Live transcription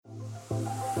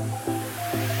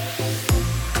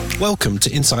Welcome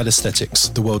to Inside Aesthetics,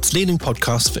 the world's leading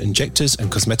podcast for injectors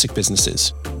and cosmetic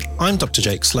businesses. I'm Dr.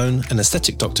 Jake Sloan, an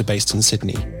aesthetic doctor based in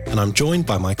Sydney, and I'm joined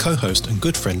by my co-host and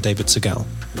good friend David Segal,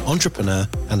 an entrepreneur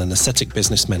and an aesthetic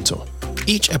business mentor.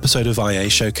 Each episode of IA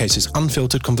showcases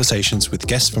unfiltered conversations with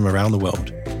guests from around the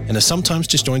world. In a sometimes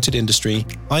disjointed industry,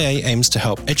 IA aims to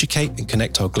help educate and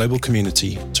connect our global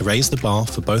community to raise the bar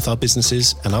for both our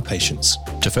businesses and our patients.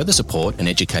 To further support and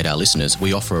educate our listeners,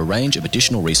 we offer a range of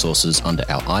additional resources under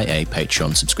our IA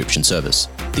Patreon subscription service.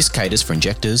 This caters for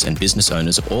injectors and business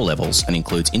owners of all levels and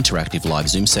includes interactive live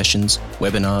Zoom sessions,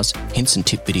 webinars, hints and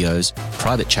tip videos,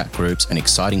 private chat groups, and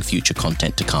exciting future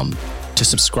content to come. To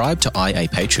subscribe to IA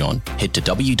Patreon, head to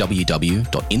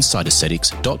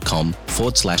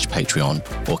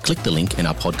www.insideaesthetics.com/Patreon or click the link in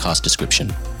our podcast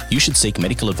description. You should seek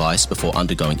medical advice before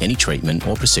undergoing any treatment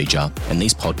or procedure, and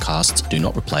these podcasts do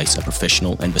not replace a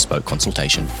professional and bespoke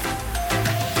consultation.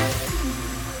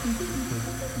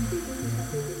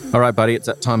 All right, buddy, it's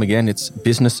that time again. It's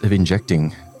Business of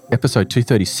Injecting, episode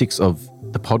 236 of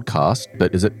the podcast,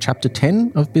 but is it chapter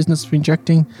 10 of Business of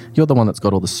Injecting? You're the one that's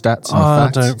got all the stats and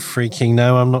facts. I don't freaking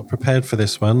know. I'm not prepared for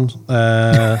this one.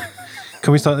 Can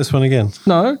we start this one again?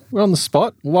 No, we're on the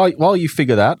spot. While you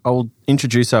figure that, I'll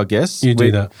introduce our guests. You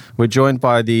do that. We're joined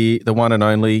by the one and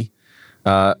only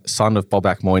son of Bob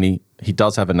Moini. He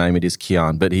does have a name. It is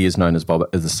Kian, but he is known as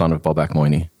the son of Bob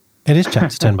Moini. It is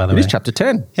chapter 10, by the way. It is chapter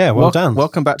 10. Yeah, well done.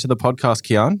 Welcome back to the podcast,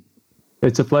 Kian.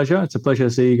 It's a pleasure. It's a pleasure to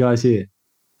see you guys here.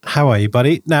 How are you,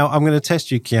 buddy? Now, I'm going to test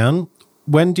you, Kian.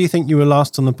 When do you think you were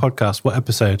last on the podcast? What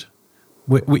episode?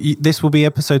 This will be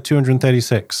episode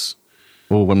 236.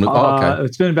 Okay.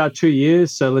 It's been about 2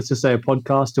 years, so let's just say a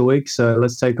podcast a week. So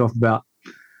let's take off about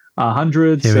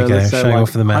 100. Here we go, let's say showing off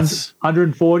for the maths.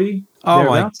 140. Oh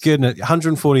my goodness,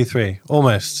 143,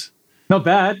 almost. Not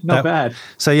bad, not bad.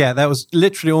 So yeah, that was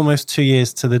literally almost 2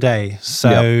 years to the day.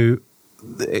 So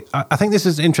I think this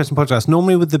is an interesting podcast.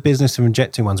 Normally with the business of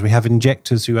injecting ones, we have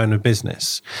injectors who own a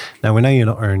business. Now, we know you're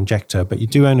not an injector, but you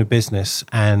do own a business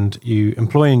and you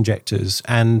employ injectors.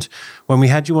 And when we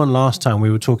had you on last time, we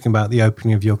were talking about the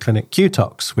opening of your clinic,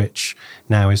 QTox, which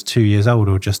now is 2 years old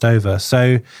or just over.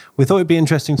 So we thought it'd be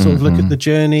interesting to sort of look at the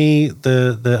journey,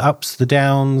 the ups, the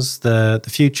downs, the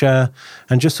future,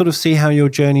 and just sort of see how your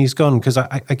journey's gone. Because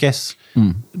I guess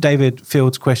David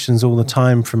fields questions all the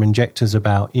time from injectors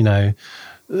about,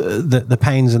 the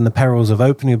pains and the perils of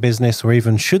opening a business, or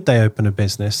even should they open a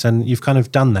business, and you've kind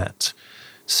of done that.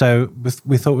 So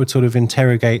we thought we'd sort of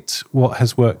interrogate what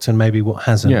has worked and maybe what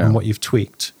hasn't, and what you've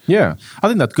tweaked. Yeah, I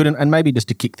think that's good. And maybe just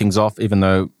to kick things off, even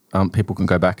though people can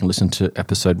go back and listen to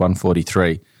episode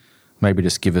 143, maybe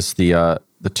just give us the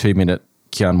 2-minute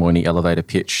Kian Moini elevator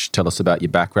pitch. Tell us about your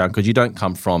background, because you don't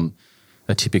come from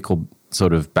a typical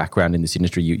sort of background in this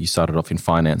industry. You started off in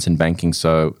finance and banking.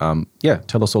 So,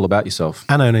 tell us all about yourself.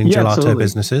 And owning gelato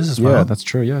businesses as well. Yeah, that's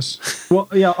true, yes. Well,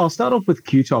 I'll start off with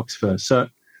QTox first. So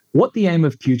what the aim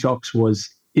of QTox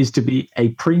is to be a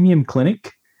premium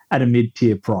clinic at a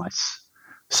mid-tier price.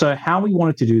 So how we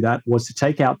wanted to do that was to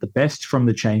take out the best from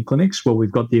the chain clinics, where we've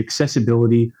got the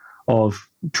accessibility of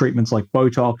treatments like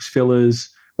Botox, fillers,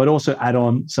 but also add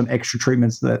on some extra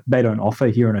treatments that they don't offer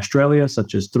here in Australia,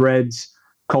 such as threads,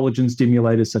 collagen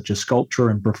stimulators such as Sculpture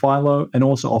and Profilo, and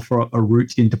also offer a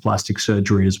route into plastic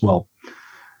surgery as well.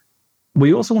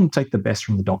 We also want to take the best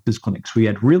from the doctors' clinics. We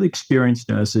had really experienced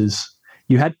nurses.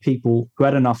 You had people who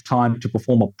had enough time to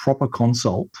perform a proper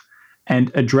consult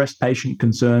and address patient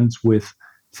concerns with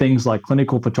things like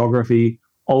clinical photography,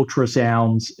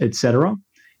 ultrasounds, etc.,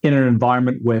 in an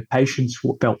environment where patients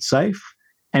felt safe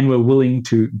and were willing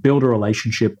to build a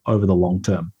relationship over the long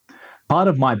term. Part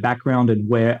of my background and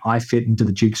where I fit into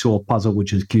the jigsaw puzzle,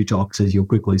 which is QTox, as you'll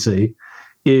quickly see,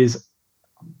 is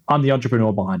I'm the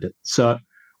entrepreneur behind it. So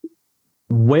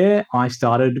where I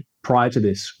started prior to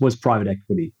this was private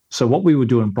equity. So what we would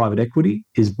do in private equity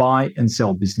is buy and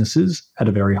sell businesses at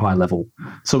a very high level.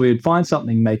 So we would find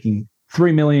something making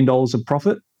 $3 million of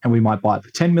profit, and we might buy it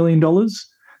for $10 million.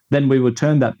 Then we would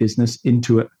turn that business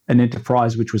into an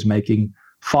enterprise which was making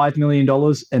 $5 million,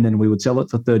 and then we would sell it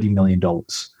for $30 million.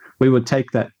 We would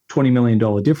take that $20 million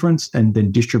difference and then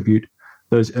distribute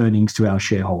those earnings to our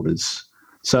shareholders.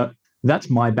 So that's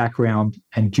my background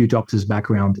and QTox's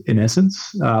background in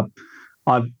essence.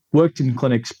 I've worked in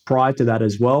clinics prior to that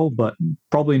as well, but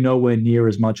probably nowhere near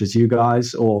as much as you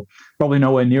guys, or probably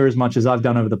nowhere near as much as I've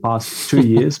done over the past 2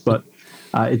 years. But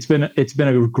it's been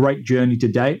a great journey to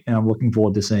date, and I'm looking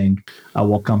forward to seeing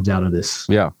what comes out of this.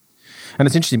 Yeah. And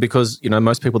it's interesting because,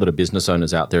 most people that are business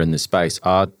owners out there in this space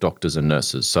are doctors and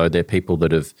nurses. So they're people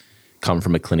that have come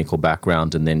from a clinical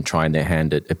background and then trying their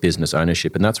hand at business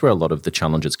ownership. And that's where a lot of the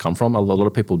challenges come from. A lot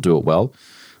of people do it well.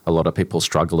 a lot of people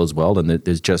struggle as well, and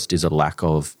there's just is a lack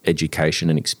of education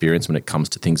and experience when it comes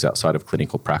to things outside of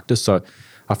clinical practice. So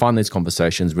I find these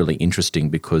conversations really interesting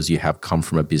because you have come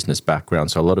from a business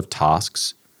background. So a lot of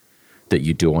tasks that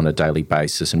you do on a daily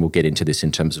basis, and we'll get into this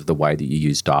in terms of the way that you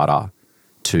use data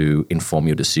to inform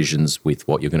your decisions with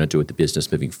what you're going to do with the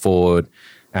business moving forward,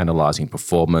 analysing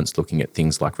performance, looking at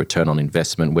things like return on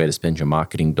investment, where to spend your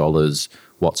marketing dollars,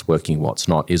 what's working, what's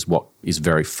not, is what is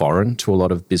very foreign to a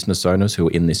lot of business owners who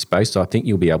are in this space. So I think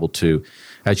you'll be able to,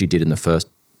 as you did in the first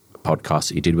podcast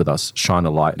that you did with us, shine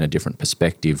a light and a different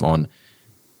perspective on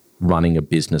running a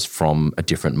business from a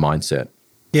different mindset.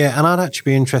 Yeah, and I'd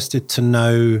actually be interested to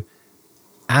know,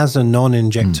 as a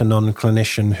non-injector,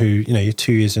 non-clinician who, you're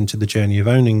 2 years into the journey of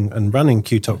owning and running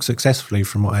QTOC successfully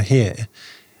from what I hear,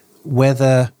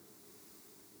 whether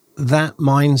that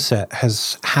mindset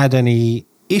has had any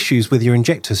issues with your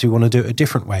injectors who want to do it a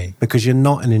different way, because you're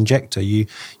not an injector. You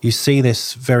see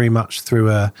this very much through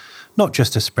not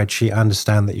just a spreadsheet. I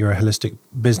understand that you're a holistic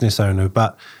business owner,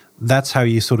 but that's how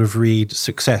you sort of read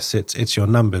success. It's your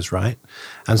numbers, right?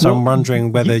 And so I'm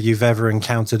wondering whether you've ever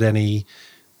encountered any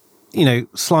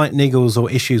slight niggles or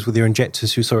issues with your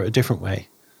injectors who saw it a different way.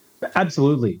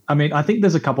 Absolutely. I mean, I think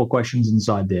there's a couple of questions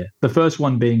inside there. The first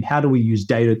one being, how do we use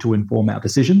data to inform our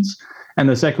decisions? And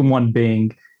the second one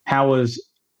being, how is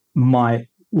my,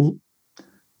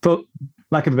 for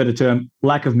lack of a better term,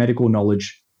 lack of medical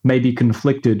knowledge maybe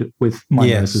conflicted with my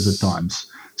nurses at times?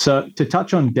 So to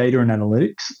touch on data and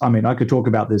analytics, I mean, I could talk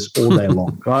about this all day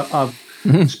long.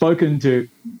 I've spoken to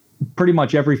pretty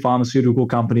much every pharmaceutical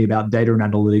company about data and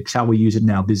analytics, how we use it in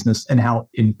our business, and how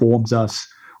it informs us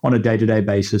on a day-to-day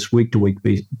basis, week-to-week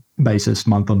basis,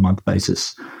 month-on-month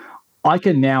basis. I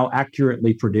can now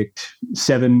accurately predict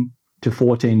 7 to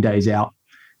 14 days out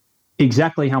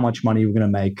exactly how much money we're going to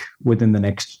make within the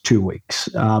next 2 weeks,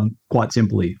 quite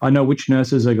simply. I know which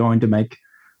nurses are going to make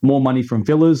more money from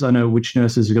fillers. I know which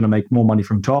nurses are going to make more money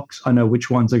from tox. I know which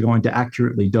ones are going to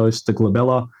accurately dose the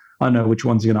glabella. I know which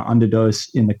ones are going to underdose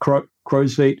in the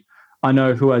crow's feet. I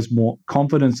know who has more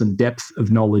confidence and depth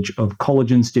of knowledge of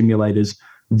collagen stimulators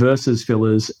versus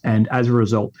fillers, and as a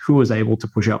result, who is able to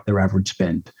push up their average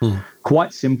spend.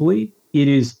 Quite simply, it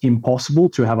is impossible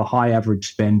to have a high average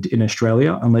spend in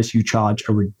Australia unless you charge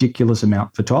a ridiculous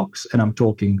amount for tox, and I'm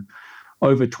talking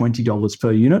over $20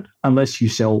 per unit, unless you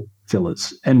sell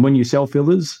fillers. And when you sell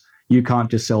fillers, you can't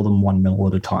just sell them 1 mil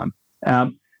at a time.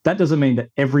 That doesn't mean that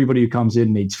everybody who comes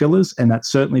in needs fillers, and that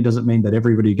certainly doesn't mean that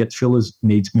everybody who gets fillers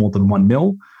needs more than 1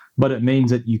 mil, but it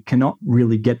means that you cannot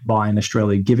really get by in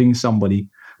Australia giving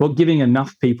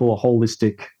enough people a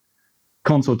holistic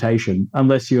consultation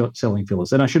unless you're selling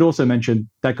fillers. And I should also mention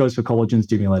that goes for collagen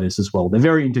stimulators as well. They're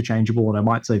very interchangeable, and I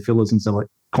might say fillers and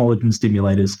collagen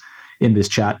stimulators in this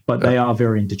chat, but they are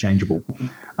very interchangeable.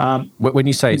 When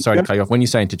you say, sorry to cut you off, when you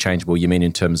say interchangeable, you mean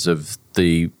in terms of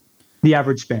the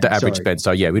average spend. The average spend.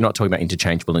 So we're not talking about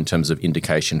interchangeable in terms of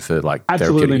indication for like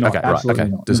absolutely therapeutic. Not. Okay, absolutely right.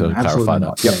 Okay. Not. Just to clarify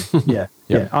that.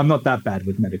 Yeah. I'm not that bad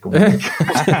with medical.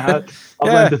 I've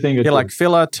learned the thing. You're like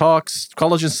filler, tox,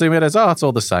 collagen stimulators. Oh, it's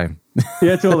all the same.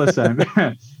 Yeah, it's all the same.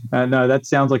 No, that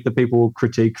sounds like the people who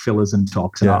critique fillers and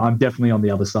tox. Yeah. I'm definitely on the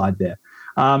other side there.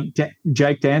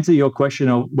 Jake, to answer your question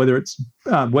of whether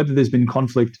there's been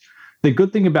conflict, the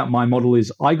good thing about my model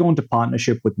is I go into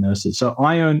partnership with nurses. So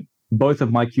I own both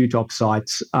of my QTOC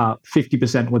sites,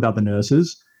 50% with other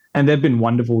nurses, and they've been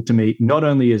wonderful to me, not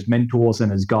only as mentors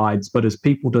and as guides, but as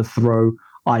people to throw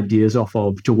ideas off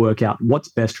of to work out what's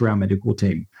best for our medical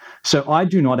team. So I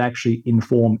do not actually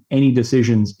inform any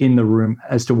decisions in the room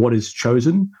as to what is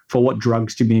chosen for what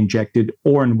drugs to be injected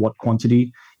or in what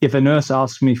quantity. If a nurse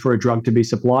asks me for a drug to be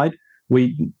supplied,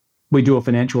 we do a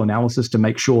financial analysis to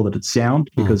make sure that it's sound,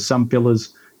 because some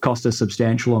fillers cost a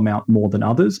substantial amount more than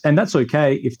others. And that's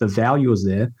okay if the value is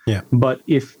there. Yeah. But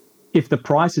if the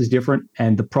price is different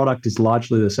and the product is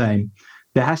largely the same,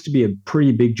 there has to be a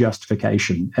pretty big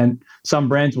justification. And some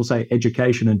brands will say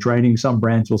education and training. Some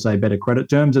brands will say better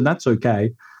credit terms, and that's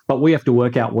okay. But we have to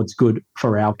work out what's good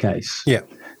for our case. Yeah.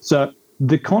 So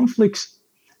the conflicts,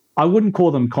 I wouldn't call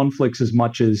them conflicts as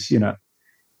much as,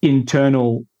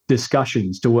 internal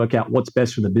discussions to work out what's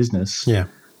best for the business. Yeah.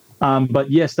 But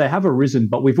yes, they have arisen,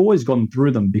 but we've always gone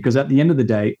through them because at the end of the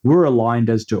day, we're aligned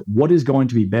as to what is going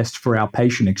to be best for our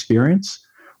patient experience,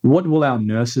 what will our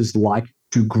nurses like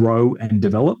to grow and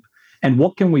develop, and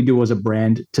what can we do as a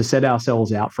brand to set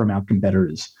ourselves out from our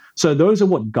competitors. So those are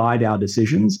what guide our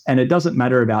decisions, and it doesn't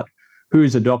matter about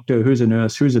who's a doctor, who's a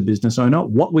nurse, who's a business owner.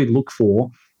 What we look for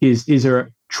is there a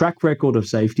track record of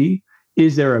safety?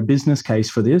 Is there a business case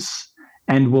for this?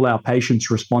 And will our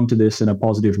patients respond to this in a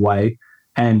positive way?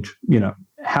 And,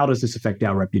 how does this affect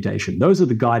our reputation? Those are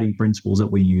the guiding principles that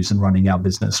we use in running our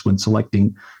business when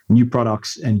selecting new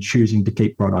products and choosing to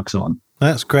keep products on.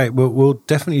 That's great. We'll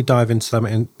definitely dive into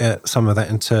some of that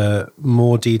into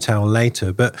more detail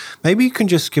later. But maybe you can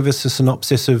just give us a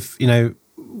synopsis of,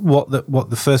 what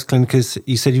the first clinic is.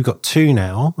 You said you've got 2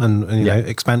 now, and you know,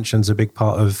 expansion's a big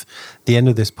part of the end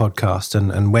of this podcast.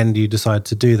 And when do you decide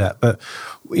to do that? But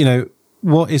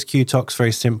what is QTox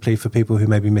very simply for people who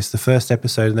maybe missed the first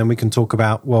episode, and then we can talk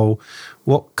about, well,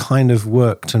 what kind of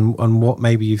worked and what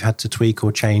maybe you've had to tweak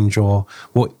or change, or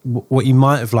what you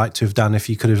might have liked to have done if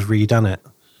you could have redone it.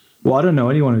 Well, I don't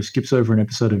know anyone who skips over an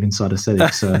episode of Inside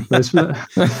Aesthetics. So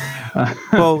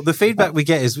well, the feedback we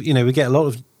get is, we get a lot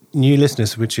of new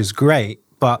listeners, which is great,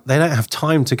 but they don't have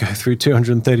time to go through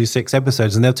 236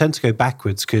 episodes, and they'll tend to go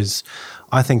backwards because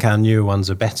I think our newer ones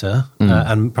are better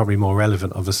and probably more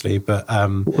relevant, obviously. But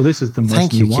well, this is the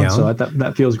most new one, so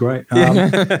that feels great.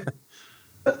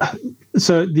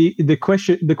 So the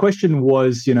question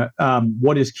was,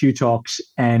 what is QTox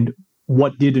and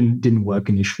what did and didn't work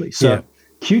initially? So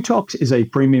QTox is a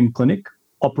premium clinic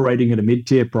operating at a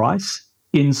mid-tier price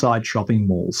inside shopping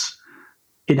malls.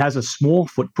 It has a small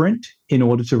footprint in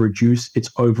order to reduce its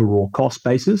overall cost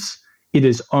basis. It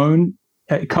is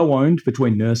co-owned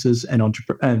between nurses and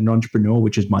an entrepreneur,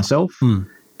 which is myself.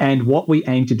 And what we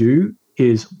aim to do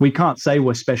is, we can't say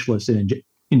we're specialists in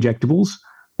injectables,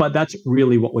 but that's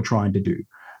really what we're trying to do.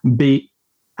 Be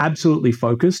absolutely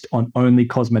focused on only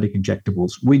cosmetic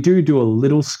injectables. We do a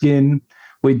little skin.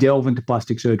 We delve into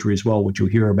plastic surgery as well, which you'll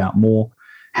hear about more.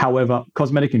 However,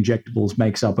 cosmetic injectables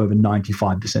makes up over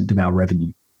 95% of our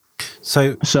revenue.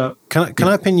 So can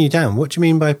I pin you down? What do you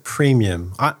mean by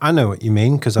premium? I know what you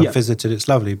mean because I've visited. It's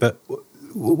lovely, but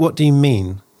what do you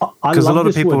mean? Because a lot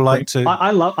of people like to.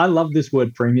 I love this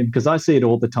word premium because I see it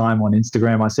all the time on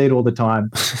Instagram. I see it all the time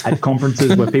at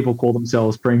conferences where people call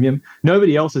themselves premium.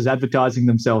 Nobody else is advertising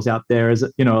themselves out there as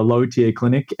a low tier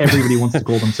clinic. Everybody wants to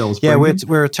call themselves premium. Yeah,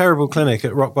 we're a terrible clinic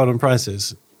at rock bottom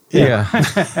prices. Yeah.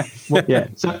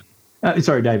 So,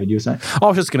 sorry, David, you were saying? I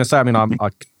was just going to say. I mean, I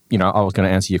was going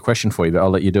to answer your question for you, but I'll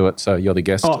let you do it. So you're the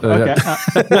guest. Oh, okay.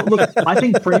 Well, look, I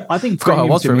think I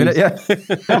was for a minute. Yeah.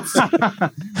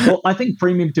 Well, I think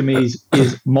premium to me is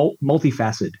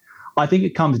multifaceted. I think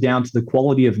it comes down to the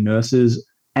quality of nurses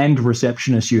and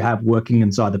receptionists you have working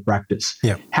inside the practice.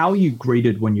 Yeah. How are you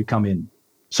greeted when you come in?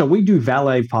 So we do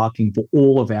valet parking for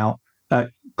all of our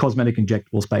cosmetic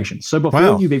injectables patients. So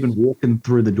before you've even walked in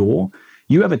through the door,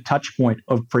 you have a touch point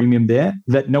of premium there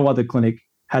that no other clinic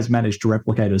has managed to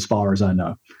replicate as far as I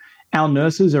know. Our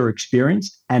nurses are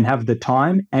experienced and have the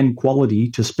time and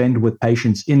quality to spend with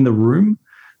patients in the room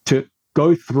to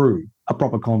go through a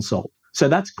proper consult. So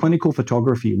that's clinical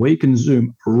photography, where you can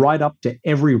zoom right up to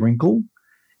every wrinkle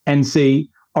and see,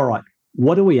 all right,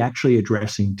 what are we actually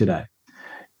addressing today?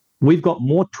 We've got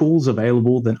more tools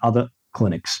available than other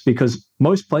clinics because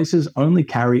most places only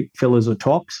carry fillers or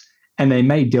tops, and they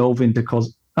may delve into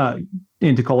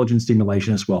collagen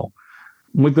stimulation as well.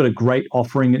 We've got a great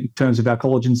offering in terms of our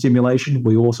collagen stimulation.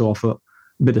 We also offer a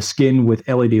bit of skin with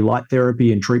LED light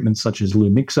therapy and treatments such as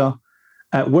Lumixa.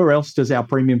 Where else does our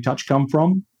premium touch come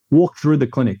from? Walk through the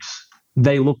clinics.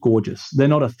 They look gorgeous. They're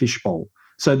not a fishbowl,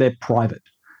 so they're private.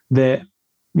 They're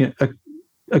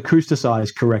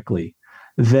acousticized correctly.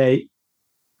 They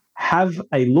have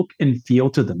a look and feel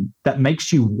to them that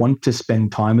makes you want to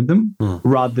spend time with them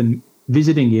rather than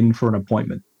visiting in for an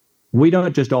appointment. We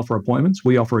don't just offer appointments,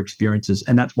 we offer experiences,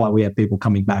 and that's why we have people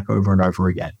coming back over and over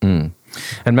again.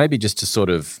 And maybe just to sort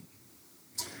of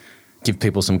give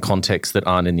people some context that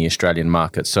aren't in the Australian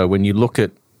market. So when you look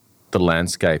at the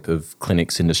landscape of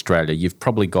clinics in Australia, you've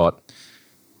probably got,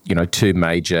 2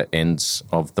 major ends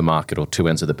of the market or 2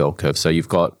 ends of the bell curve. So you've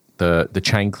got the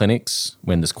chain clinics,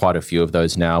 when there's quite a few of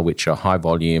those now, which are high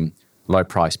volume, low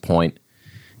price point.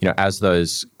 As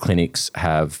those clinics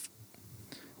have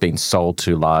been sold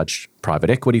to large private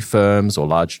equity firms or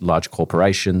large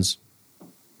corporations,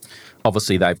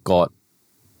 obviously they've got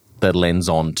the lens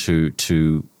on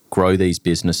to grow these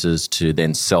businesses to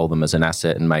then sell them as an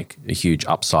asset and make a huge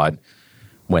upside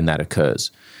when that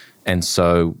occurs. And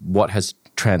so what has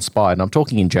transpired, and I'm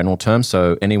talking in general terms,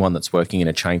 so anyone that's working in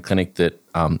a chain clinic that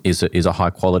is a high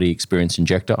quality experienced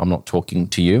injector, I'm not talking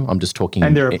to you, I'm just talking...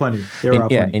 And there are plenty.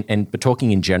 But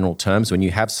talking in general terms, when you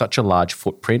have such a large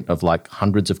footprint of like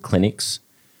hundreds of clinics,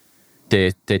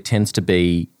 there tends to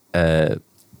be a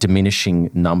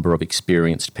diminishing number of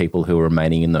experienced people who are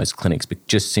remaining in those clinics, but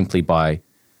just simply by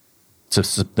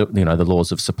the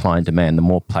laws of supply and demand. The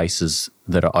more places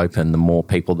that are open, the more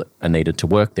people that are needed to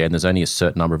work there, and there's only a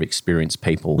certain number of experienced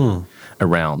people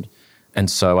around.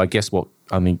 And so I guess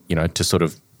to sort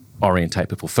of orientate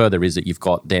people further is that you've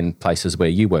got then places where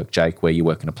you work, Jake, where you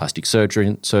work in a plastic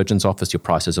surgeon's office. Your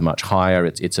prices are much higher.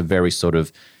 It's a very sort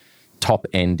of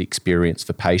top-end experience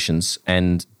for patients,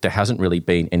 and there hasn't really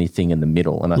been anything in the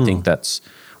middle. And I think that's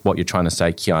what you're trying to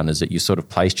say, Kian, is that you sort of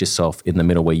placed yourself in the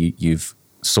middle where you've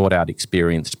sought out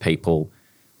experienced people,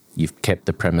 you've kept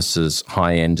the premises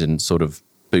high-end and sort of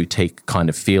boutique kind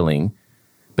of feeling,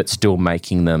 but still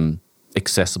making them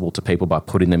accessible to people by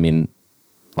putting them in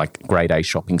like grade A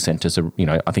shopping centres. You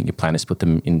know, I think your plan is to put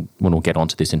them in, when we'll get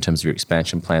onto this in terms of your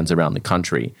expansion plans around the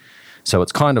country. So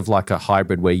it's kind of like a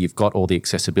hybrid where you've got all the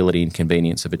accessibility and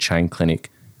convenience of a chain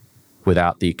clinic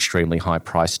without the extremely high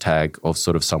price tag of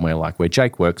sort of somewhere like where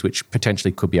Jake works, which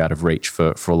potentially could be out of reach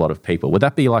for a lot of people. Would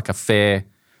that be like a fair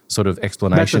sort of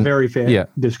explanation? That's a very fair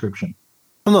description.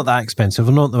 I'm not that expensive.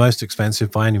 I'm not the most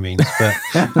expensive by any means, but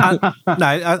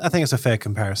I think it's a fair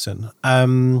comparison.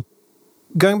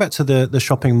 Going back to the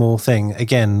shopping mall thing,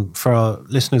 again, for our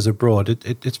listeners abroad,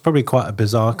 it's probably quite a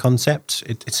bizarre concept.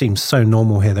 It seems so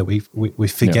normal here that we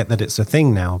forget that it's a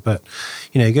thing now. But,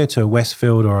 you know, you go to a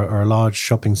Westfield or a large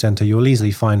shopping centre, you'll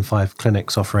easily find 5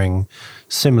 clinics offering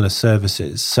similar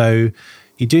services. So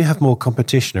you do have more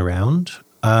competition around.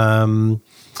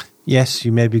 Yes,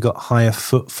 you maybe got higher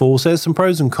footfalls. There's some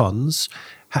pros and cons.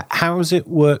 How has it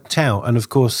worked out? And of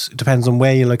course, it depends on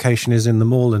where your location is in the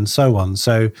mall and so on.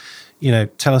 So, you know,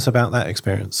 tell us about that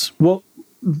experience. Well,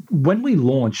 when we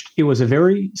launched, it was a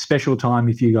very special time,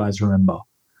 if you guys remember.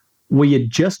 We had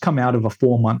just come out of a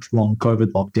 4-month-long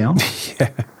COVID lockdown.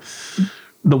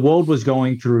 The world was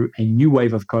going through a new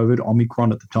wave of COVID,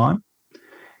 Omicron at the time.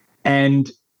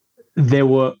 And there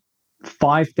were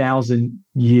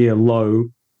 5,000-year low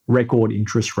record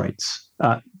interest rates.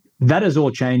 That has all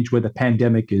changed where the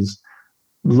pandemic is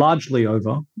largely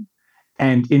over,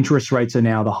 and interest rates are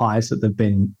now the highest that they've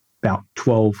been about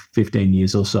 12, 15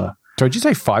 years or so. So did you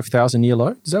say 5,000-year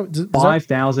low?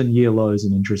 5,000-year lows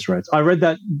in interest rates. I read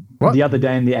that the other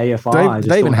day in the AFI.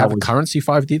 Did they even have a currency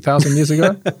 5,000 years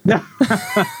ago?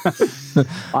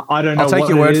 I don't know. I'll take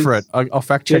your word for it. I'll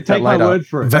fact check that later. Take my word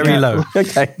for it. Very low.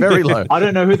 Okay, very low. I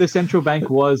don't know who the central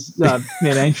bank was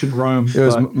in ancient Rome. It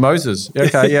was Moses.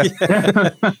 Okay, yeah.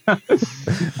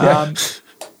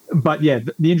 But yeah,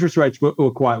 the interest rates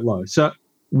were quite low. So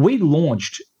we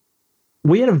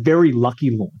had a very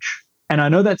lucky launch. And I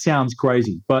know that sounds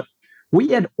crazy, but we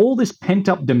had all this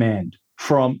pent-up demand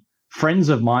from friends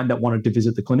of mine that wanted to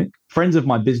visit the clinic, friends of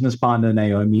my business partner,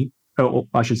 Naomi, or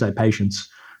I should say patients,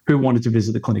 who wanted to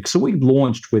visit the clinic. So we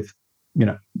launched with, you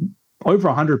know, over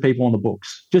 100 people on the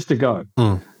books just to go.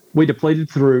 We depleted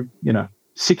through,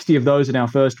 60 of those in our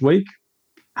first week,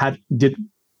 did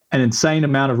an insane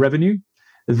amount of revenue.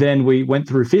 Then we went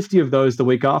through 50 of those the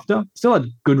week after, still had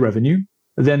good revenue.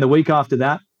 Then the week after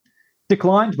that,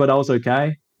 declined, but I was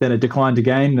okay. Then it declined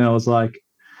again, and I was like,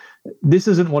 this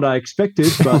isn't what I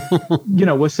expected, but,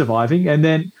 we're surviving. And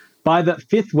then by the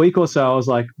 5th week or so, I was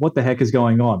like, what the heck is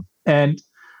going on? And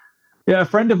a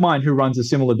friend of mine who runs a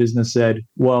similar business said,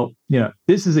 well,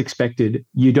 this is expected.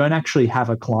 You don't actually have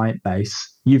a client base.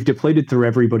 You've depleted through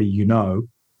everybody you know.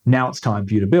 Now it's time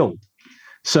for you to build.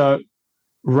 So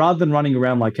rather than running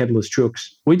around like headless chooks,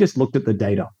 we just looked at the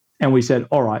data and we said,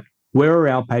 all right, where are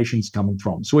our patients coming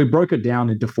from? So we broke it down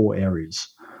into 4 areas: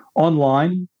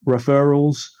 online,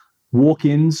 referrals,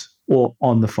 walk-ins, or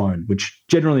on the phone, which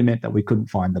generally meant that we couldn't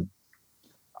find them.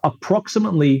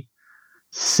 Approximately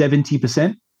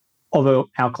 70% of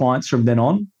our clients from then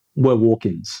on were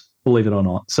walk-ins, believe it or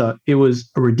not. So it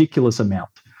was a ridiculous amount.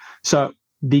 So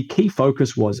the key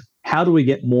focus was, how do we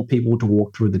get more people to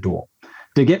walk through the door?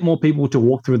 To get more people to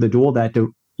walk through the door, they had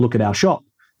to look at our shop.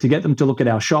 To get them to look at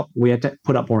our shop, we had to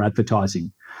put up more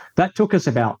advertising. That took us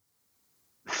about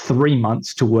 3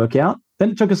 months to work out.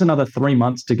 Then it took us another 3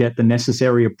 months to get the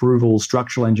necessary approvals,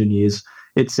 structural engineers,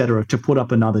 etc., to put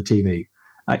up another TV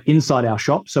inside our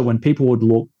shop. So when people would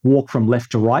walk from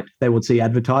left to right, they would see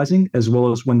advertising, as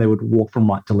well as when they would walk from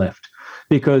right to left.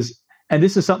 And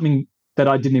this is something that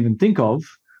I didn't even think of,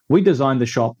 we designed the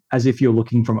shop as if you're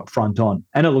looking from it front on.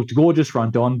 And it looked gorgeous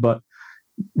front on, but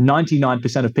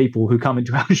 99% of people who come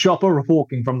into our shop are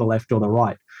walking from the left or the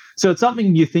right. So it's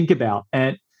something you think about,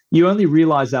 and you only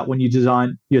realize that when you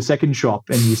design your second shop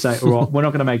and you say, oh, we're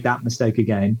not going to make that mistake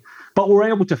again. But we're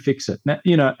able to fix it. And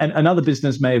another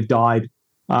business may have died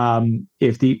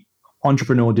if the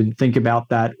entrepreneur didn't think about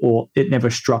that, or it never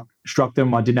struck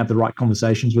them. I didn't have the right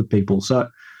conversations with people. So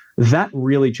that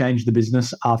really changed the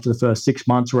business after the first 6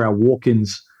 months, where our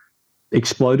walk-ins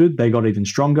exploded. They got even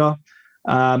stronger.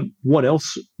 What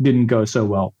else didn't go so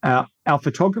well? Our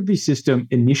photography system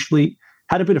initially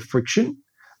had a bit of friction.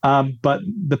 But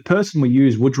the person we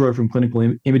used, Woodrow from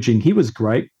Clinical Imaging, he was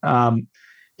great.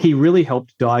 He really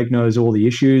helped diagnose all the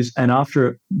issues. And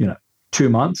after 2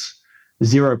 months,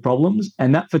 zero problems.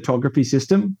 And that photography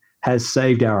system has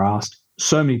saved our ass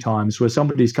so many times where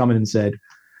somebody's come in and said,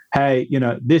 hey,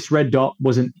 this red dot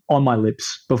wasn't on my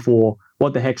lips before.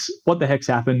 What the heck's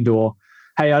happened? Or,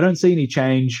 hey, I don't see any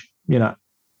change.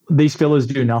 These fillers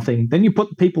do nothing. Then you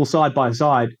put people side by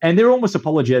side and they're almost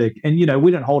apologetic. And,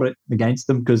 we don't hold it against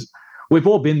them because we've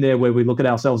all been there where we look at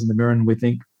ourselves in the mirror and we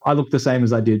think, I look the same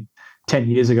as I did 10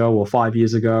 years ago or 5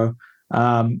 years ago.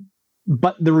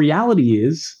 But the reality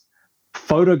is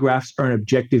photographs are an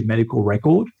objective medical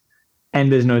record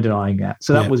and there's no denying that.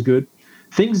 So that was good.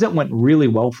 Things that went really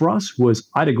well for us was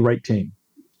I had a great team.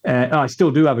 And I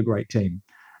still do have a great team.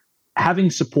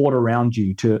 Having support around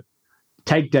you to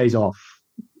take days off.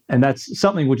 And that's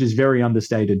something which is very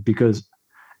understated because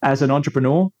as an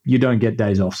entrepreneur, you don't get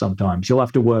days off sometimes. You'll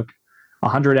have to work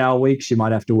 100-hour weeks. You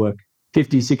might have to work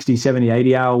 50, 60, 70,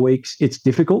 80-hour weeks. It's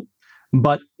difficult,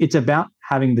 but it's about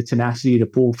having the tenacity to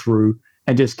pull through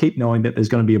and just keep knowing that there's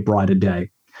going to be a brighter day.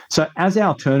 So as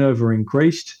our turnover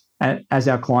increased, and as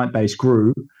our client base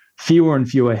grew, fewer and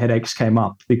fewer headaches came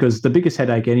up because the biggest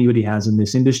headache anybody has in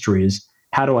this industry is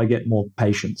how do I get more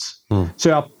patients?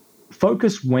 So our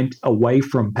focus went away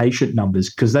from patient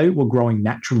numbers because they were growing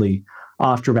naturally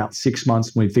after about 6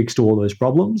 months when we fixed all those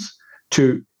problems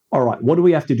to, all right, what do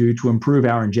we have to do to improve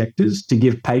our injectors to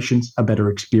give patients a better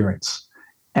experience?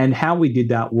 And how we did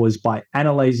that was by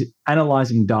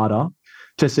analyzing data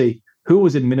to see who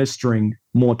was administering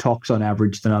more tox on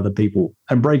average than other people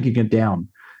and breaking it down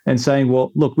and saying,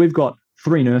 well, look, we've got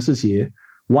 3 nurses here.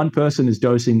 One person is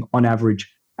dosing on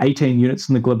average 18 units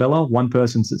in the glabella, one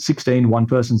person's at 16, one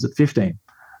person's at 15.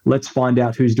 Let's find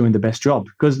out who's doing the best job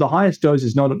because the highest dose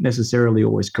is not necessarily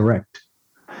always correct.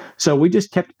 So we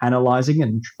just kept analyzing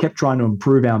and kept trying to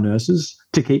improve our nurses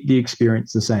to keep the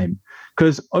experience the same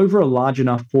because over a large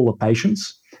enough pool of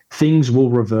patients, things will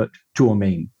revert to a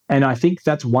mean. And I think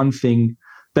that's one thing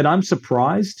that I'm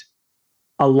surprised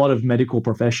a lot of medical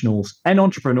professionals and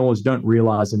entrepreneurs don't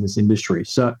realize in this industry.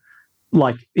 So,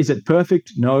 is it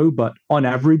perfect? No, but on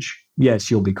average,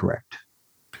 yes, you'll be correct.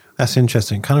 That's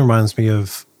interesting. It kind of reminds me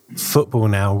of football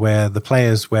now where the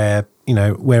players wear,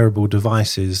 wearable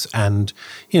devices and,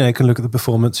 can look at the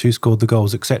performance, who scored the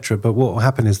goals, etc. But what will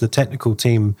happen is the technical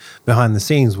team behind the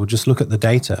scenes will just look at the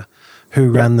data. Who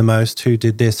ran the most, who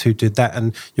did this, who did that.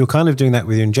 And you're kind of doing that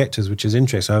with your injectors, which is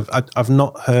interesting. I've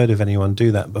not heard of anyone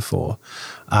do that before.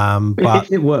 But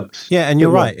it works. Yeah, and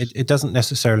you're right. It doesn't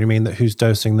necessarily mean that who's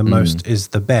dosing the most is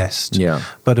the best. Yeah.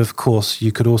 But of course,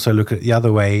 you could also look at it the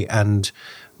other way and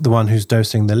the one who's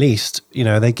dosing the least,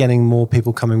 they're getting more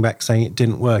people coming back saying it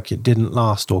didn't work, it didn't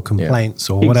last, or complaints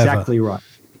or whatever. Exactly right.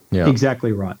 Yeah.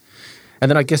 Exactly right.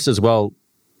 And then I guess as well,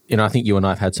 I think you and I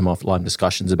have had some offline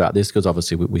discussions about this because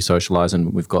obviously we socialize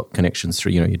and we've got connections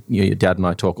through, your dad and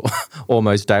I talk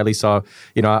almost daily. So,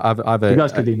 I've you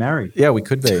guys could be married. Yeah, we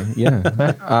could be. Yeah.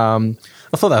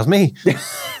 I thought that was me.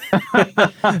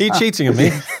 Are you cheating on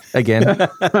me? Again.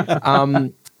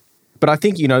 But I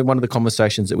think, one of the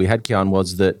conversations that we had, Kian,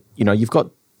 was that, you've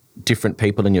got different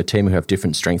people in your team who have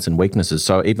different strengths and weaknesses.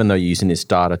 So even though you're using this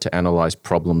data to analyze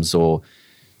problems or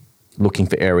looking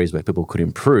for areas where people could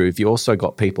improve, you also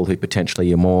got people who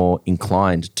potentially are more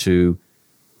inclined to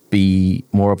be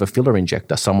more of a filler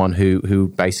injector, someone who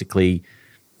basically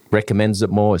recommends it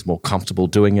more, is more comfortable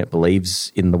doing it,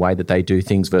 believes in the way that they do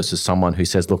things versus someone who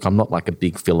says, look, I'm not like a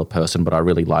big filler person, but I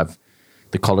really love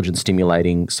the collagen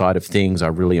stimulating side of things. I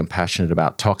really am passionate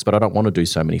about tox, but I don't want to do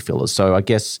so many fillers. So I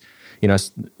guess,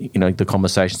 the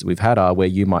conversations that we've had are where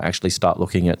you might actually start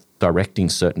looking at directing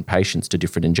certain patients to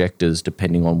different injectors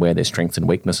depending on where their strengths and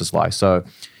weaknesses lie. So,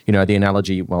 the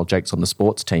analogy, well, Jake's on the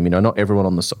sports team, not everyone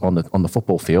on the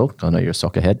football field, I know you're a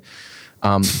soccer head,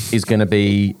 is going to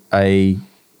be a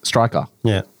striker.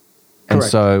 Yeah. And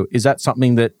Correct. so is that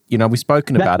something that, we've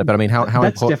spoken about it, but I mean, how that's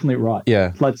important? Definitely right.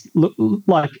 Yeah. Let's look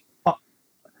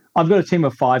I've got a team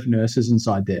of 5 nurses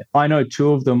inside there. I know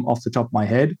 2 of them off the top of my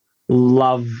head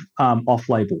love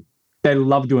off-label. They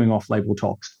love doing off-label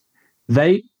tox.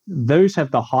 Those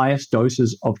have the highest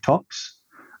doses of tox.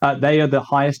 They are the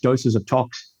highest doses of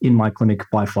tox in my clinic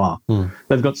by far.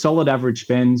 They've got solid average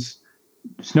spends.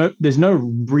 There's no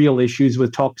real issues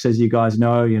with tox, as you guys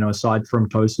know, aside from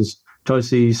toses,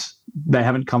 they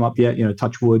haven't come up yet,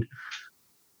 touch wood.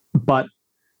 But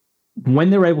when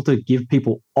they're able to give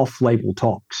people off-label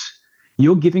tox,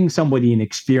 you're giving somebody an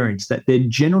experience that they're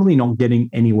generally not getting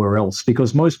anywhere else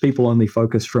because most people only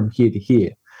focus from here to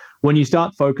here. When you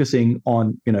start focusing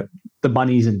on, the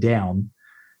bunnies and down,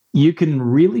 you can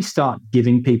really start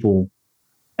giving people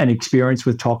an experience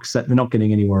with tox that they're not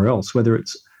getting anywhere else, whether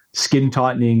it's skin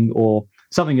tightening or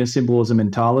something as simple as a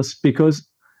mentalis, because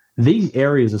these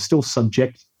areas are still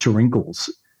subject to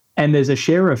wrinkles. And there's a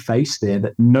share of face there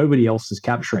that nobody else is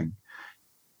capturing.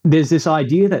 There's this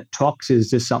idea that tox is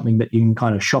just something that you can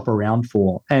kind of shop around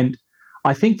for. And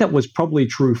I think that was probably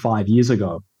true 5 years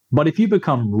ago. But if you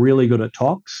become really good at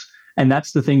tox and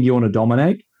that's the thing you want to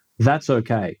dominate, that's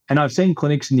okay. And I've seen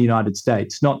clinics in the United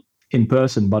States, not in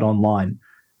person, but online,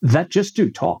 that just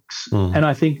do tox. And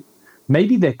I think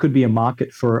maybe there could be a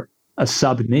market for a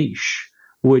sub-niche,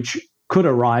 which could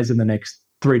arise in the next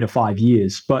 3 to 5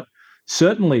 years. But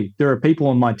certainly there are people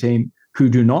on my team who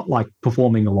do not like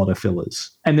performing a lot of fillers.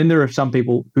 And then there are some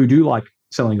people who do like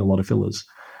selling a lot of fillers.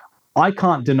 I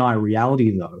can't deny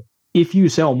reality, though. If you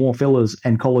sell more fillers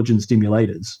and collagen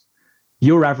stimulators,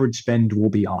 your average spend will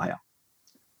be higher.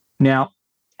 Now,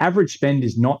 average spend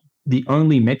is not the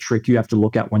only metric you have to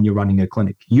look at when you're running a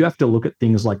clinic. You have to look at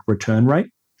things like return rate,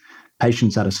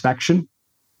 patient satisfaction,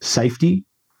 safety,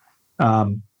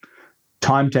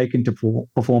 time taken to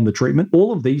perform the treatment.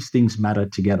 All of these things matter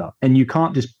together. And you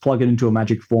can't just plug it into a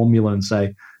magic formula and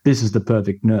say, this is the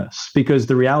perfect nurse, because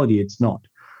the reality, it's not.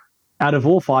 Out of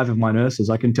all 5 of my nurses,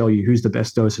 I can tell you who's the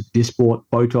best dose of Dysport,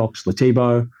 Botox,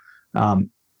 Latibo,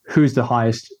 who's the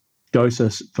highest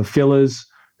doses for fillers,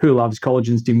 who loves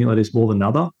collagen stimulators more than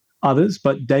others.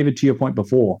 But David, to your point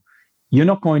before, you're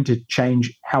not going to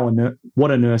change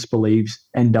what a nurse believes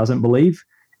and doesn't believe,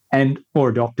 or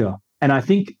a doctor. And I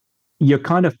think you're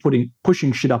kind of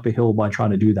pushing shit up a hill by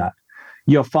trying to do that.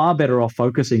 You're far better off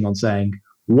focusing on saying,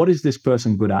 what is this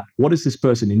person good at? What is this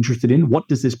person interested in? What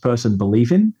does this person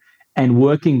believe in? And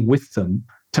working with them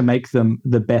to make them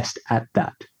the best at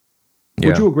that. Yeah.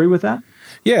 Would you agree with that?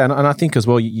 Yeah, and I think as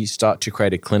well, you start to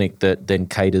create a clinic that then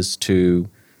caters to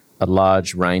a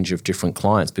large range of different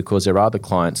clients, because there are the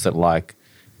clients that like,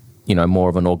 more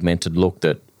of an augmented look,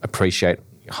 that appreciate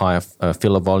higher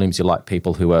filler volumes. You like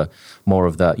people who are more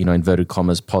of the, inverted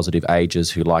commas, positive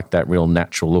ages, who like that real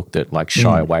natural look, that like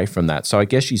shy away from that. So I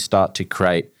guess you start to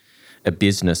create a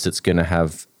business that's going to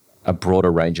have a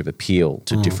broader range of appeal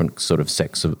to different sort of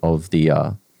sects of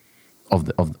the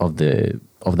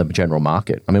general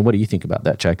market. I mean, what do you think about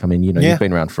that, Jake? I mean, you've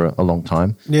been around for a long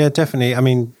time. Yeah, definitely. I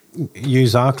mean,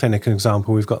 use our clinic as an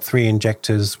example. We've got 3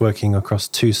 injectors working across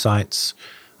 2 sites.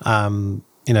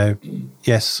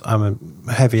 Yes, I'm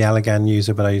a heavy Allergan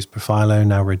user, but I use Profilo,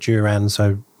 now Reduran.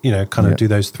 So, do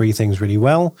those 3 things really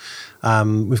well.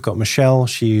 We've got Michelle,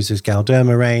 she uses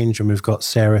Galderma range, and we've got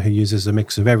Sarah, who uses a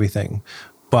mix of everything.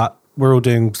 But we're all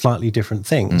doing slightly different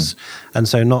things. And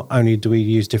so not only do we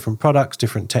use different products,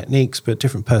 different techniques, but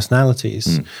different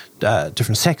personalities,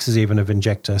 different sexes even of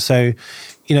injector. So,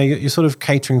 you're sort of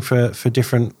catering for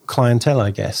different clientele,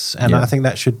 I guess. And I think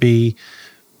that should be,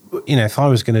 if I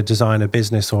was going to design a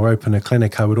business or open a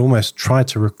clinic, I would almost try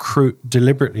to recruit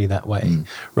deliberately that way,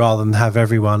 rather than have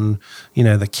everyone,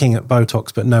 the king at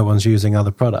Botox, but no one's using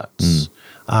other products.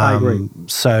 I agree.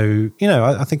 So,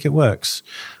 I think it works.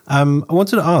 I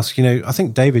wanted to ask, I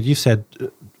think, David, you said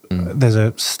there's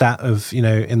a stat of,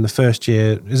 in the first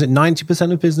year, is it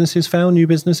 90% of businesses fail, new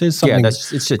businesses? Something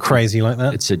it's crazy like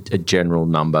that? It's a general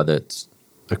number that's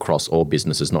across all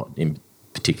businesses, not in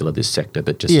particular this sector,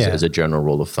 but just as a general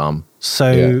rule of thumb.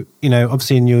 So,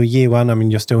 obviously in your year 1, I mean,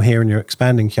 you're still here and you're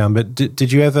expanding, Kian, but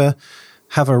did you ever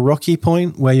have a rocky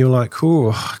point where you're like,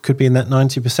 oh, could be in that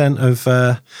 90% of...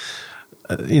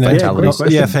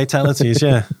 fatalities. Fatalities,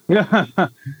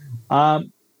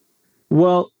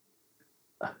 Well,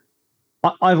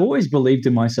 I've always believed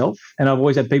in myself, and I've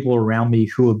always had people around me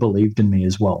who have believed in me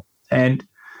as well. And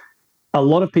a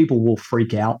lot of people will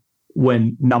freak out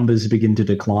when numbers begin to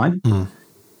decline.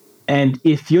 And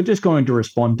if you're just going to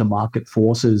respond to market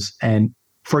forces and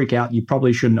freak out, you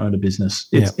probably shouldn't own a business.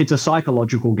 It's a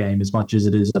psychological game as much as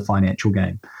it is a financial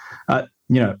game.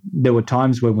 There were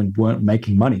times when we weren't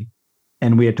making money,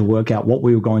 and we had to work out what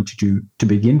we were going to do to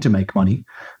begin to make money.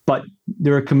 But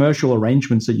there are commercial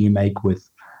arrangements that you make with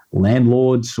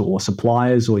landlords or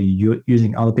suppliers, or you're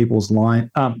using other people's lines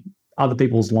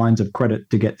of credit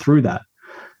to get through that.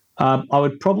 I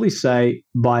would probably say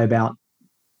by about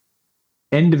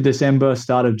end of December,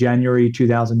 start of January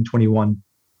 2021,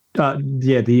 the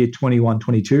year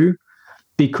 21-22,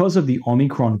 because of the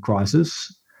Omicron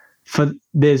crisis,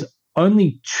 there's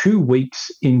only 2 weeks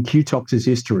in QTox's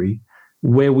history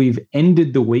where we've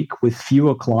ended the week with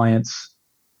fewer clients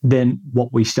than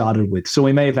what we started with. So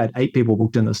we may have had 8 people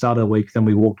booked in the start of the week, then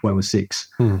we walked away with 6.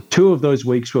 2 of those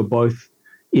weeks were both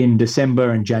in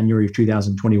December and January of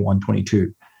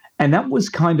 2021-22. And that was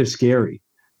kind of scary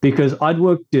because I'd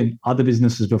worked in other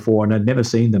businesses before and I'd never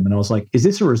seen them. And I was like, is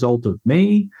this a result of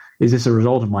me? Is this a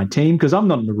result of my team? Because I'm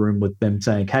not in the room with them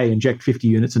saying, hey, inject 50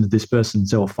 units into this person and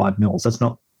sell 5 mils. That's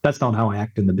not how I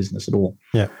act in the business at all.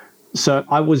 Yeah. So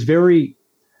I was very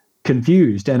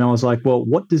confused and I was like, well,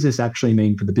 what does this actually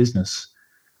mean for the business?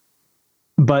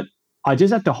 But I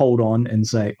just have to hold on and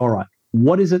say, all right,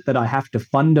 what is it that I have to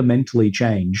fundamentally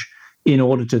change in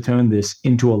order to turn this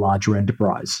into a larger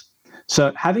enterprise?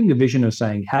 So having the vision of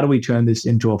saying, how do we turn this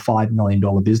into a $5 million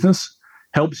business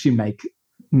helps you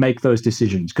make those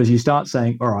decisions, because you start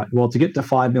saying, all right, well, to get to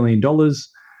 $5 million,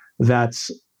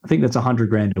 I think that's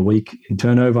 $100,000 a week in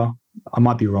turnover. I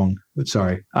might be wrong, but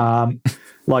sorry.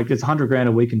 Like it's $100,000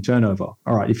 a week in turnover.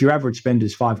 All right, if your average spend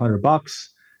is $500,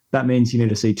 that means you need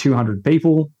to see 200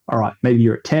 people. All right, maybe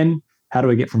you're at 10. How do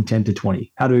we get from 10 to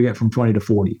 20? How do we get from 20 to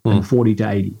 40, from 40 to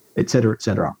 80, et cetera, et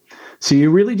cetera? So you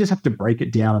really just have to break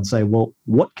it down and say, well,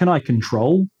 what can I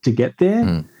control to get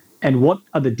there? And what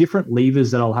are the different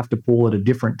levers that I'll have to pull at a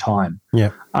different time?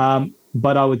 Yeah.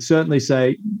 But I would certainly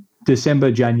say December,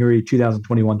 January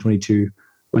 2021-22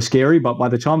 was scary. But by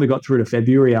the time we got through to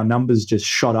February, our numbers just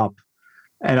shot up.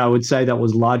 And I would say that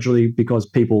was largely because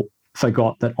people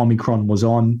forgot that Omicron was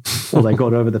on, or they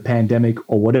got over the pandemic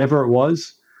or whatever it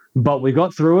was. But we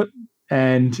got through it,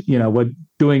 and we're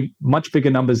doing much bigger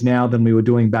numbers now than we were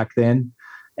doing back then.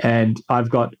 And I've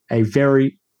got a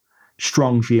very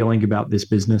strong feeling about this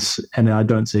business, and I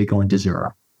don't see it going to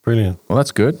zero. Brilliant. Well,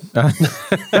 that's good.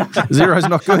 Zero is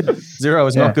not good. Zero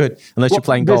is not good unless you're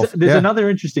playing golf. There's another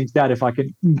interesting stat, if I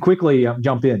could quickly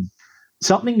jump in.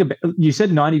 You said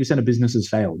 90% of businesses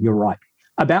fail. You're right.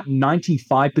 About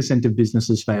 95% of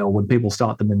businesses fail when people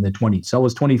start them in their 20s. So I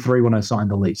was 23 when I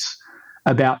signed the lease.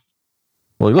 About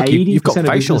Well, look, you've got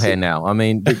facial hair now. I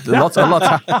mean, a lot's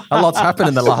happened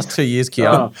in the last 2 years,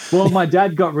 Kian. Well, my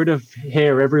dad got rid of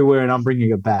hair everywhere, and I'm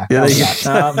bringing it back. Yeah,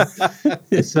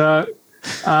 So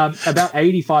about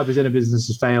 85% of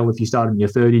businesses fail if you start in your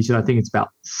 30s, and I think it's about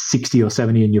 60 or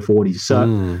 70 in your 40s.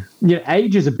 So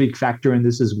age is a big factor in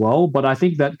this as well, but I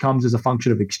think that comes as a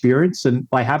function of experience. And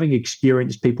by having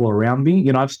experienced people around me,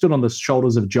 I've stood on the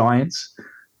shoulders of giants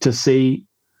to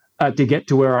get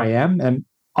to where I am. And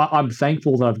I'm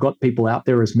thankful that I've got people out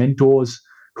there as mentors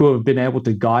who have been able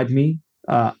to guide me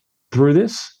through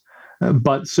this.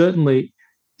 But certainly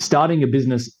starting a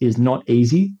business is not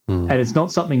easy, and it's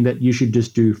not something that you should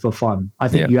just do for fun. I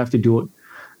think you have to do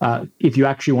it if you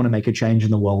actually want to make a change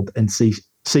in the world and see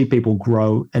people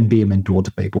grow and be a mentor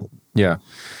to people. Yeah.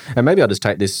 And maybe I'll just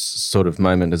take this sort of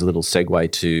moment as a little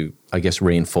segue to, I guess,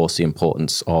 reinforce the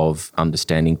importance of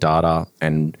understanding data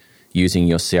and using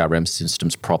your CRM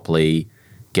systems properly,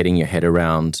 getting your head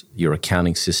around your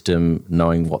accounting system,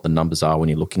 knowing what the numbers are when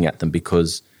you're looking at them.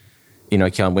 Because,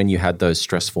 Kian, when you had those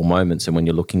stressful moments and when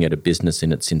you're looking at a business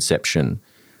in its inception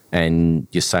and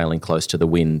you're sailing close to the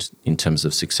wind in terms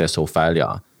of success or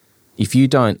failure, if you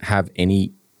don't have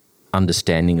any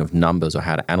understanding of numbers or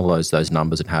how to analyze those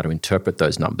numbers and how to interpret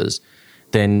those numbers,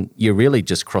 then you're really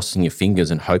just crossing your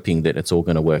fingers and hoping that it's all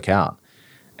going to work out.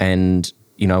 And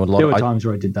there were times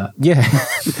where I did that. Yeah.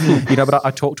 But I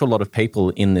talk to a lot of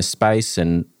people in this space,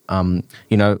 and,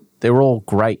 they're all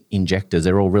great injectors.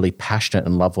 They're all really passionate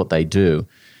and love what they do.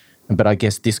 But I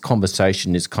guess this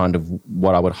conversation is kind of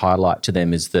what I would highlight to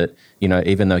them is that,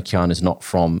 even though Kian is not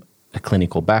from a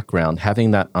clinical background,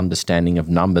 having that understanding of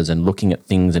numbers and looking at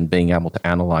things and being able to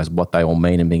analyze what they all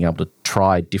mean and being able to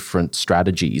try different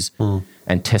strategies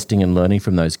and testing and learning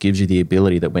from those gives you the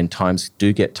ability that when times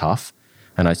do get tough,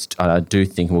 and I do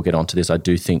think, and we'll get onto this, I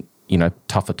do think,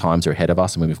 tougher times are ahead of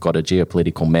us. I mean, we've got a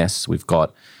geopolitical mess. We've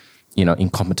got,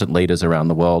 incompetent leaders around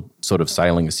the world sort of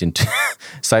sailing us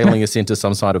into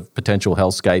some sort of potential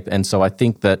hellscape. And so I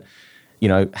think that,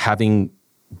 having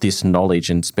this knowledge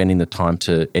and spending the time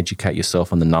to educate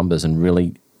yourself on the numbers and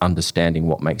really understanding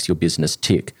what makes your business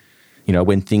tick,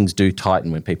 when things do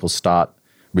tighten, when people start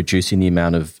reducing the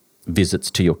amount of visits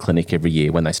to your clinic every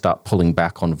year, when they start pulling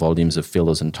back on volumes of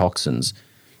fillers and toxins,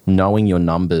 knowing your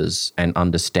numbers and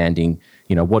understanding,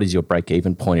 what is your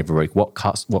break-even point every week? What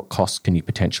costs can you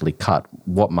potentially cut?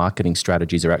 What marketing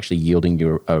strategies are actually yielding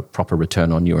you a proper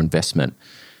return on your investment?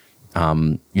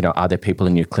 Are there people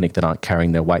in your clinic that aren't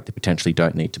carrying their weight that potentially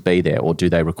don't need to be there, or do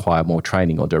they require more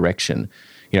training or direction?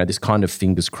 This kind of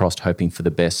fingers crossed, hoping for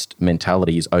the best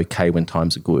mentality is okay when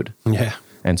times are good. Yeah.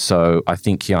 And so I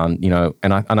think, Kian,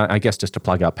 and I guess just to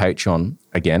plug our Patreon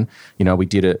again, we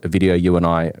did a video, you and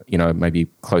I, maybe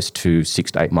close to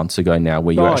 6 to 8 months ago now,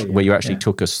 where you actually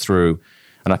took us through,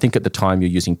 and I think at the time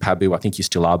you're using Pabu. I think you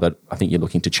still are, but I think you're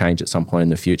looking to change at some point in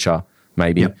the future,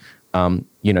 maybe. Yep.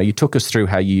 You took us through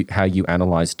how you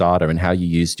analyze data and how you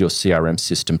used your CRM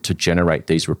system to generate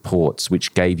these reports,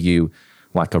 which gave you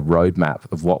like a roadmap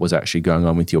of what was actually going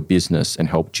on with your business and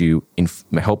helps you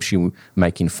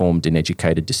make informed and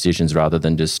educated decisions rather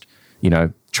than just,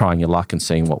 trying your luck and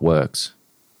seeing what works.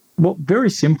 Well, very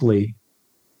simply,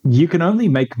 you can only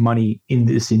make money in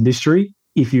this industry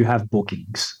if you have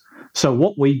bookings. So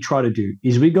what we try to do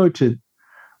is we go to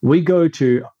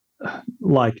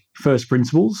like first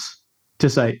principles to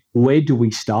say, where do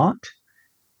we start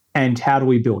and how do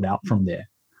we build out from there?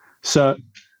 So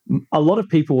a lot of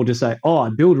people will just say, oh, I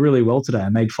billed really well today. I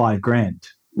made $5,000.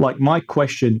 Like my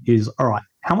question is, all right,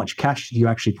 how much cash do you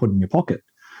actually put in your pocket?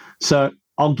 So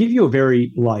I'll give you a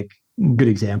very good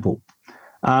example.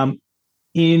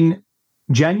 In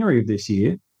January of this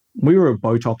year, we were a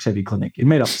Botox heavy clinic. It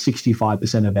made up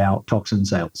 65% of our toxin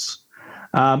sales.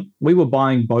 We were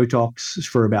buying Botox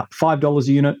for about $5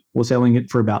 a unit. We're selling it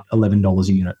for about $11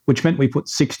 a unit, which meant we put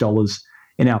 $6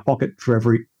 in our pocket for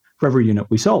every unit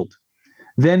we sold.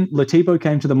 Then Latipo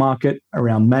came to the market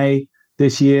around May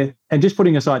this year. And just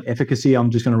putting aside efficacy, I'm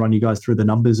just going to run you guys through the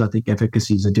numbers. I think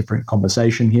efficacy is a different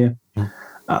conversation here.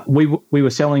 We were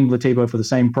selling Latipo for the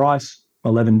same price,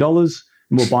 $11,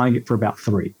 and we're buying it for about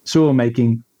 $3. So we're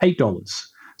making $8.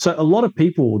 So a lot of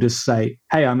people will just say,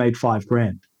 hey, I made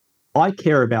 $5,000. I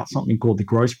care about something called the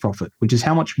gross profit, which is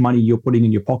how much money you're putting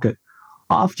in your pocket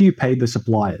after you pay the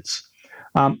suppliers.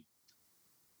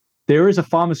 There is a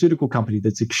pharmaceutical company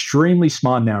that's extremely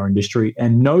smart in our industry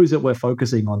and knows that we're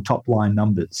focusing on top line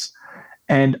numbers.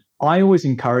 And I always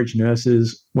encourage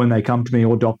nurses when they come to me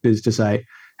or doctors to say,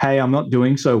 hey, I'm not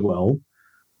doing so well.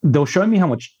 They'll show me how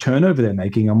much turnover they're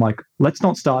making. I'm like, let's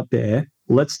not start there.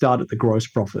 Let's start at the gross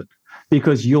profit,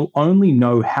 because you'll only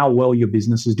know how well your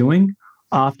business is doing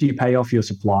after you pay off your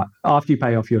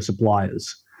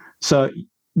suppliers. So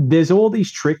there's all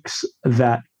these tricks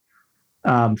that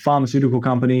pharmaceutical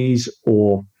companies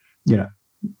or,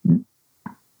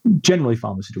 generally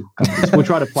pharmaceutical companies will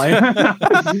try to play.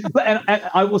 and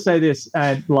I will say this,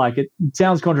 and it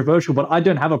sounds controversial, but I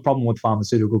don't have a problem with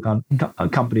pharmaceutical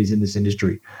companies in this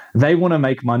industry. They want to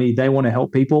make money. They want to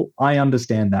help people. I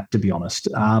understand that, to be honest.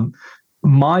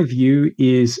 My view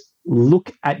is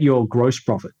look at your gross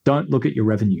profit. Don't look at your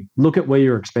revenue. Look at where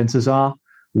your expenses are.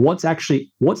 What's actually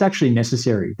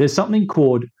necessary. There's something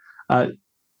called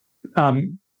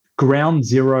ground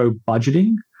zero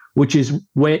budgeting, which is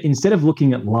where instead of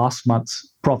looking at last month's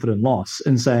profit and loss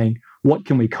and saying, what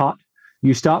can we cut?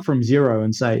 You start from zero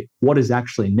and say, what is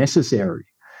actually necessary?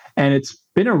 And it's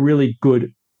been a really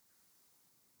good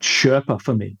Sherpa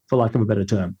for me, for lack of a better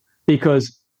term,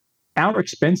 because our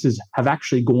expenses have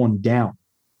actually gone down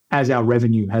as our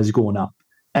revenue has gone up.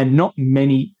 And not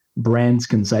many brands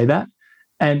can say that.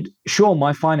 And sure,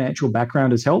 my financial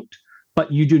background has helped,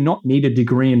 but you do not need a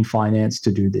degree in finance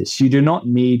to do this. You do not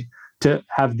need to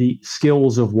have the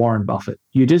skills of Warren Buffett.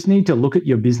 You just need to look at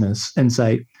your business and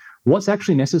say, what's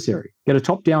actually necessary? Get a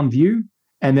top-down view,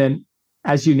 and then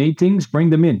as you need things, bring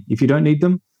them in. If you don't need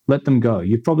them, let them go.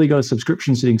 You've probably got a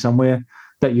subscription sitting somewhere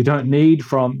that you don't need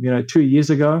from 2 years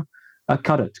ago.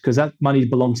 Cut it, because that money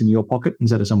belongs in your pocket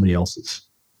instead of somebody else's.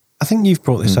 I think you've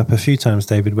brought this up a few times,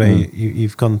 David, where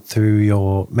you've gone through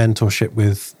your mentorship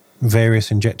with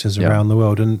various injectors around the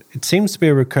world, and it seems to be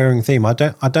a recurring theme. I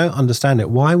don't understand it.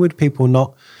 Why would people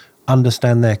not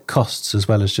understand their costs as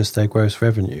well as just their gross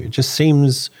revenue? It just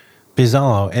seems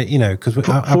bizarre, because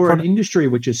for an industry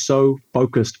which is so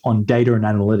focused on data and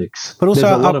analytics, but also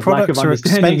there's a lot of lack products of are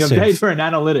understanding expensive. of data and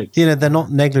analytics. They're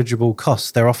not negligible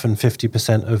costs. They're often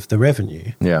 50% of the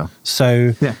revenue. Yeah.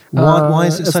 So why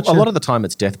is it such a lot of the time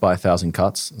it's death by a thousand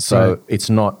cuts. So it's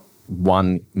not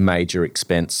one major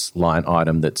expense line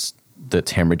item that's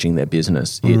hemorrhaging their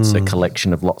business. It's a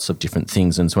collection of lots of different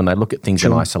things. And so when they look at things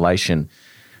in isolation,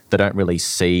 they don't really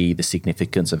see the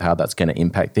significance of how that's going to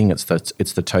impact things.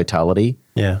 It's the totality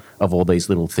of all these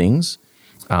little things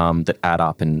that add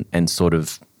up and sort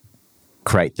of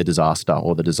create the disaster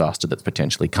or the disaster that's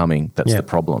potentially coming. That's the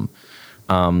problem.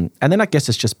 And then I guess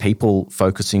it's just people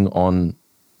focusing on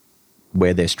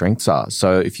where their strengths are.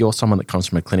 So if you're someone that comes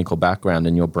from a clinical background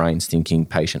and your brain's thinking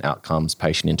patient outcomes,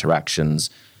 patient interactions,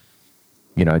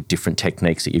 different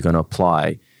techniques that you're going to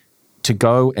apply, to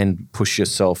go and push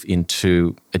yourself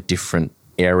into a different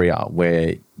area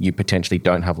where you potentially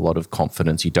don't have a lot of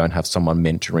confidence, you don't have someone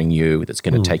mentoring you that's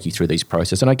going to take you through these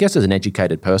processes. And I guess as an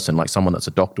educated person, like someone that's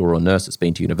a doctor or a nurse that's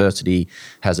been to university,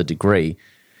 has a degree,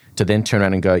 to then turn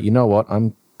around and go, you know what,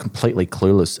 I'm completely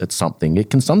clueless at something. It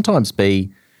can sometimes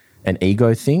be an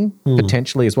ego thing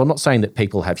potentially as well. I'm not saying that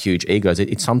people have huge egos.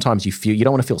 It's sometimes you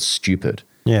don't want to feel stupid.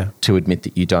 to admit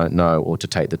that you don't know or to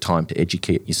take the time to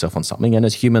educate yourself on something. And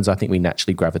as humans, I think we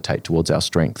naturally gravitate towards our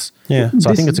strengths. Yeah. So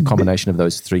I think it's a combination of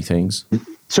those three things.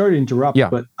 Sorry to interrupt,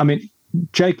 but I mean,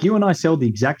 Jake, you and I sell the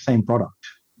exact same product.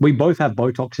 We both have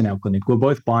Botox in our clinic. We're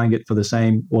both buying it for the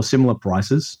same or similar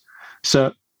prices.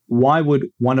 So why would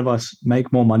one of us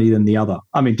make more money than the other?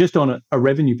 I mean, just on a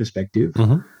revenue perspective,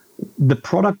 the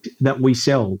product that we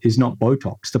sell is not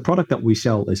Botox. The product that we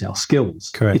sell is our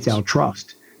skills. Correct. It's our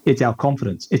trust. It's our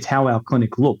confidence. It's how our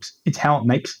clinic looks. It's how it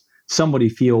makes somebody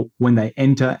feel when they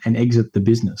enter and exit the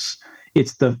business.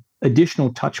 It's the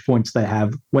additional touch points they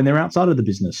have when they're outside of the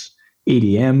business.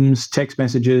 EDMs, text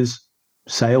messages,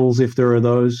 sales, if there are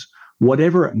those,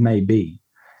 whatever it may be.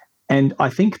 And I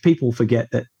think people forget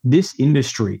that this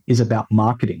industry is about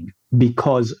marketing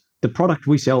because the product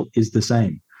we sell is the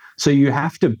same. So you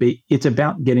have to it's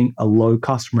about getting a low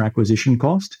customer acquisition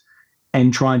cost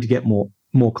and trying to get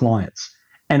more clients.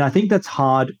 And I think that's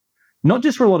hard, not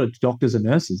just for a lot of doctors and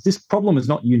nurses. This problem is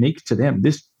not unique to them.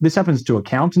 This happens to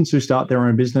accountants who start their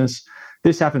own business.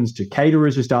 This happens to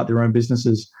caterers who start their own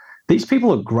businesses. These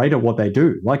people are great at what they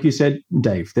do. Like you said,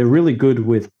 Dave, they're really good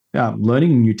with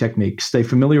learning new techniques. They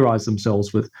familiarize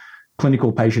themselves with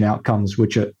clinical patient outcomes,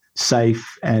 which are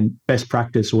safe and best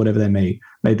practice or whatever they may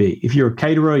be. If you're a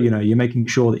caterer, you're making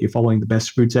sure that you're following the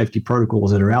best food safety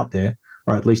protocols that are out there,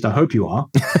 or at least I hope you are.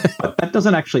 But that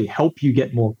doesn't actually help you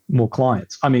get more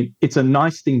clients. I mean, it's a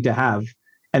nice thing to have,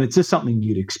 and it's just something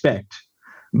you'd expect.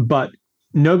 But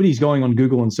nobody's going on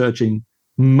Google and searching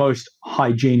most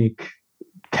hygienic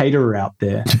caterer out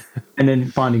there and then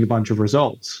finding a bunch of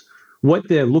results. What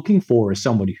they're looking for is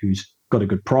somebody who's got a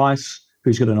good price,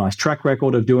 who's got a nice track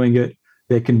record of doing it.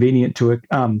 They're convenient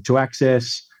to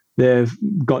access. They've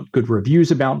got good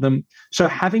reviews about them. So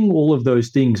having all of those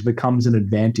things becomes an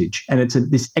advantage. And it's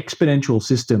this exponential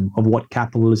system of what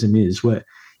capitalism is, where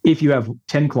if you have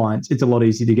 10 clients, it's a lot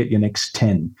easier to get your next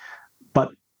 10.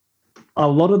 But a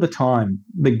lot of the time,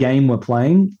 the game we're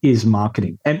playing is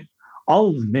marketing. And I'll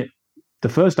admit, the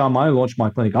first time I launched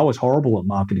my clinic, I was horrible at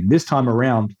marketing. This time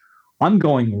around, I'm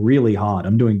going really hard.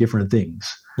 I'm doing different things.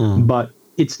 But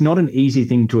it's not an easy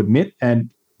thing to admit.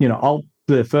 And, I'll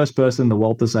be the first person in the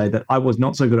world to say that I was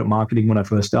not so good at marketing when I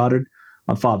first started.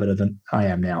 I'm far better than I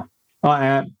am now. I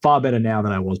am far better now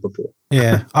than I was before.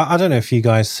 Yeah. I don't know if you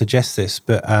guys suggest this,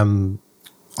 but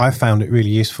I found it really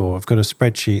useful. I've got a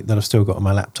spreadsheet that I've still got on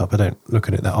my laptop. I don't look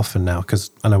at it that often now because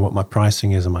I know what my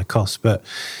pricing is and my costs. But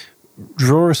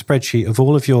draw a spreadsheet of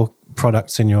all of your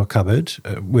products in your cupboard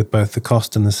with both the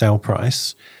cost and the sale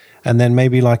price. And then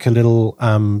maybe like a little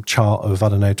chart of,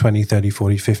 20, 30,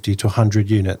 40, 50 to 100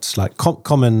 units, like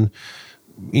common,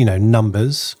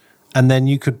 numbers. And then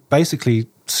you could basically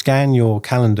scan your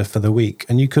calendar for the week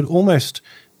and you could almost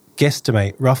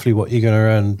guesstimate roughly what you're going to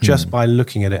earn just by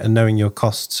looking at it and knowing your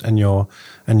costs and your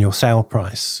sale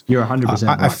price. You're 100%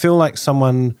 right. I feel like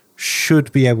someone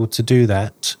should be able to do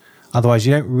that. Otherwise,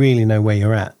 you don't really know where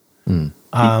you're at.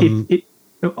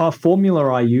 A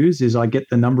formula I use is I get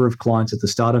the number of clients at the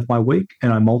start of my week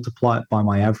and I multiply it by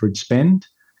my average spend.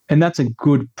 And that's a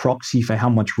good proxy for how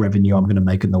much revenue I'm going to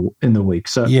make in the week.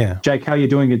 So, Jake, how you're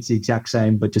doing it's the exact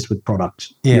same, but just with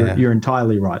products. Yeah. You're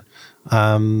entirely right.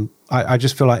 I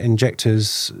just feel like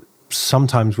injectors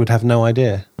sometimes would have no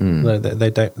idea.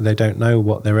 They don't know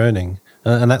what they're earning.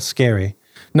 And that's scary.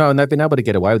 No, and they've been able to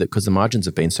get away with it because the margins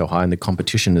have been so high and the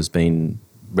competition has been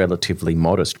relatively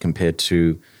modest compared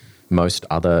to most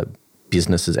other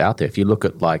businesses out there. If you look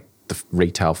at like the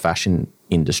retail fashion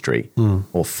industry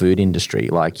or food industry,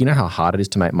 like, how hard it is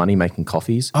to make money making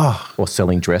coffees or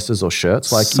selling dresses or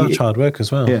shirts. Like such hard work as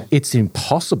well. Yeah. It's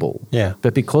impossible. Yeah.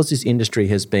 But because this industry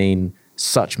has been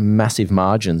such massive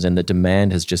margins and the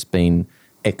demand has just been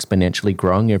exponentially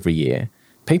growing every year,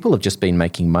 people have just been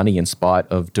making money in spite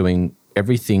of doing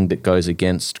everything that goes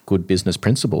against good business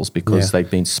principles because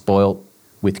they've been spoilt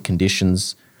with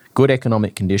conditions, good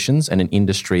economic conditions, and an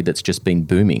industry that's just been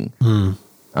booming.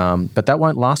 But that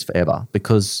won't last forever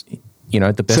because, the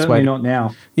best certainly way... not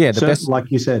now. Yeah, like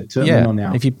you said, certainly not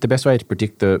now. The best way to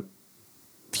predict the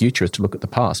future is to look at the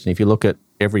past. And if you look at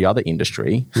every other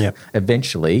industry,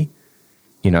 eventually,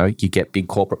 you get big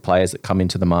corporate players that come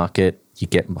into the market, you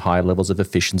get higher levels of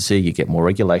efficiency, you get more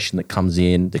regulation that comes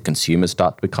in, the consumers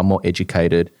start to become more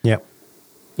educated. And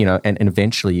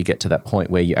eventually you get to that point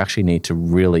where you actually need to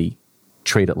really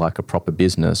treat it like a proper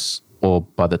business, or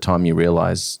by the time you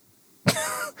realize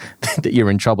that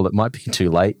you're in trouble, it might be too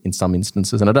late in some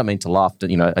instances. And I don't mean to laugh, but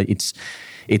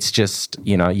it's just,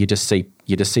 you just see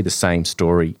the same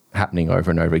story happening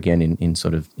over and over again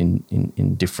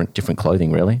in different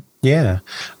clothing, really. Yeah.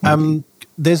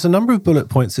 there's a number of bullet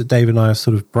points that Dave and I have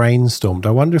sort of brainstormed. I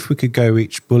wonder if we could go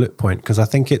each bullet point, because I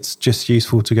think it's just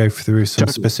useful to go through some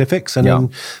specifics. And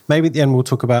then maybe at the end we'll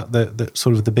talk about the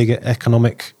sort of the bigger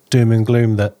economic doom and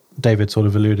gloom that David sort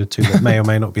of alluded to that may or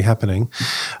may not be happening.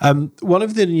 One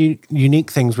of the unique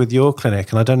things with your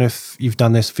clinic, and I don't know if you've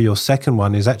done this for your second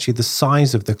one, is actually the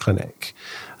size of the clinic.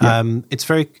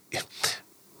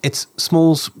 It's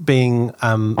smalls being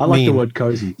I like the word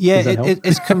cozy. Yeah,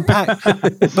 it's compact,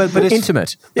 but it's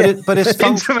intimate. But it's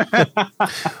functional.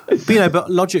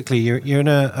 But logically, you're in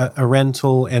a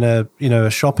rental in a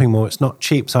shopping mall. It's not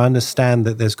cheap, so I understand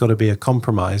that there's got to be a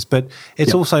compromise. But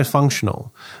it's also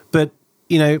functional. But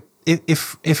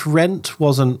if rent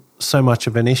wasn't so much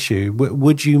of an issue,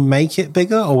 would you make it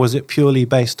bigger, or was it purely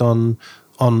based on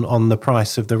the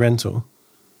price of the rental?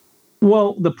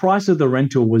 Well, the price of the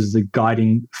rental was the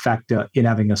guiding factor in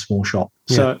having a small shop.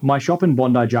 So my shop in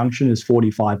Bondi Junction is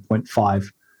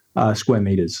 45.5 square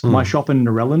meters. My shop in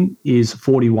Narellan is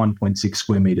 41.6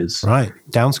 square meters. Right,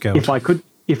 downscaled.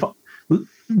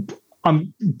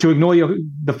 To ignore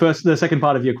the second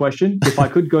part of your question, if I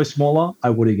could go smaller, I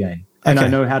would again. And I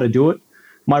know how to do it.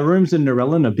 My rooms in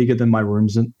Narellan are bigger than my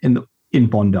rooms in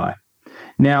Bondi.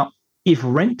 Now, if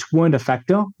rent weren't a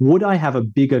factor, would I have a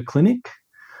bigger clinic?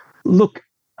 Look,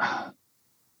 I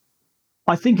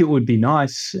think it would be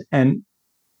nice, and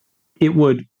it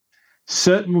would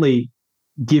certainly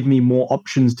give me more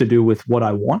options to do with what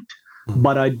I want,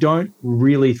 but I don't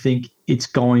really think it's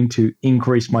going to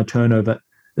increase my turnover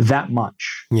that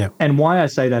much. Yeah. And why I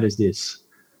say that is this.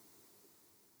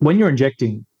 When you're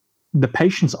injecting, the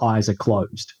patient's eyes are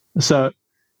closed. So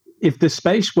if the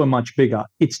space were much bigger,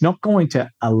 it's not going to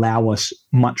allow us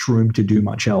much room to do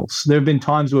much else. There have been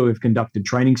times where we've conducted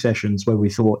training sessions where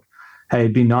we thought, hey,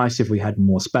 it'd be nice if we had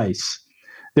more space.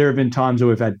 There have been times where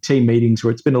we've had team meetings where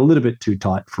it's been a little bit too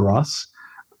tight for us.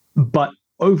 But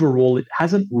overall, it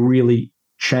hasn't really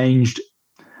changed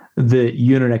the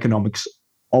unit economics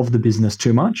of the business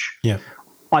too much. Yeah.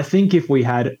 I think if we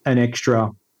had an extra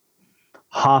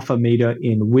 0.5 meter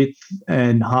in width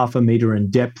and 0.5 meter in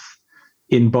depth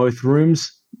in both rooms,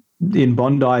 in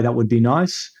Bondi, that would be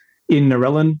nice. In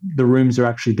Narellan, the rooms are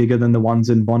actually bigger than the ones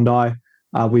in Bondi.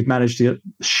 We've managed to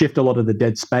shift a lot of the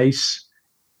dead space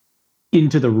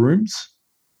into the rooms.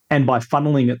 And by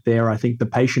funneling it there, I think the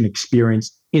patient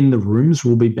experience in the rooms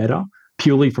will be better,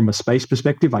 purely from a space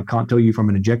perspective. I can't tell you from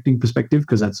an injecting perspective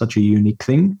because that's such a unique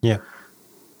thing. Yeah.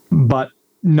 But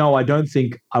no, I don't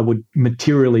think I would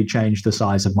materially change the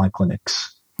size of my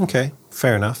clinics. Okay,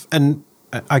 fair enough. And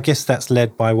I guess that's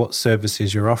led by what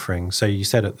services you're offering. So you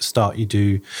said at the start you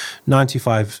do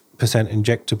 95%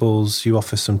 injectables, you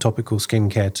offer some topical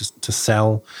skincare to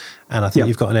sell, and I think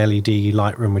you've got an LED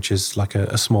light room, which is like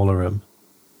a smaller room.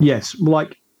 Yes.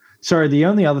 The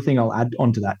only other thing I'll add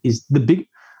onto that is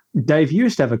Dave, you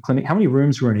used to have a clinic. How many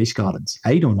rooms were in East Gardens?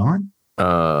 8 or 9?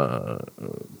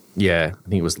 Yeah, I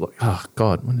think it was like,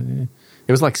 it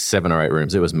was like 7 or 8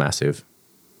 rooms. It was massive.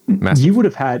 You would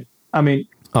have had,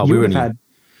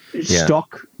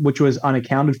 stock, which was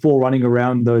unaccounted for, running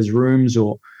around those rooms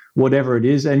or whatever it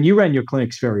is. And you ran your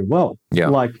clinics very well.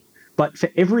 Yeah. But for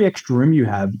every extra room you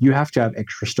have to have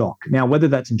extra stock. Now, whether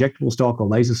that's injectable stock or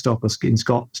laser stock or skin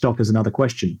stock is another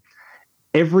question.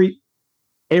 Every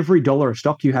dollar of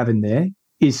stock you have in there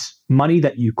is money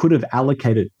that you could have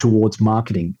allocated towards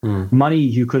marketing, money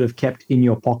you could have kept in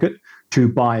your pocket to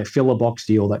buy a filler box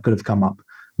deal that could have come up,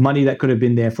 money that could have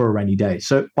been there for a rainy day.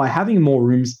 So by having more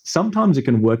rooms, sometimes it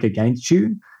can work against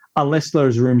you unless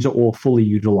those rooms are all fully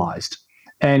utilized.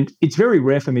 And it's very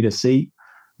rare for me to see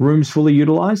rooms fully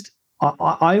utilized.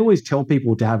 I always tell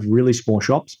people to have really small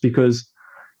shops because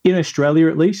in Australia,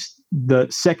 at least, the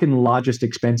second largest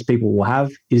expense people will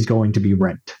have is going to be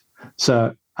rent.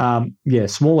 So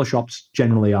smaller shops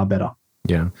generally are better.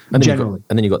 Yeah. And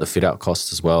then you've got the fit out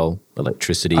costs as well,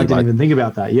 electricity. I didn't even think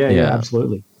about that. Yeah,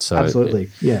 absolutely. So absolutely.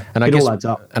 Yeah. And it all adds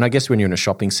up. And I guess when you're in a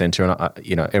shopping centre,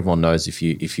 and everyone knows if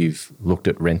you've looked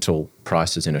at rental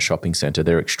prices in a shopping centre,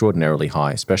 they're extraordinarily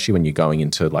high, especially when you're going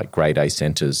into like grade A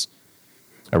centres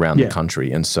around the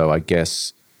country. And so I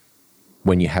guess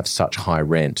when you have such high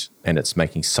rent and it's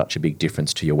making such a big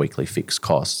difference to your weekly fixed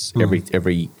costs,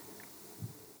 every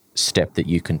step that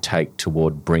you can take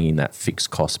toward bringing that fixed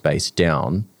cost base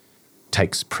down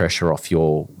takes pressure off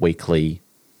your weekly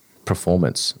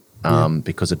performance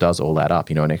because it does all add up.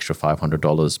 An extra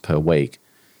 $500 per week,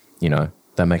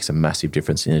 that makes a massive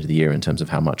difference at the end of the year in terms of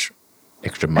how much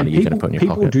extra money you're going to put in your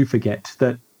pocket. People do forget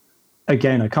that,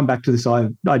 again, I come back to this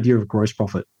idea of gross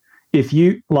profit. If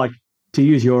you, to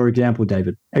use your example,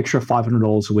 David, extra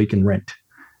 $500 a week in rent,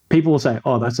 people will say,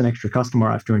 oh, that's an extra customer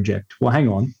I have to inject. Well, hang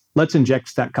on. let's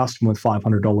inject that customer with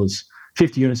 $500,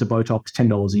 50 units of Botox,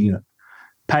 $10 a unit.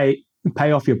 Pay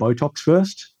off your Botox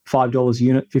first, $5 a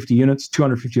unit, 50 units,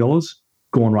 $250,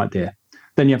 gone right there.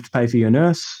 Then you have to pay for your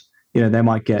nurse. They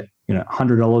might get,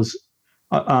 $100,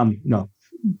 $50,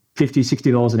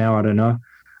 $60 an hour, I don't know.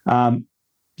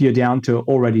 You're down to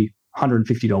already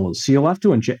 $150. So you'll have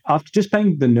to inject, after just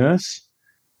paying the nurse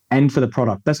and for the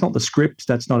product, that's not the script,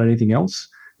 that's not anything else.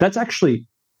 That's actually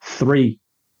 3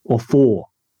 or 4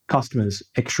 customers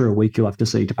extra a week you'll have to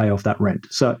see to pay off that rent.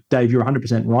 So Dave, you're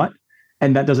 100% right.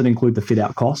 And that doesn't include the fit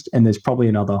out cost. And there's probably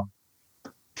another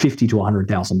 $50,000 to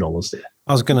 $100,000 there.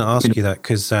 I was going to ask you that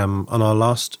because on our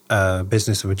last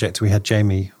business of Injector, we had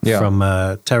Jamie from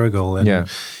Terrigal,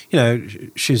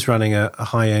 and she's running a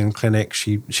high-end clinic.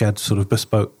 She had sort of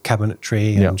bespoke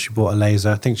cabinetry, and she bought a laser.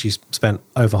 I think she's spent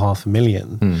over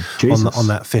 $500,000 on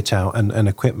that fit out and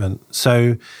equipment.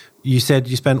 So you said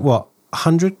you spent what,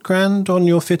 $100,000 on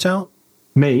your fit out?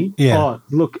 Me? Yeah. Oh,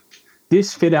 look,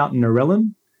 this fit out in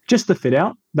Narellan, just the fit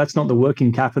out. That's not the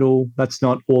working capital. That's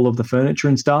not all of the furniture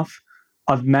and stuff.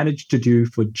 I've managed to do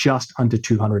for just under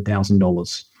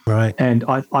 $200,000. Right. And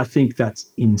I think that's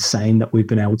insane that we've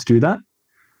been able to do that.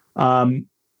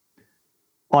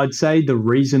 I'd say the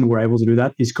reason we're able to do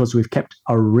that is because we've kept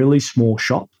a really small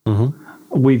shop.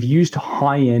 Mm-hmm. We've used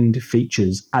high-end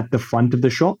features at the front of the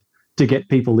shop to get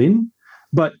people in.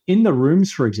 But in the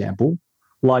rooms, for example,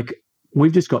 like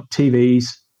we've just got TVs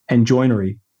and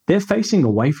joinery. They're facing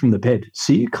away from the bed,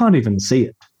 so you can't even see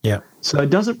it. Yeah. So it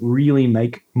doesn't really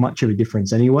make much of a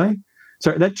difference anyway.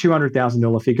 So that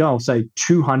 $200,000 figure, I'll say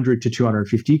 200 to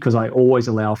 250 because I always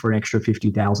allow for an extra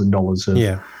 $50,000 of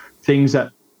things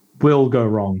that will go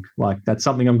wrong. Like that's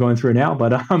something I'm going through now,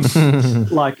 but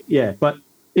but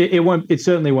it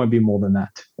certainly won't be more than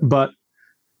that. But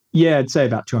yeah, I'd say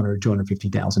about $200,000 to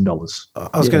 $250,000.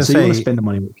 I was going to say, you want to spend the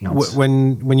money where it counts.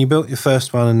 When you built your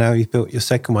first one and now you've built your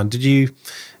second one, did you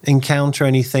encounter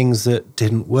any things that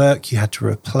didn't work? You had to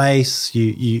replace.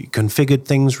 You configured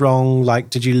things wrong. Like,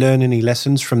 did you learn any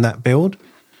lessons from that build?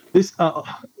 This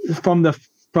from the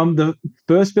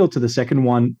first build to the second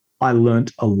one, I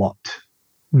learned a lot.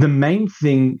 The main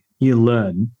thing you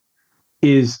learn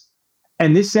is,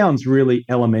 and this sounds really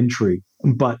elementary,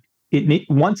 but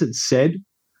once it's said,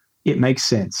 it makes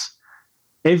sense.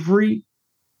 Every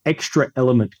extra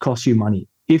element costs you money.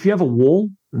 If you have a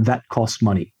wall, that costs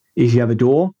money. If you have a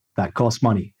door, that costs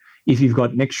money. If you've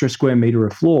got an extra square meter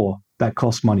of floor, that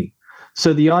costs money.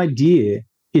 So the idea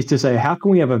is to say, how can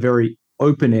we have a very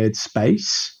open-aired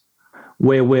space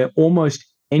where we're almost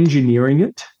engineering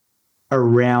it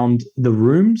around the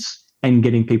rooms and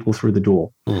getting people through the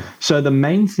door? So the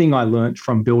main thing I learned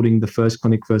from building the first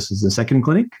clinic versus the second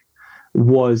clinic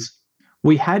was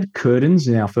we had curtains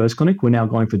in our first clinic. We're now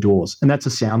going for doors, and that's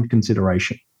a sound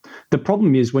consideration. The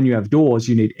problem is when you have doors,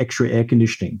 you need extra air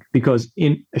conditioning because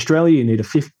in Australia, you need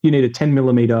a 10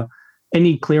 millimeter.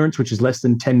 Any clearance which is less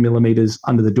than 10 millimeters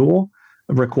under the door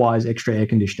requires extra air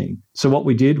conditioning. So what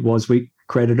we did was we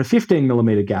created a 15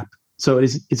 millimeter gap. So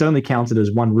it's only counted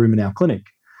as one room in our clinic.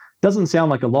 Doesn't sound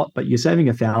like a lot, but you're saving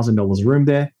 $1,000 a room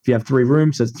there. If you have 3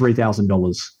 rooms, that's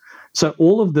 $3,000. So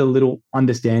all of the little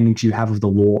understandings you have of the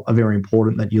law are very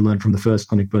important that you learn from the first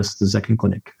clinic versus the second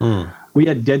clinic. We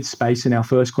had dead space in our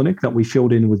first clinic that we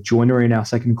filled in with joinery in our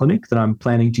second clinic that I'm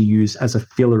planning to use as a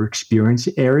filler experience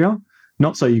area.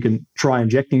 Not so you can try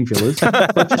injecting fillers,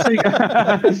 but just so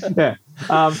DIY.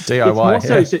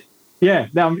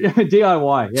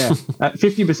 DIY,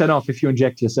 50% off if you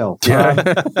inject yourself.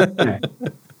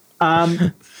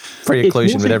 Free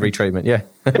occlusion with every treatment,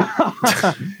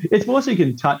 It's more so you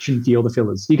can touch and feel the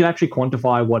fillers. You can actually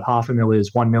quantify what 0.5 mil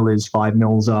is, 1 mil is, 5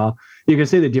 mils are. You can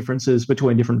see the differences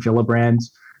between different filler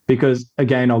brands because,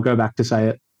 again, I'll go back to say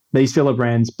it, these filler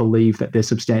brands believe that they're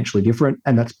substantially different,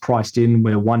 and that's priced in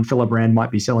where one filler brand might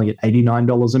be selling at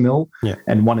 $89 a mil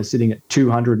and one is sitting at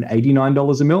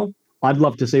 $289 a mil. I'd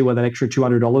love to see where that extra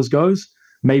 $200 goes.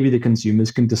 Maybe the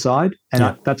consumers can decide,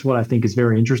 and that's what I think is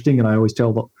very interesting, and I always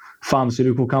tell the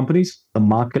pharmaceutical companies, the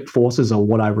market forces are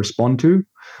what I respond to.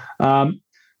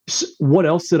 What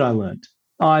else did I learn?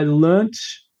 I learned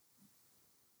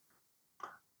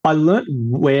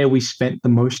where we spent the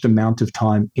most amount of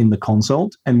time in the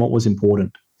consult and what was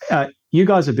important. You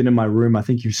guys have been in my room. I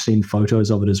think you've seen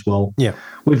photos of it as well. Yeah.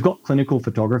 We've got clinical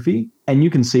photography, and you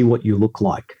can see what you look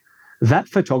like. That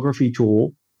photography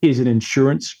tool is an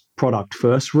insurance product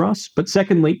first for us, but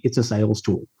secondly, it's a sales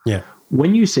tool. Yeah.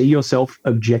 When you see yourself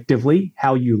objectively,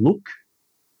 how you look,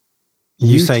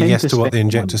 you say yes to what the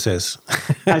injector says.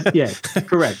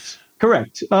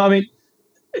 Correct. I mean,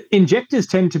 injectors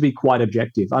tend to be quite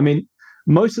objective. I mean,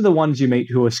 most of the ones you meet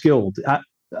who are skilled,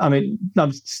 I mean,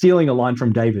 I'm stealing a line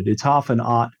from David. It's half an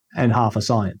art and half a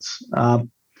science.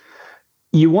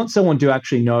 You want someone to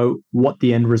actually know what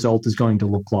the end result is going to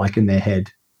look like in their head.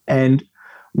 And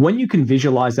when you can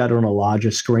visualize that on a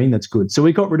larger screen, that's good. So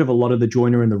we got rid of a lot of the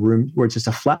joiner in the room where it's just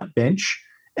a flat bench,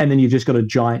 and then you've just got a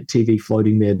giant TV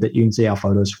floating there that you can see our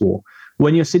photos for.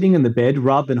 When you're sitting in the bed,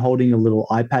 rather than holding a little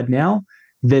iPad now,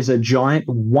 there's a giant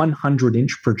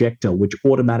 100-inch projector which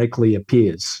automatically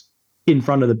appears in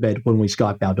front of the bed when we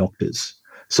Skype our doctors.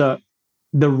 So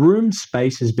the room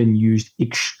space has been used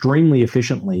extremely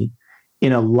efficiently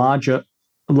in a larger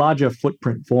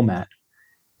footprint format.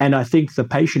 And I think the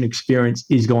patient experience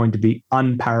is going to be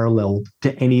unparalleled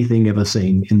to anything ever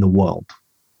seen in the world.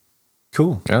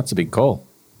 Cool. Yeah, that's a big call.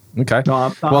 Okay.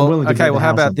 No, well, how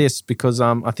about this? Because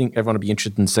I think everyone would be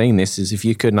interested in seeing this, is if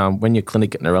you could, when your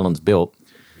clinic at Narellan's built,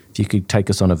 if you could take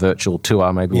us on a virtual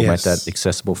tour, maybe we'll make that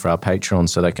accessible for our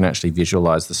patrons so they can actually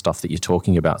visualize the stuff that you're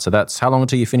talking about. So that's how long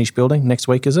until you finish building? Next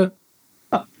week, is it?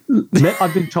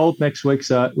 I've been told next week,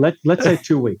 so let's say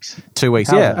 2 weeks. 2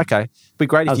 weeks, okay. It'd be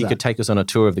great if you could take us on a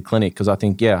tour of the clinic, because I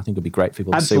think it'd be great for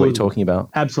people to see what you're talking about.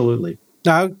 Absolutely.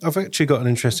 Now, I've actually got an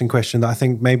interesting question that I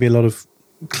think maybe a lot of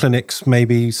clinics,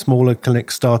 maybe smaller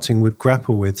clinics starting, would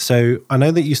grapple with. So I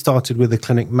know that you started with a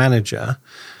clinic manager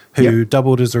who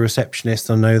doubled as a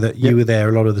receptionist. I know that you were there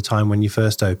a lot of the time when you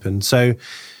first opened. So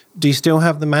do you still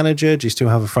have the manager? Do you still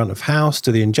have a front of house?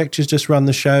 Do the injectors just run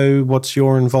the show? What's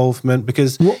your involvement?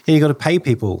 Because you got to pay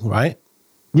people, right?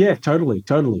 Yeah, totally.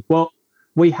 Well,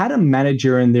 we had a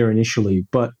manager in there initially,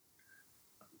 but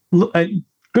look, a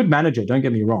good manager, don't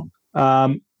get me wrong.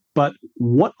 But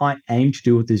what I aimed to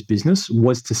do with this business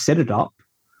was to set it up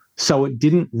so it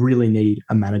didn't really need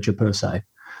a manager per se.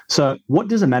 So what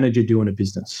does a manager do in a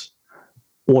business?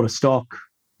 Order stock,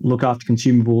 look after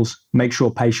consumables, make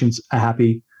sure patients are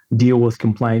happy, deal with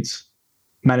complaints,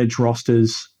 manage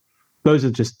rosters. Those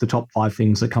are just the top 5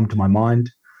 things that come to my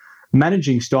mind.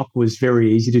 Managing stock was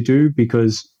very easy to do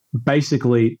because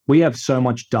basically we have so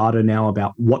much data now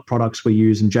about what products we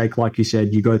use. And Jake, like you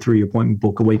said, you go through your appointment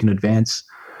book a week in advance.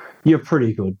 You're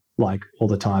pretty good, like, all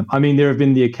the time. I mean, there have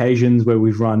been the occasions where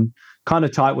we've run kind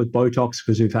of tight with Botox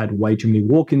because we've had way too many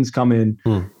walk-ins come in,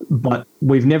 but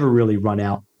we've never really run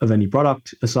out of any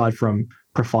product aside from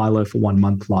Profilo for 1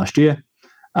 month last year.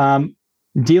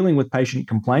 Dealing with patient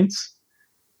complaints.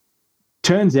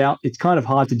 Turns out it's kind of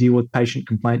hard to deal with patient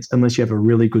complaints unless you have a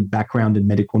really good background in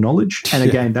medical knowledge. And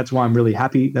again, that's why I'm really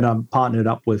happy that I'm partnered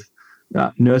up with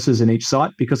nurses in each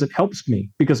site, because it helps me,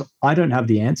 because I don't have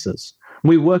the answers.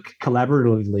 We work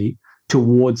collaboratively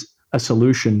towards a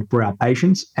solution for our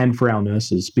patients and for our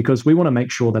nurses, because we want to make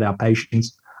sure that our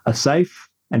patients are safe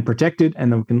and protected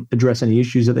and that we can address any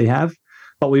issues that they have.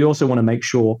 But we also want to make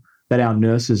sure that our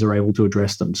nurses are able to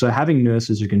address them. So having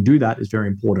nurses who can do that is very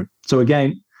important. So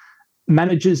again,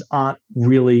 managers aren't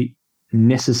really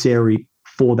necessary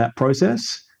for that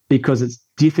process because it's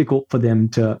difficult for them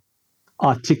to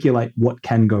articulate what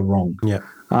can go wrong. Yeah.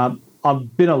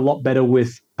 I've been a lot better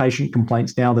with patient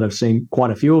complaints now that I've seen quite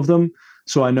a few of them.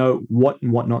 So I know what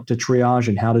and what not to triage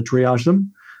and how to triage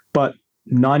them. But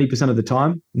 90% of the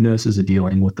time, nurses are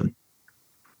dealing with them.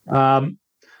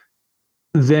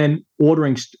 Then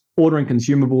ordering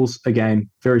consumables, again,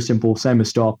 very simple, same as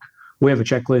stock. We have a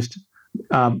checklist.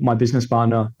 My business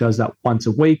partner does that once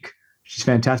a week. She's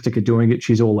fantastic at doing it.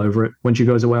 She's all over it. When she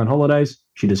goes away on holidays,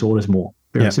 she just orders more,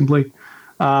 very simply.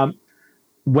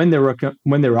 When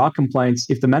there are complaints,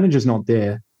 if the manager's not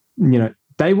there,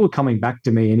 they were coming back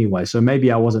to me anyway. So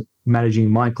maybe I wasn't managing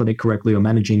my clinic correctly or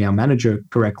managing our manager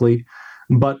correctly.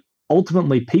 But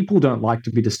ultimately, people don't like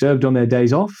to be disturbed on their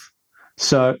days off.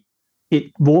 So it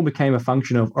more became a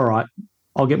function of, all right,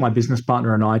 I'll get my business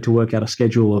partner and I to work out a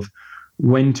schedule of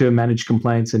when to manage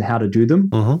complaints and how to do them.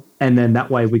 And then that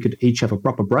way we could each have a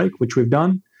proper break, which we've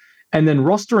done. And then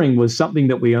rostering was something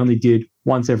that we only did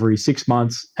once every 6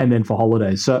 months and then for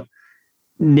holidays. So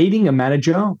needing a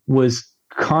manager was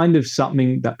kind of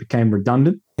something that became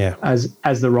redundant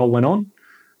as the role went on.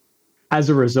 As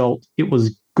a result, it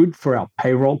was good for our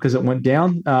payroll because it went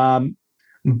down.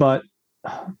 But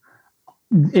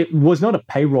it was not a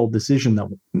payroll decision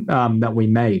that we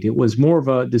made. It was more of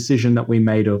a decision that we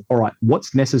made of, all right,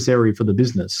 what's necessary for the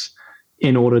business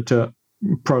in order to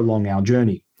prolong our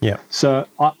journey. Yeah. So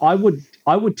I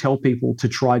would tell people to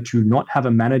try to not have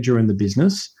a manager in the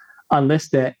business unless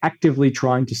they're actively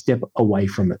trying to step away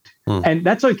from it. And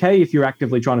that's okay if you're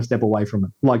actively trying to step away from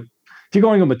it. Like if you're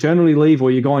going on maternity leave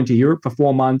or you're going to Europe for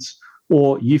 4 months,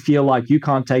 or you feel like you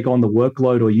can't take on the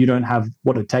workload or you don't have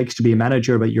what it takes to be a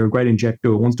manager, but you're a great injector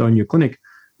who wants to own your clinic,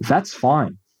 that's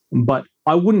fine. But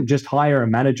I wouldn't just hire a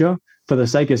manager for the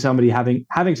sake of somebody having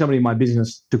somebody in my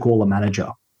business to call a manager.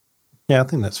 Yeah, I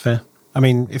think that's fair. I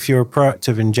mean, if you're a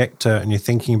proactive injector and you're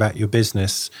thinking about your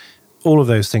business, all of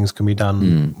those things can be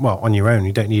done, well, on your own.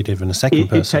 You don't need even a second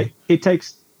person. It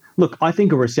takes... Look, I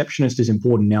think a receptionist is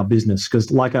important in our business because,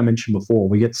 like I mentioned before,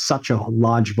 we get such a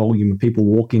large volume of people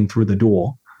walking through the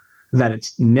door that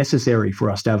it's necessary for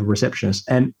us to have a receptionist.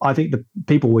 And I think the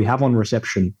people we have on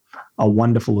reception are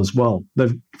wonderful as well. They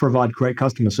provide great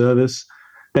customer service.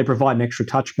 They provide an extra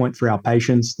touch point for our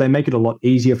patients. They make it a lot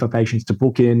easier for patients to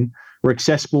book in. We're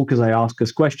accessible because they ask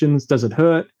us questions. Does it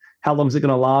hurt? How long is it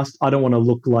going to last? I don't want to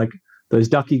look like those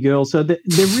ducky girls. So they're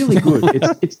really good.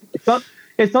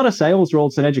 It's not a sales role,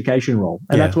 it's an education role.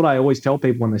 And that's what I always tell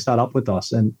people when they start up with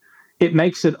us. And it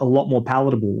makes it a lot more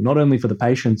palatable, not only for the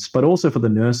patients, but also for the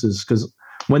nurses, because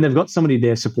when they've got somebody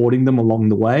there supporting them along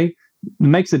the way, it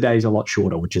makes the days a lot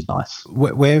shorter, which is nice.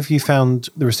 Where have you found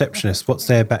the receptionist? What's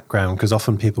their background? Because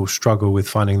often people struggle with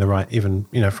finding the right, even,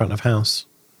 front of house.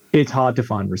 It's hard to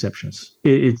find receptionists.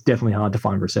 It's definitely hard to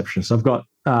find receptionists. I've got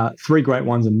 3 great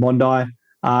ones in Bondi,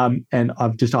 and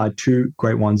I've just hired 2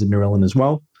 great ones in New Ellen as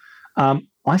well.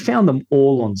 I found them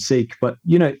all on Seek, but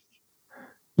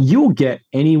you'll get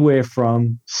anywhere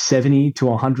from 70 to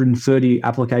 130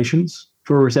 applications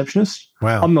for a receptionist.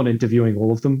 Wow. I'm not interviewing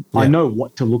all of them. Yeah. I know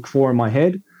what to look for in my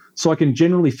head, so I can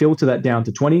generally filter that down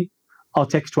to 20. I'll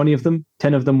text 20 of them.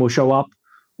 10 of them will show up.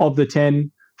 Of the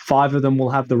 10, 5 of them will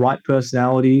have the right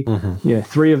personality.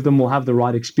 3 of them will have the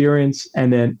right experience,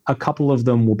 and then a couple of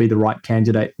them will be the right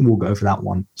candidate, and we'll go for that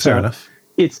one. Fair enough.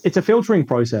 It's a filtering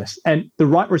process, and the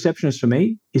right receptionist for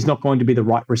me is not going to be the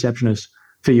right receptionist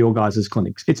for your guys'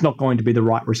 clinics. It's not going to be the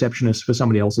right receptionist for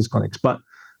somebody else's clinics, but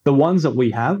the ones that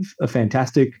we have are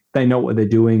fantastic. They know what they're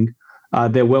doing.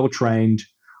 They're well trained.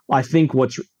 I think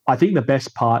the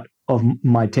best part of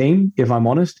my team, if I'm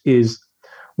honest, is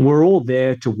we're all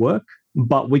there to work,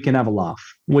 but we can have a laugh.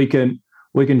 We can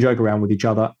joke around with each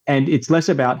other, and it's less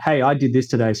about, hey, I did this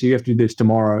today, so you have to do this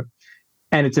tomorrow,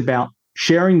 and it's about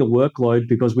sharing the workload,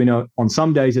 because we know on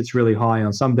some days it's really high,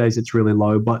 on some days it's really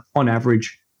low, but on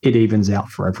average it evens out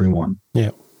for everyone.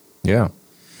 Yeah.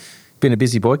 Been a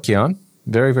busy boy, Kian.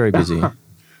 Very, very busy.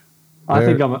 I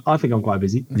think I'm quite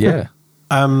busy. Yeah.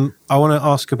 I want to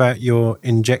ask about your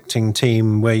injecting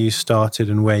team, where you started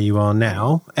and where you are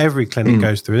now. Every clinic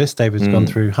goes through this. David's gone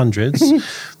through hundreds,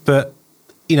 but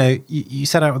you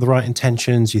set out with the right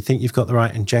intentions. You think you've got the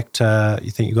right injector.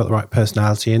 You think you've got the right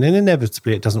personality, and then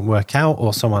inevitably it doesn't work out,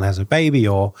 or someone has a baby,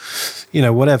 or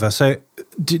whatever. So,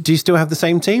 do you still have the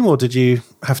same team, or did you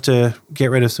have to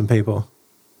get rid of some people?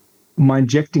 My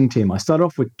injecting team, I started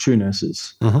off with 2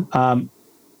 nurses.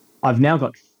 I've now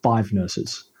got 5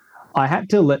 nurses. I had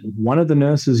to let one of the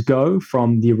nurses go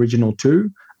from the original 2,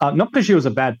 not because she was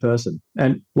a bad person,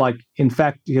 and in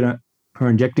fact, her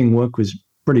injecting work was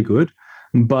pretty good.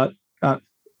 But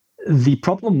the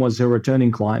problem was her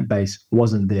returning client base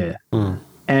wasn't there.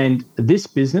 And this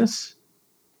business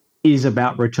is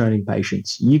about returning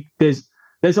patients.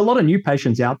 There's a lot of new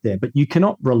patients out there, but you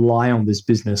cannot rely on this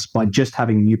business by just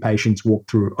having new patients walk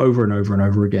through over and over and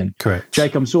over again. Correct.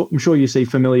 Jake, I'm sure you see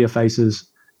familiar faces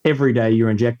every day you're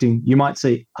injecting. You might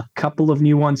see a couple of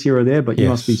new ones here or there, but you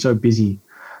must be so busy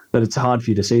that it's hard for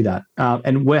you to see that.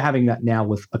 And we're having that now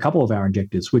with a couple of our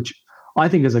injectors, which I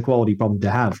think is a quality problem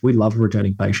to have. We love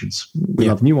returning patients. We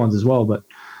love new ones as well, but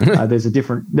there's a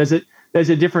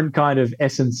different kind of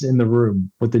essence in the room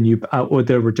with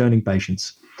the returning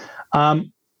patients.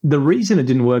 The reason it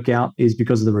didn't work out is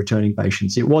because of the returning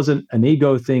patients. It wasn't an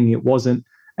ego thing. It wasn't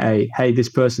hey, this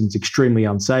person's extremely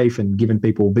unsafe and giving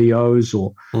people BOs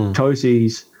or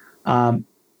TOCIs.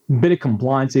 Bit of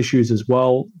compliance issues as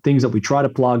well, things that we try to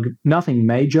plug, nothing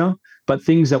major, but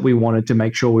things that we wanted to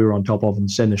make sure we were on top of and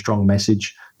send a strong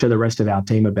message to the rest of our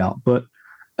team about. But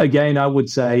again, I would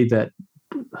say that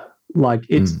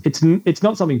it's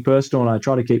not something personal, and I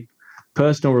try to keep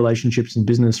personal relationships and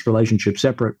business relationships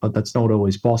separate, but that's not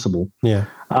always possible. Yeah.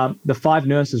 The 5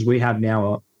 nurses we have now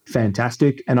are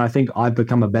fantastic, and I think I've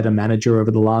become a better manager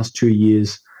over the last 2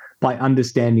 years by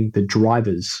understanding the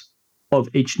drivers of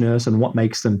each nurse and what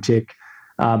makes them tick.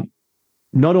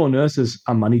 Not all nurses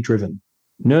are money driven.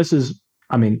 Nurses,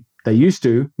 they used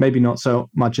to, maybe not so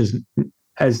much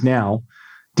as now,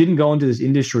 didn't go into this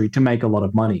industry to make a lot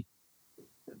of money.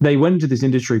 They went into this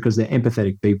industry because they're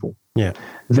empathetic people. Yeah.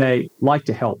 They like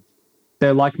to help.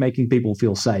 They like making people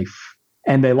feel safe,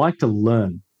 and they like to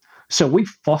learn. So we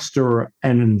foster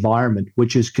an environment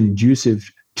which is conducive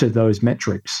to those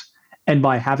metrics. And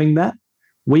by having that,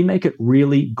 we make it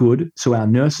really good so our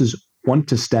nurses want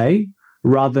to stay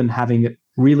rather than having it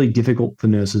really difficult for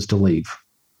nurses to leave.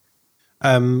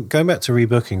 Going back to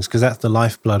rebookings, because that's the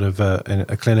lifeblood of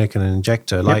a clinic and an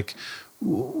injector. Yep. Like,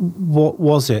 what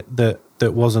was it that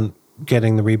wasn't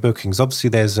getting the rebookings? Obviously,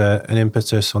 there's an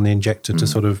impetus on the injector to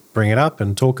sort of bring it up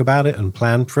and talk about it and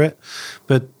plan for it.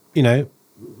 But,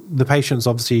 the patients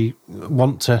obviously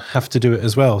want to have to do it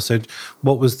as well. So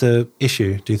what was the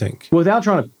issue, do you think? Without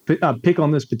trying to pick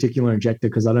on this particular injector,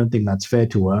 because I don't think that's fair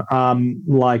to her,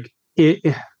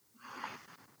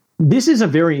 this is a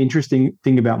very interesting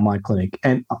thing about my clinic.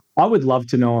 And I would love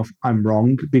to know if I'm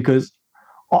wrong, because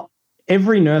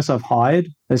every nurse I've hired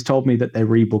has told me that they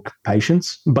rebook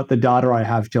patients, but the data I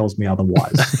have tells me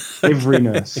otherwise. Every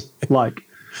nurse.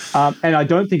 And I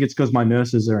don't think it's because my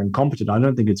nurses are incompetent. I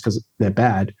don't think it's because they're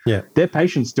bad. Yeah. Their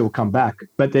patients still come back,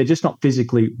 but they're just not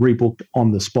physically rebooked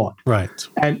on the spot. Right.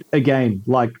 And again,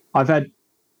 I've had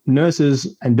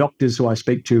nurses and doctors who I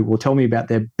speak to will tell me about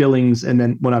their billings, and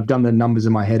then when I've done the numbers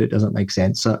in my head, it doesn't make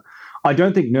sense. So I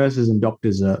don't think nurses and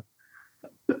doctors are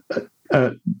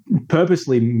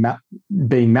purposely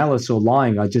being malice or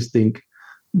lying. I just think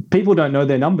people don't know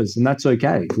their numbers, and that's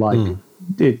okay.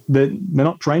 They're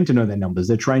not trained to know their numbers.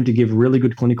 They're trained to give really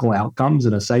good clinical outcomes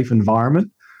in a safe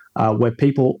environment where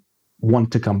people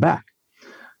want to come back.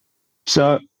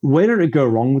 So where did it go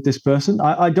wrong with this person?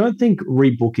 I don't think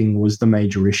rebooking was the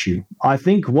major issue. I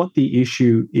think what the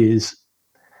issue is,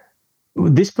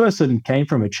 this person came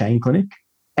from a chain clinic,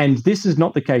 and this is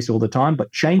not the case all the time,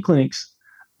 but chain clinics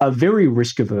are very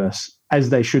risk averse, as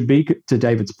they should be, to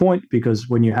David's point, because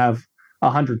when you have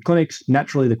 100 clinics,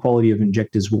 naturally the quality of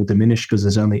injectors will diminish because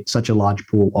there's only such a large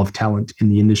pool of talent in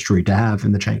the industry to have,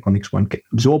 and the chain clinics won't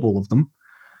absorb all of them.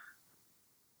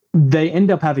 They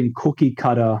end up having cookie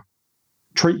cutter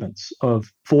treatments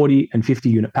of 40 and 50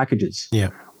 unit packages. Yeah.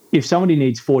 If somebody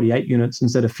needs 48 units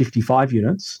instead of 55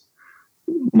 units,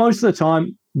 most of the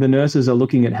time the nurses are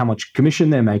looking at how much commission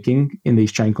they're making in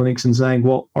these chain clinics and saying,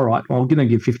 well, all right, well, I'm going to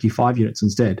give 55 units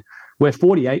instead, where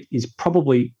 48 is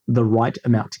probably the right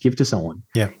amount to give to someone.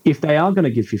 Yeah. If they are going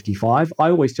to give 55, I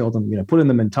always tell them, put in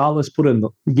the Mentalis,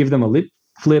 give them a lip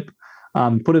flip,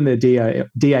 put in their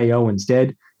DAO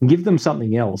instead, and give them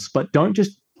something else. But don't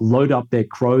just load up their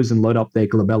crows and load up their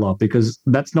glabella, because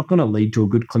that's not going to lead to a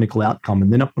good clinical outcome,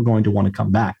 and they're not going to want to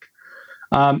come back.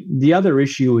 The other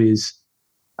issue is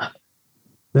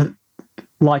that,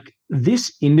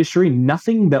 this industry,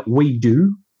 nothing that we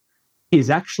do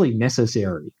is actually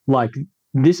necessary.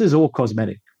 This is all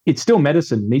cosmetic. It's still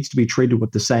medicine, needs to be treated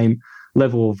with the same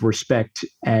level of respect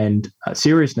and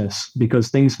seriousness, because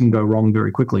things can go wrong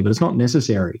very quickly, but it's not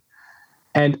necessary.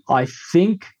 And I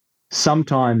think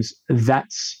sometimes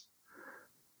that's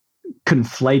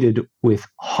conflated with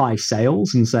high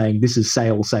sales and saying this is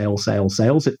sales.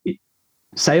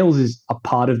 Sales is a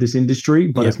part of this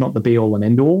industry, but it's not the be all and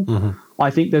end all. Mm-hmm.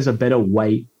 I think there's a better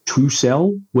way to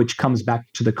sell, which comes back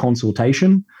to the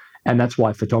consultation. And that's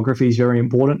why photography is very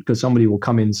important, because somebody will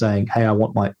come in saying, hey, I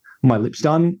want my lips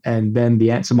done. And then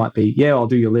the answer might be, yeah, I'll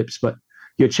do your lips, but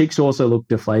your cheeks also look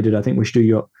deflated. I think we should do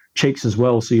your cheeks as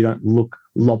well, so you don't look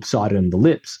lopsided in the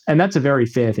lips. And that's a very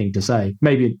fair thing to say,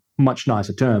 maybe in much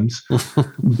nicer terms.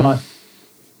 But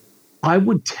I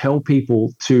would tell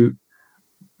people to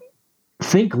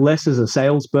think less as a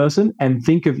salesperson and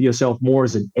think of yourself more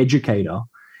as an educator,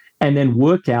 and then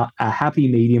work out a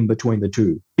happy medium between the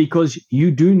two, because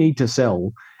you do need to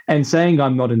sell. And saying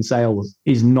I'm not in sales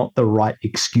is not the right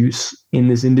excuse in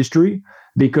this industry,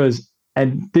 because,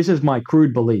 and this is my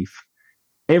crude belief,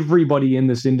 everybody in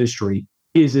this industry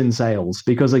is in sales,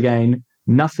 because again,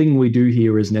 nothing we do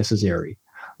here is necessary.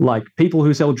 People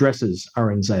who sell dresses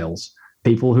are in sales.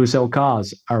 People who sell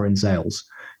cars are in sales.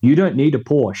 You don't need a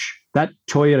Porsche. That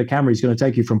Toyota Camry is going to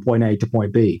take you from point A to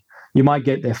point B. You might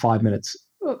get there 5 minutes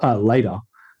later,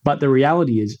 but the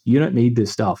reality is you don't need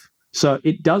this stuff. So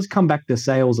it does come back to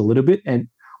sales a little bit. And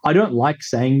I don't like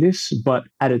saying this, but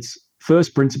at its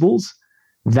first principles,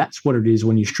 that's what it is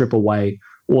when you strip away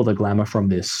all the glamour from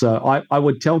this. So I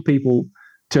would tell people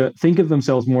to think of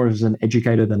themselves more as an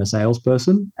educator than a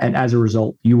salesperson. And as a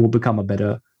result, you will become a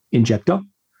better injector.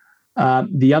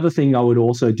 The other thing I would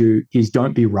also do is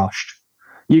don't be rushed.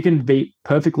 You can be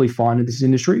perfectly fine in this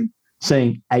industry,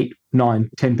 seeing 8, 9,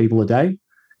 10 people a day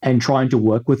and trying to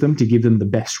work with them to give them the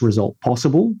best result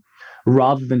possible,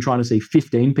 rather than trying to see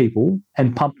 15 people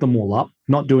and pump them all up,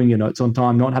 not doing your notes on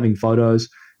time, not having photos,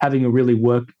 having a really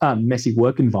messy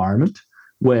work environment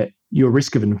where your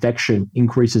risk of infection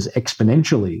increases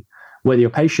exponentially, where your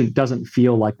patient doesn't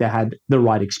feel like they had the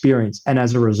right experience, and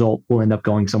as a result will end up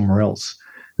going somewhere else.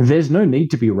 There's no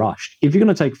need to be rushed. If you're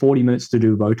going to take 40 minutes to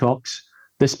do Botox,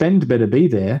 the spend better be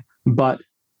there, but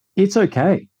it's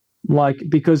okay.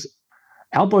 Because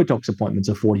our Botox appointments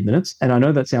are 40 minutes. And I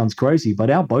know that sounds crazy, but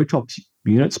our Botox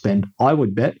unit spend, I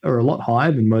would bet, are a lot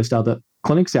higher than most other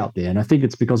clinics out there. And I think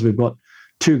it's because we've got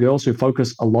two girls who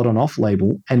focus a lot on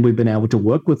off-label, and we've been able to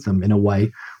work with them in a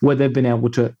way where they've been able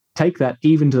to take that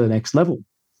even to the next level.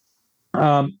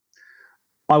 I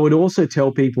would also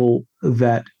tell people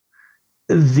that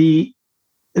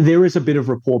there is a bit of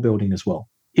rapport building as well.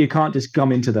 You can't just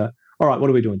come into all right, what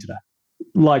are we doing today?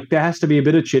 Like, there has to be a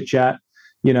bit of chit chat,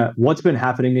 what's been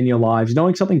happening in your lives,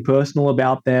 knowing something personal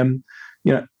about them,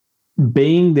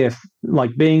 being their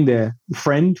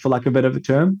friend, for lack of a better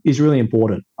term, is really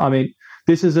important. I mean,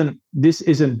 this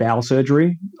isn't bowel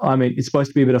surgery. I mean, it's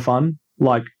supposed to be a bit of fun.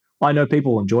 Like, I know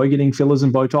people enjoy getting fillers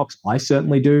and Botox. I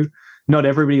certainly do. Not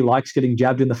everybody likes getting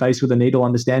jabbed in the face with a needle,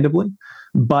 understandably,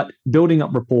 but building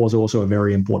up rapport is also a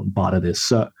very important part of this.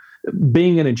 So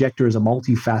being an injector is a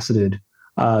multifaceted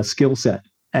skill set.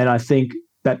 And I think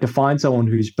that to find someone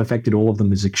who's perfected all of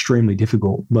them is extremely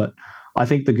difficult. But I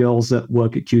think the girls that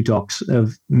work at QTox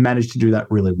have managed to do that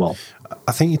really well.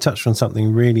 I think you touched on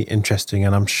something really interesting,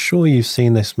 and I'm sure you've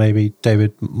seen this maybe,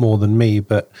 David, more than me,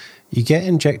 but you get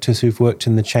injectors who've worked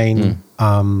in the chain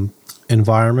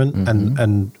environment,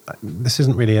 and this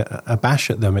isn't really a bash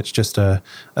at them, it's just a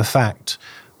fact.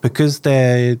 Because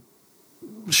they're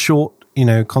short,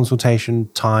 consultation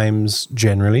times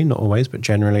generally, not always, but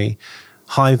generally,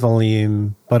 high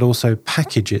volume, but also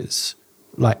packages,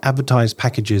 like advertised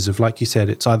packages of, like you said,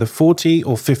 it's either 40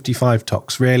 or 55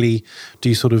 tox. Rarely do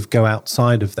you sort of go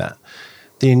outside of that.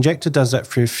 The injector does that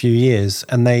for a few years,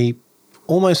 and they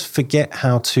almost forget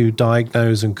how to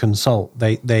diagnose and consult.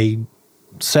 They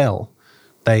sell,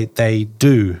 they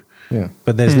do,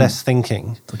 but there's less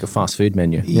thinking. It's like a fast food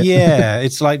menu. Yeah,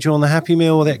 it's like, do you want the Happy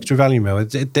Meal or the extra value meal?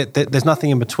 There's nothing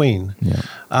in between. Yeah.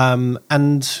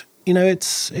 And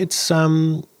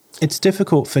it's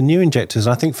difficult for new injectors.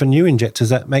 I think for new injectors,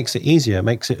 that makes it easier,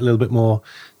 makes it a little bit more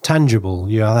tangible.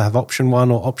 You either have option 1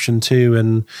 or option 2,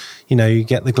 and, you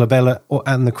get the glabella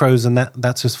and the crows, and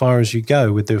that's as far as you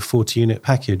go with the 40-unit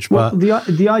package. Well,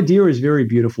 the idea is very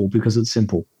beautiful because it's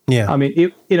simple. Yeah. I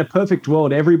mean, in a perfect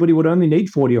world, everybody would only need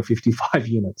 40 or 55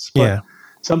 units. But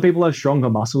some people have stronger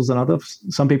muscles than others.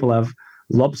 Some people have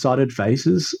lopsided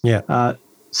faces. Yeah.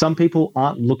 Some people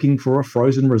aren't looking for a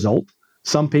frozen result.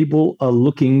 Some people are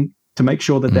looking to make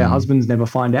sure that their husbands never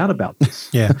find out about this.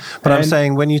 Yeah. But I'm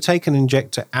saying, when you take an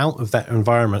injector out of that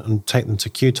environment and take them to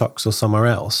QTox or somewhere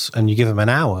else, and you give them an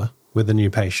hour with a new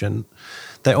patient,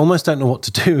 they almost don't know what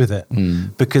to do with it,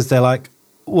 because they're like,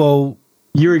 well,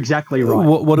 you're exactly right.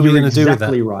 What are we going to do with that?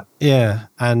 Exactly right. Yeah.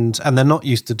 And they're not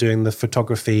used to doing the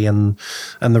photography and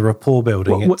the rapport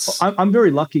building. Well, I'm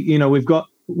very lucky. We've got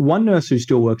one nurse who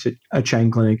still works at a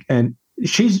chain clinic, and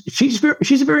she's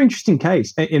a very interesting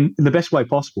case in the best way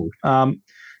possible.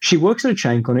 She works at a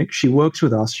chain clinic. She works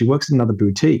with us. She works at another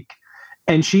boutique,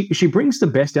 and she brings the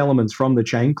best elements from the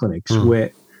chain clinics,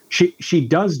 where she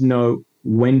does know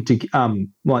when to and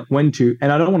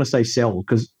I don't want to say sell,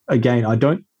 because again, I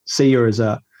don't see her as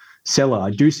a seller. I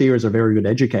do see her as a very good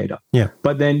educator. Yeah.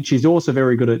 But then she's also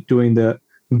very good at doing the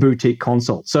boutique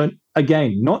consult. So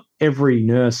again, not every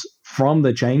nurse from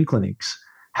the chain clinics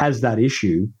has that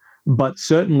issue, but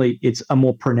certainly it's a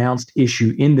more pronounced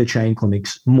issue in the chain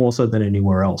clinics, more so than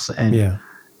anywhere else. And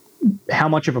how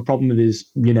much of a problem it is,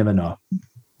 you never know.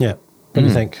 Yeah. What do you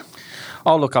think?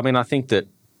 Oh, look, I mean, I think that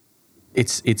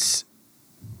it's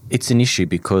an issue,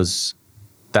 because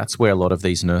that's where a lot of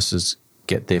these nurses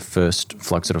get their first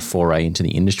sort of foray into the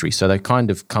industry. So they kind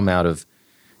of come out of,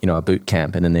 a boot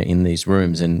camp, and then they're in these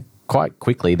rooms, and quite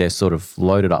quickly they're sort of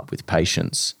loaded up with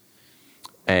patients.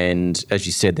 And as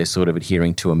you said, they're sort of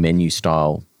adhering to a menu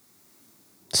style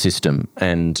system,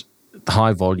 and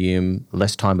high volume,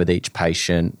 less time with each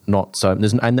patient. Not so,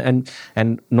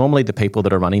 and normally the people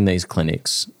that are running these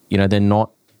clinics, they're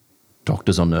not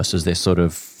doctors or nurses. They're sort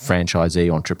of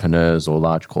franchisee entrepreneurs or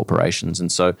large corporations,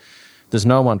 and so there's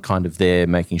no one kind of there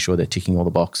making sure they're ticking all the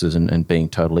boxes and being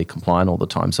totally compliant all the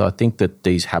time. So I think that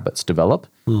these habits develop.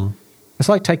 It's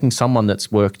like taking someone that's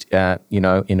worked at,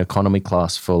 in economy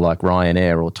class for like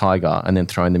Ryanair or Tiger, and then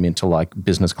throwing them into like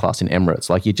business class in Emirates.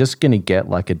 Like, you're just going to get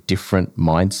like a different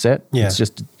mindset. Yeah. It's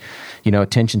just,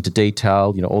 attention to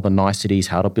detail, all the niceties,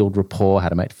 how to build rapport, how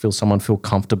to make someone feel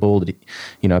comfortable,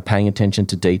 paying attention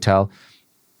to detail.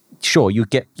 Sure, you'll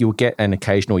get an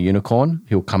occasional unicorn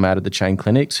who'll come out of the chain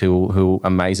clinics who'll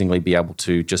amazingly be able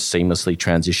to just seamlessly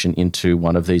transition into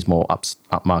one of these more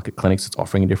upmarket clinics that's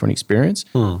offering a different experience.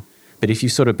 But if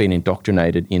you've sort of been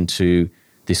indoctrinated into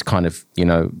this kind of,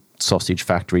 sausage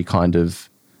factory kind of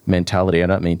mentality, I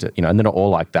don't mean to, and they're not all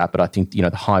like that, but I think,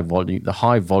 the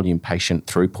high volume patient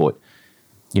throughput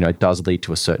does lead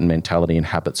to a certain mentality and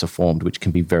habits are formed, which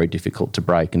can be very difficult to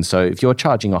break. And so if you're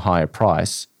charging a higher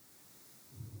price,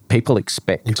 people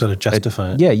expect... You've got to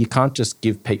justify it. Yeah, you can't just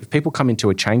give people... If people come into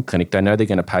a chain clinic, they know they're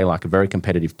going to pay like a very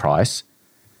competitive price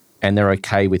and they're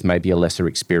okay with maybe a lesser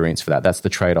experience for that. That's the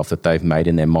trade-off that they've made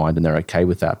in their mind and they're okay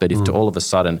with that. But if to all of a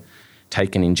sudden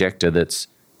take an injector that's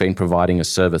been providing a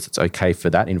service that's okay for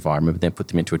that environment, but then put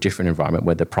them into a different environment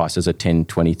where the prices are 10,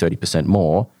 20, 30%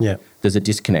 more, there's a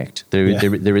disconnect.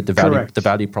 The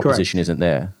value proposition isn't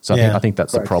there. So I think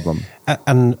that's the problem.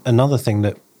 And another thing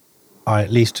that I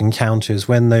at least encounter is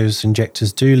when those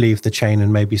injectors do leave the chain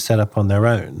and maybe set up on their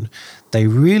own, they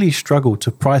really struggle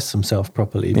to price themselves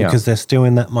properly because they're still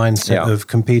in that mindset of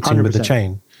competing 100%. With the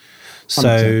chain. So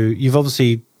 100%. You've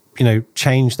obviously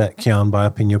change that, Kian, by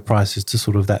upping your prices to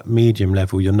sort of that medium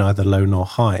level. You're neither low nor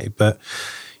high. But,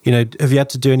 have you had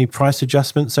to do any price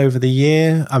adjustments over the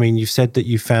year? I mean, you've said that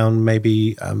you found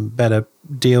maybe better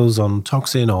deals on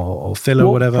toxin or filler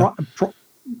or whatever.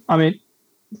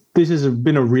 This has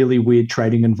been a really weird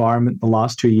trading environment the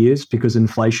last 2 years because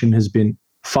inflation has been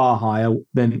far higher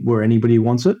than where anybody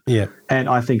wants it. Yeah. And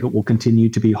I think it will continue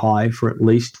to be high for at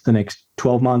least the next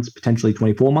 12 months, potentially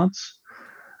 24 months.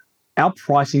 Our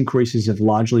price increases have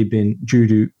largely been due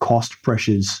to cost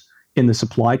pressures in the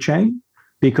supply chain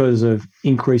because of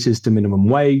increases to minimum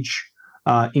wage,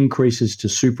 increases to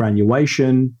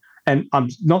superannuation. And I'm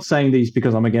not saying these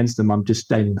because I'm against them. I'm just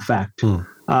stating the fact.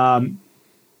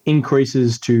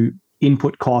 Increases to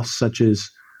input costs such as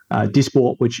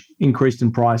Dysport, which increased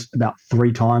in price about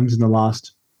 3 times in the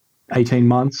last 18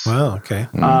 months. Wow, okay.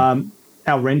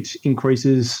 Our rent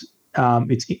increases. Our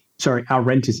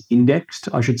rent is indexed,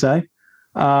 I should say.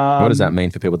 What does that mean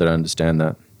for people that don't understand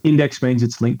that? Index means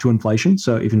it's linked to inflation.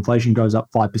 So if inflation goes up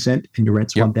 5% and your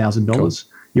rent's $1,000,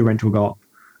 your rent will go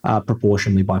up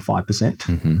proportionally by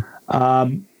 5%.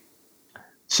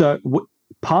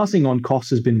 Passing on costs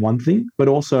has been one thing, but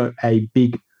also a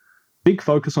big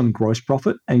focus on gross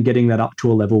profit and getting that up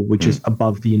to a level which is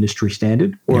above the industry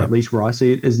standard, or at least where I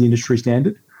see it as the industry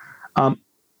standard.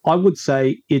 I would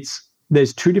say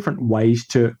there's 2 different ways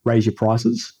to raise your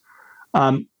prices.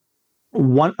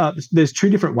 There's 2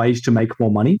 different ways to make more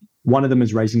money. One of them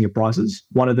is raising your prices.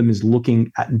 One of them is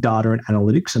looking at data and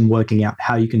analytics and working out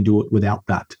how you can do it without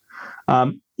that.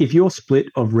 If your split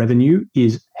of revenue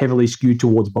is heavily skewed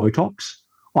towards Botox,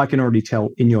 I can already tell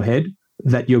in your head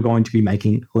that you're going to be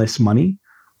making less money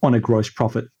on a gross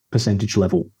profit percentage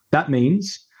level. That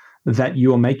means that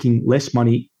you are making less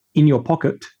money in your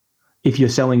pocket if you're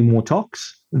selling more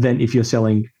tox than if you're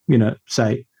selling,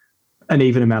 say, an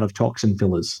even amount of tox and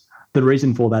fillers. The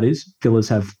reason for that is fillers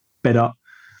have better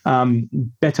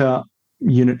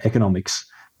unit economics.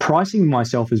 Pricing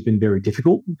myself has been very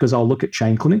difficult because I'll look at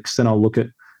chain clinics, then I'll look at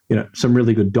some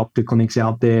really good doctor clinics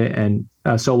out there and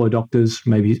solo doctors,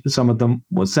 maybe some of them,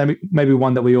 maybe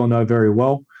one that we all know very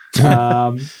well.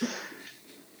 And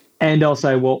I'll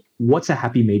say, well, what's a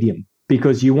happy medium?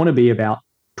 Because you want to be about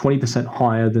 20%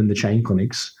 higher than the chain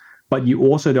clinics, but you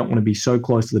also don't want to be so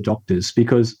close to the doctors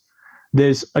because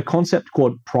there's a concept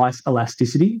called price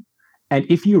elasticity. And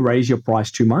if you raise your price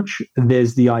too much,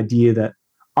 there's the idea that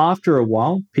after a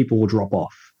while, people will drop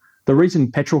off. The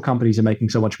reason petrol companies are making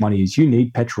so much money is you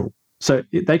need petrol. So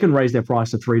they can raise their price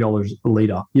to $3 a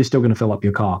litre. You're still going to fill up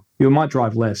your car. You might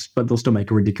drive less, but they'll still make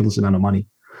a ridiculous amount of money.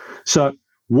 So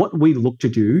what we look to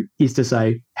do is to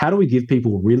say, how do we give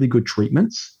people really good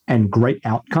treatments and great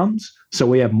outcomes so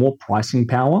we have more pricing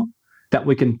power that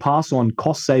we can pass on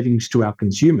cost savings to our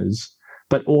consumers,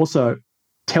 but also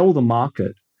tell the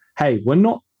market, hey, we're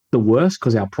not the worst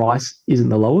because our price isn't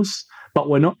the lowest, but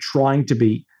we're not trying to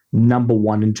be number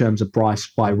one in terms of price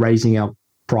by raising our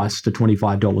price to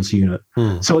 $25 a unit.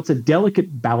 So it's a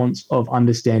delicate balance of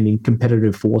understanding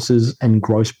competitive forces and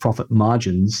gross profit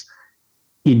margins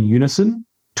in unison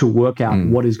to work out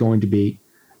what is going to be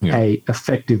a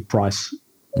effective price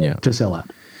to sell at.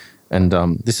 And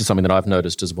this is something that I've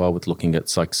noticed as well with looking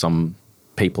at like some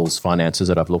people's finances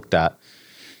that I've looked at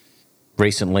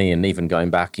recently, and even going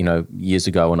back, years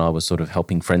ago when I was sort of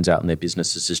helping friends out in their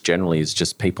businesses, just generally is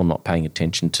just people not paying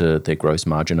attention to their gross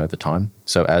margin over time.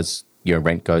 So as your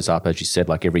rent goes up, as you said,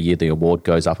 like every year the award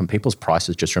goes up and people's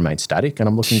prices just remain static. And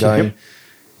I'm looking going,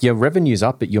 your revenue's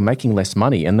up, but you're making less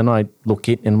money. And then I look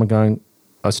at it and I'm going,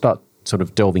 I start sort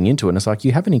of delving into it. And it's like,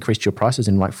 you haven't increased your prices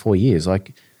in like 4 years.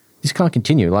 Like this can't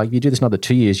continue. Like if you do this another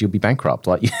 2 years, you'll be bankrupt.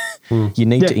 Like you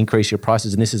need to increase your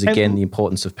prices. And this is again the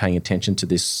importance of paying attention to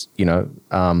this,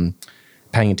 paying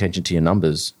attention to your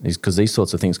numbers, is because these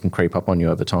sorts of things can creep up on you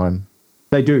over time.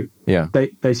 They do. Yeah.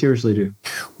 They seriously do.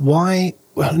 Why?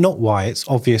 Well, not why. It's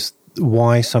obvious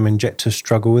why some injectors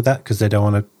struggle with that because they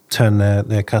don't want to turn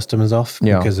their customers off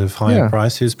because of higher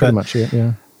prices. Pretty much it,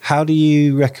 yeah. How do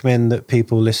you recommend that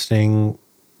people listening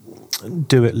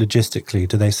do it logistically?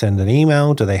 Do they send an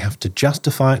email? Do they have to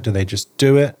justify it? Do they just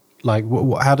do it? Like,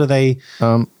 how do they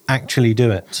actually do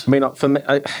it? I mean, for me,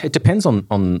 it depends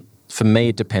on. For me,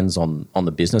 it depends on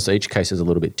the business. Each case is a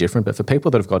little bit different. But for people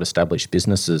that have got established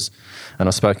businesses, and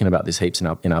I've spoken about this heaps in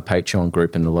our Patreon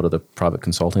group and a lot of the private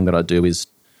consulting that I do, is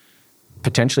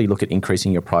potentially look at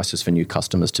increasing your prices for new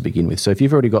customers to begin with. So if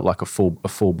you've already got like a full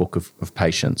book of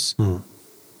patients,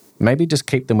 maybe just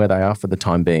keep them where they are for the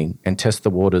time being and test the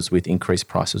waters with increased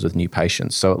prices with new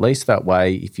patients. So at least that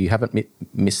way, if you haven't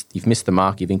you've missed the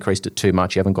mark, you've increased it too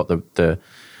much, you haven't got the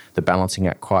balancing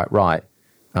act quite right,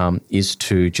 is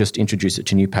to just introduce it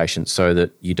to new patients so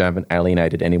that you haven't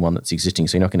alienated anyone that's existing.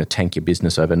 So you're not going to tank your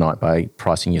business overnight by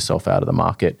pricing yourself out of the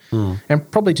market.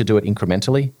 And probably to do it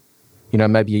incrementally. You know,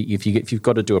 maybe if you've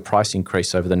got to do a price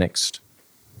increase over the next,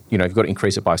 you know, you've got to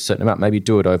increase it by a certain amount, maybe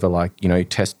do it over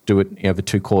do it over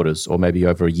 2 quarters, or maybe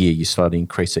over a year, you slowly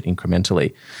increase it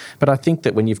incrementally. But I think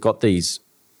that when you've got these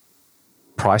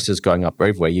prices going up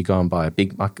everywhere, you go and buy a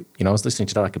Big Mac. You know, I was listening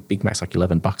today, like a Big Mac's like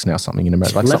 $11 now, something in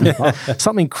America, like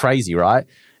something crazy, right?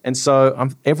 And so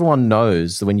everyone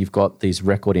knows that when you've got these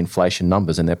record inflation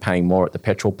numbers and they're paying more at the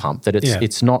petrol pump, that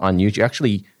it's not unusual.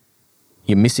 Actually,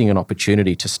 you're missing an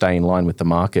opportunity to stay in line with the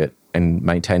market and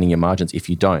maintaining your margins if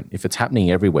you don't. If it's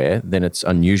happening everywhere, then it's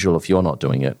unusual if you're not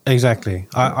doing it. Exactly.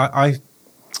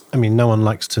 I mean, no one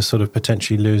likes to sort of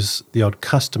potentially lose the odd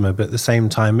customer, but at the same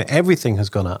time, everything has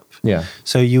gone up. Yeah.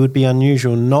 So you would be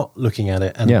unusual not looking at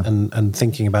it and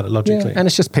thinking about it logically. Yeah. And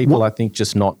it's just people, I think,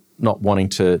 just not wanting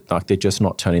to, like, they're just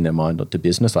not turning their mind onto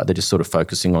business. Like, they're just sort of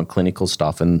focusing on clinical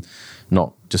stuff and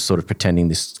not just sort of pretending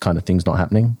this kind of thing's not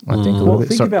happening, I think, a little bit.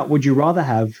 Think about, would you rather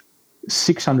have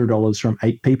 $600 from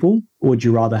 8 people, or would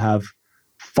you rather have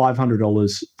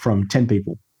 $500 from 10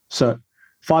 people? So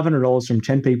 $500 from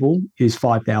 10 people is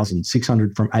 5,000.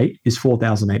 600 from 8 is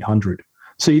 4,800.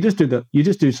 So you just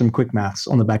do some quick maths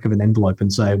on the back of an envelope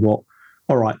and say, well,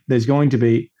 all right, there's going to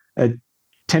be a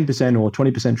 10% or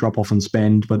 20% drop off in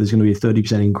spend, but there's going to be a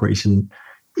 30% increase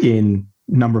in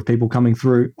number of people coming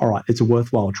through. All right, it's a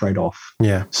worthwhile trade-off.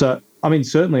 Yeah. So, I mean,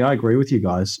 certainly I agree with you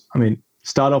guys. I mean,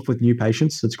 start off with new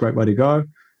patients. That's a great way to go.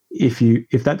 If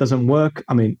that doesn't work,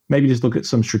 I mean, maybe just look at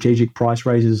some strategic price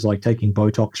raises, like taking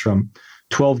Botox from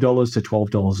 $12 to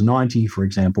 $12.90, for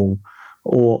example,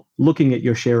 or looking at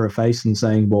your share of face and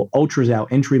saying, well, Ultra is our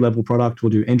entry-level product.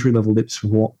 We'll do entry-level lips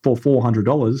for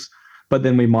 $400, but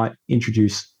then we might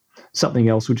introduce something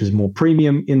else which is more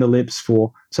premium in the lips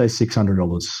for, say,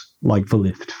 $600, like for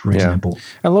Lift, for example.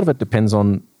 And a lot of it depends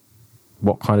on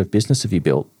what kind of business have you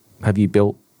built. Have you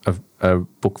built a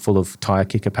book full of tire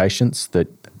kicker patients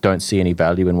that don't see any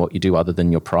value in what you do other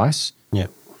than your price? Yeah.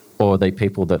 Or are they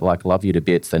people that like love you to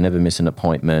bits, they never miss an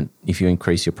appointment? If you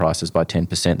increase your prices by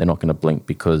 10%, they're not going to blink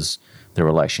because the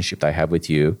relationship they have with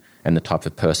you and the type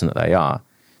of person that they are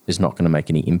is not going to make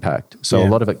any impact. So a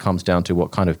lot of it comes down to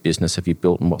what kind of business have you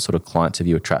built and what sort of clients have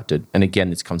you attracted. And again,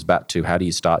 this comes back to, how do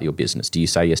you start your business? Do you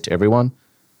say yes to everyone?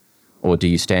 Or do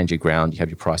you stand your ground? You have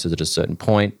your prices at a certain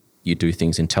point. You do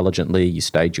things intelligently. You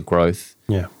stage your growth.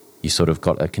 Yeah. You sort of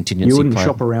got a contingency plan. You wouldn't plan.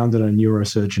 shop around at a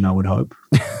neurosurgeon, I would hope.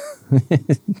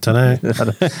 Don't know.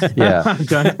 Yeah.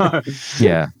 Don't know.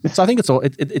 Yeah. So I think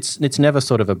it's never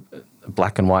sort of a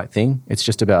black and white thing. It's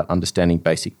just about understanding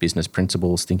basic business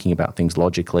principles, thinking about things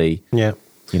logically. Yeah.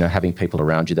 You know, having people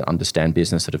around you that understand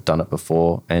business, that have done it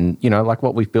before. And, you know, like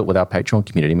what we've built with our Patreon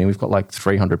community. I mean, we've got like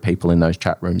 300 people in those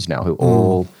chat rooms now who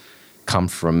all come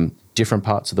from different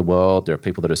parts of the world. There are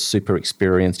people that are super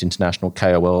experienced international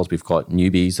KOLs. We've got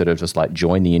newbies that have just like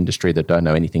joined the industry that don't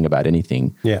know anything about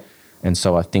anything. Yeah. And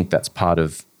so I think that's part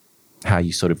of how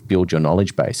you sort of build your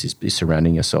knowledge base, is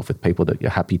surrounding yourself with people that you're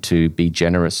happy to be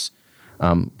generous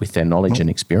with their knowledge and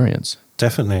experience.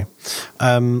 Definitely.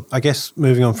 I guess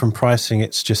moving on from pricing,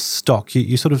 it's just stock.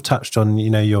 You sort of touched on,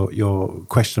 you know, your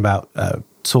question about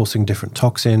sourcing different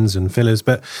toxins and fillers,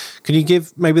 but can you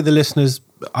give maybe the listeners,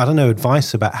 I don't know,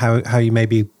 advice about how you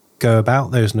maybe go about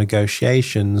those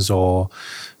negotiations or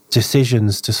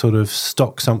decisions to sort of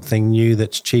stock something new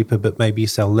that's cheaper, but maybe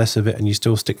sell less of it and you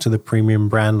still stick to the premium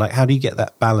brand? Like, how do you get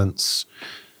that balance?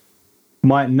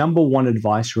 My number one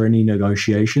advice for any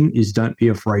negotiation is don't be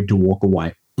afraid to walk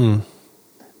away.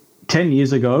 10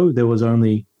 years ago, there was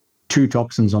only 2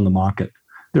 toxins on the market.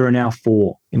 There are now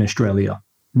 4 in Australia.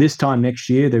 This time next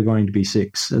year, they're going to be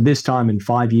 6. This time in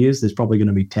 5 years, there's probably going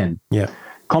to be 10. Yeah.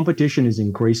 Competition is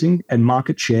increasing and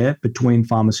market share between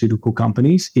pharmaceutical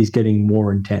companies is getting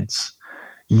more intense.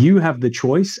 You have the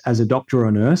choice as a doctor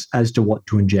or nurse as to what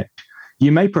to inject.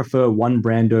 You may prefer one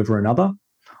brand over another.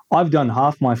 I've done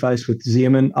half my face with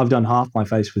Xeomin. I've done half my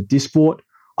face with Dysport.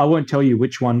 I won't tell you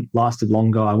which one lasted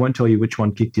longer. I won't tell you which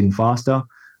one kicked in faster.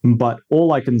 But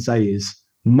all I can say is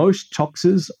most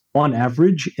toxes, on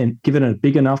average, and given a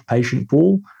big enough patient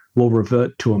pool, will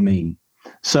revert to a mean.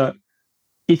 So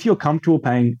if you're comfortable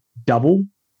paying double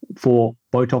for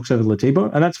Botox over Latibo,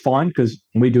 and that's fine because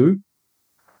we do,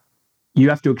 you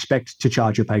have to expect to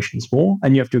charge your patients more,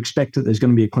 and you have to expect that there's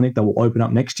going to be a clinic that will open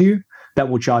up next to you that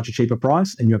will charge a cheaper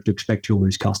price, and you have to expect you'll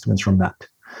lose customers from that.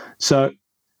 So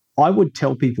I would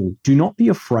tell people, do not be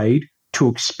afraid to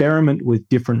experiment with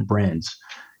different brands.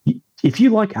 If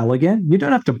you like Allergan, you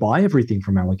don't have to buy everything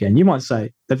from Allergan. You might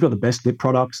say they've got the best lip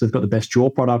products, they've got the best jaw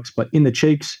products, but in the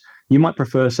cheeks, you might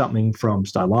prefer something from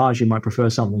Stylage, you might prefer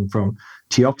something from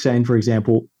Teoxane, for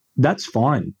example. That's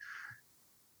fine.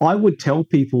 I would tell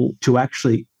people to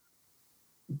actually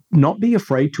not be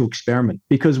afraid to experiment,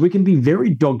 because we can be very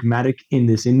dogmatic in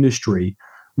this industry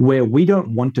where we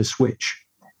don't want to switch.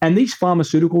 And these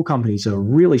pharmaceutical companies are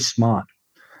really smart.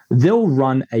 They'll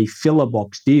run a filler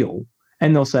box deal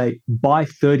and they'll say, buy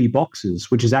 30 boxes,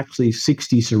 which is actually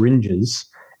 60 syringes,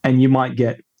 and you might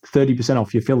get 30%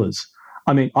 off your fillers.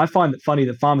 I mean, I find it funny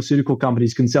that pharmaceutical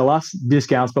companies can sell us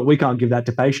discounts, but we can't give that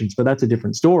to patients, but that's a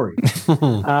different story.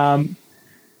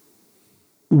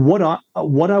 What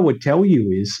I would tell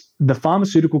you is the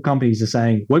pharmaceutical companies are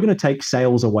saying, we're going to take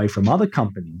sales away from other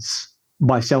companies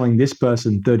by selling this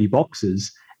person 30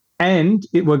 boxes, and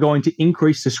we're going to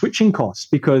increase the switching costs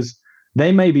because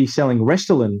they may be selling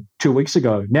Restylane 2 weeks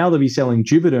ago. Now they'll be selling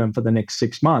Juvederm for the next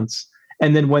 6 months.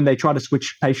 And then when they try to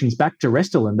switch patients back to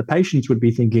Restylane, the patients would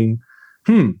be thinking,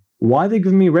 why are they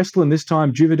giving me Restylane this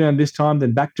time, Juvederm this time,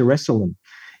 then back to Restylane?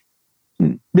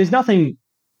 There's nothing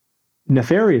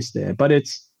nefarious there, but it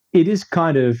is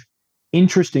kind of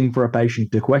interesting for a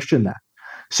patient to question that.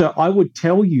 So I would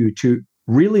tell you to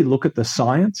really look at the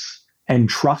science and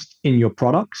trust in your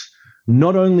products,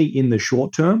 not only in the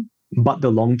short term, but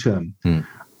the long term.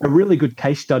 A really good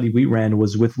case study we ran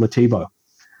was with Latibo.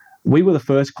 We were the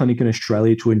first clinic in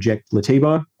Australia to inject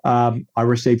Latibo. I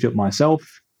received it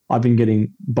myself. I've been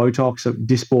getting Botox,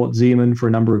 Dysport, Xeomin for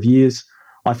a number of years.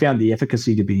 I found the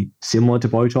efficacy to be similar to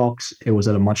Botox. It was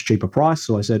at a much cheaper price.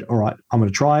 So I said, all right, I'm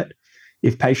going to try it.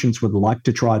 If patients would like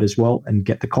to try it as well and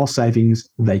get the cost savings,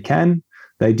 they can.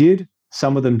 They did.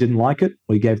 Some of them didn't like it.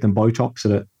 We gave them Botox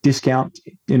at a discount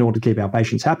in order to keep our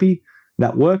patients happy.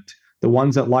 That worked. The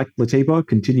ones that liked Latibo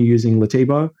continue using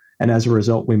Latibo, and as a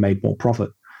result, we made more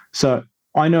profit. So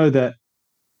I know that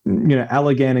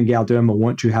Allergan and Galderma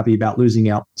weren't too happy about losing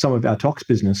out some of our tox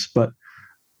business, but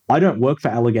I don't work for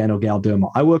Allergan or Galderma.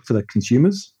 I work for the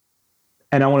consumers,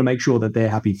 and I want to make sure that they're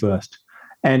happy first.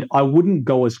 And I wouldn't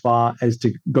go as far as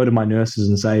to go to my nurses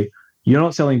and say, you're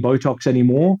not selling Botox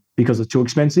anymore because it's too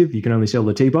expensive. You can only sell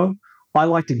Latibo. I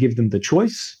like to give them the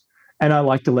choice, and I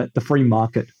like to let the free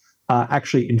market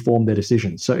actually inform their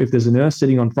decisions. So if there's a nurse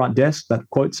sitting on front desk that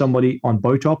quotes somebody on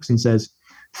Botox and says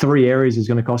 3 areas is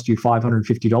going to cost you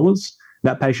 $550,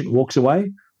 that patient walks away.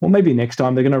 Well, maybe next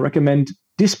time they're going to recommend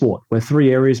Dysport, where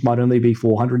 3 areas might only be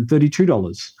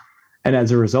 $432. And as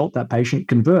a result, that patient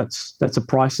converts. That's a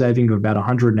price saving of about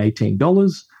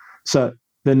 $118. So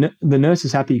the nurse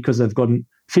is happy because they've gotten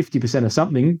 50% of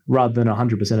something rather than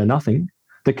 100% of nothing.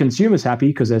 The consumer's happy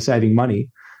because they're saving money.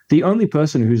 The only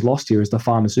person who's lost here is the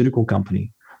pharmaceutical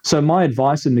company. So my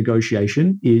advice in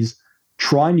negotiation is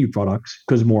try new products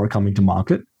because more are coming to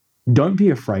market. Don't be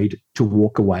afraid to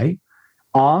walk away.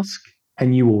 Ask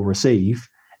and you will receive.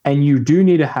 And you do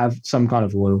need to have some kind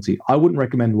of loyalty. I wouldn't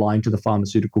recommend lying to the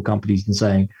pharmaceutical companies and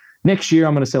saying, next year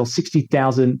I'm going to sell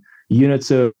 60,000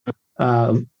 units of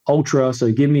Ultra, so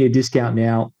give me a discount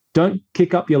now. Don't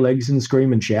kick up your legs and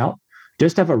scream and shout.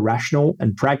 Just have a rational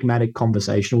and pragmatic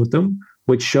conversation with them,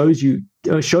 which shows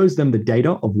them the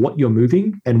data of what you're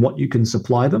moving and what you can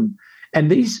supply them. And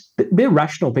they're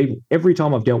rational people. Every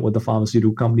time I've dealt with the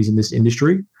pharmaceutical companies in this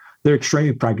industry, they're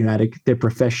extremely pragmatic. They're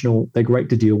professional. They're great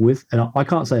to deal with. And I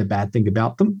can't say a bad thing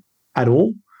about them at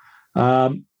all.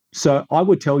 So I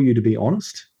would tell you to be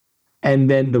honest, and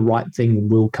then the right thing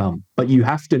will come. But you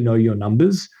have to know your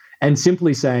numbers. And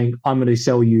simply saying, I'm going to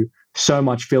sell you so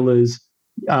much fillers,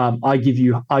 I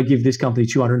give this company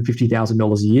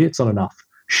 $250,000 a year, it's not enough.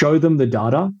 Show them the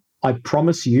data. I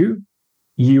promise you,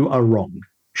 you are wrong.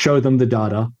 Show them the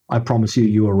data. I promise you,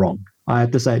 you are wrong. I have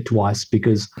to say it twice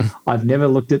because I've never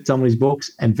looked at somebody's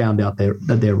books and found out that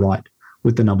they're right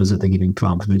with the numbers that they're giving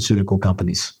pharmaceutical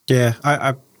companies. Yeah,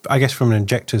 I guess from an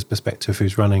injector's perspective,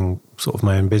 who's running sort of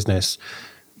my own business,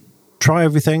 try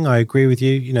everything. I agree with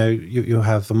you. You'll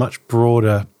have a much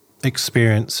broader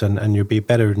experience and you'll be a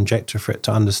better injector for it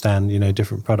to understand,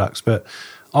 different products. But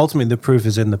ultimately the proof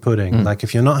is in the pudding. Like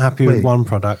if you're not happy with one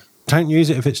product, don't use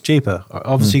it if it's cheaper.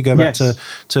 Obviously, go back to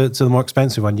the more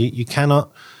expensive one. You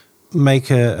cannot make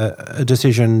a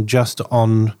decision just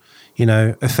on,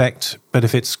 effect. But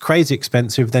if it's crazy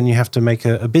expensive, then you have to make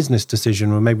a business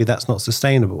decision, or maybe that's not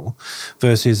sustainable.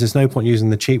 Versus there's no point using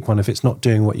the cheap one if it's not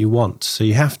doing what you want. So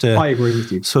you have to, I agree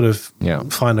with you, sort of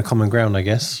find a common ground, I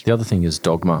guess. The other thing is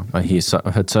dogma.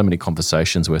 I've heard so many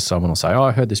conversations where someone will say, "Oh,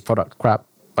 I heard this product crap.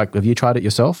 Like, have you tried it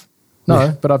yourself?"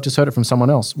 No, but I've just heard it from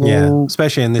someone else. Well,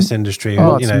 especially in this industry.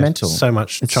 It's mental. So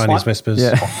much Chinese whispers.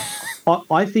 Yeah.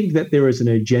 I think that there is an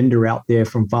agenda out there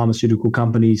from pharmaceutical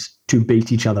companies to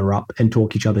beat each other up and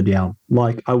talk each other down.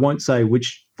 Like, I won't say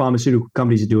which pharmaceutical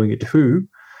companies are doing it to who,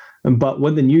 but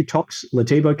when the new tox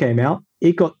Lativo came out,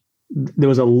 there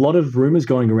was a lot of rumors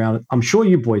going around. I'm sure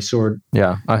you boys saw it.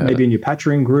 Yeah, I heard maybe in your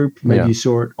Patreon group, maybe you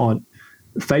saw it on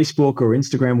Facebook or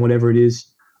Instagram, whatever it is.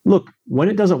 Look, when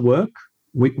it doesn't work,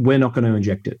 we're not going to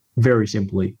inject it, very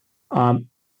simply.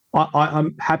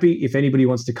 I'm happy if anybody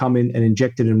wants to come in and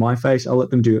inject it in my face. I'll let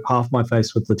them do half my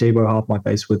face with Lativo, half my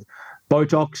face with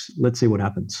Botox. Let's see what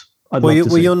happens.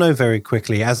 You'll know very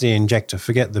quickly as the injector,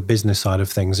 forget the business side of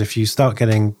things. If you start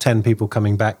getting 10 people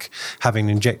coming back, having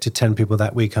injected 10 people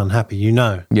that week unhappy,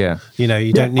 Yeah.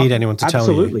 You don't need anyone to tell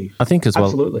you. I think as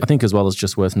well it's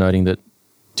just worth noting that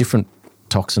different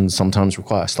toxins sometimes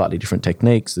require slightly different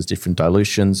techniques. There's different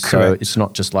dilutions. Correct. So it's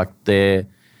not just like they're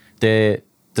the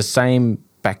same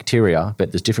bacteria,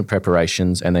 but there's different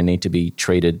preparations and they need to be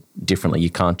treated differently.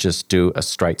 You can't just do a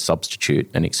straight substitute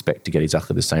and expect to get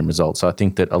exactly the same result. So I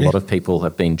think that a lot of people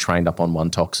have been trained up on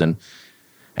one toxin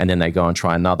and then they go and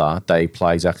try another. They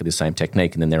apply exactly the same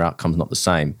technique and then their outcome's not the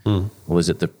same. Well, is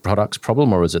it the product's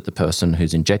problem or is it the person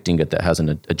who's injecting it that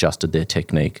hasn't adjusted their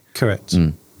technique? Correct.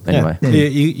 Anyway.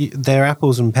 They're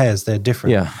apples and pears. They're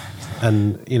different. Yeah.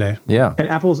 And, And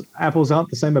apples aren't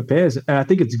the same as pears. And I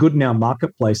think it's good in our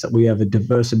marketplace that we have a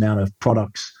diverse amount of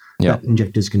products that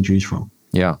injectors can choose from.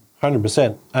 Yeah.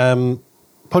 100%.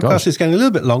 Podcast is getting a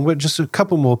little bit long, but just a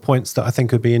couple more points that I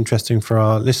think would be interesting for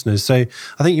our listeners. So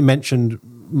I think you mentioned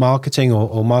marketing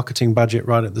or marketing budget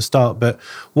right at the start, but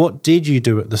what did you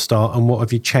do at the start and what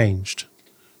have you changed?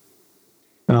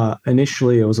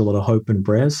 Initially, it was a lot of hope and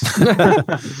prayers.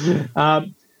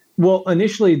 Well,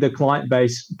 initially, the client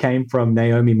base came from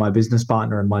Naomi, my business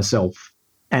partner, and myself.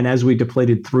 And as we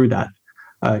depleted through that,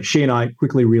 she and I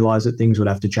quickly realized that things would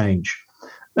have to change.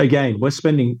 Again, we're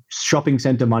spending shopping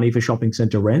center money for shopping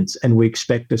center rents, and we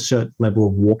expect a certain level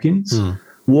of walk-ins.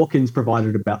 Walk-ins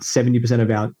provided about 70%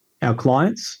 of our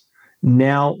clients.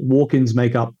 Now, walk-ins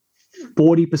make up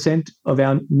 40% of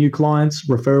our new clients.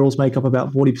 Referrals make up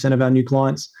about 40% of our new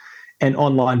clients. And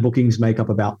online bookings make up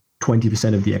about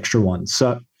 20% of the extra ones.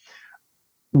 So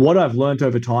what I've learned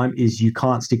over time is you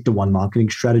can't stick to one marketing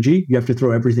strategy. You have to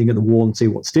throw everything at the wall and see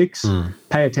what sticks.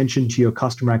 Pay attention to your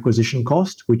customer acquisition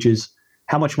cost, which is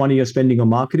how much money you're spending on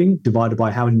marketing divided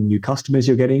by how many new customers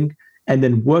you're getting, and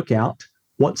then work out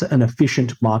what's an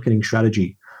efficient marketing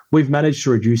strategy. We've managed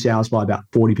to reduce ours by about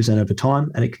 40% over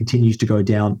time, and it continues to go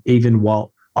down even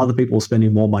while other people are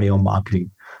spending more money on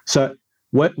marketing. So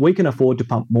we can afford to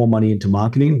pump more money into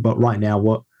marketing, but right now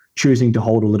we're choosing to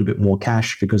hold a little bit more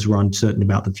cash because we're uncertain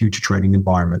about the future trading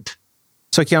environment.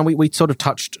 So, Kian, we sort of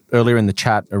touched earlier in the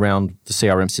chat around the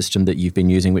CRM system that you've been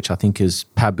using, which I think is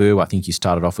Paboo. I think you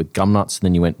started off with Gumnuts,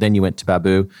 then you went to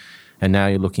Paboo, and now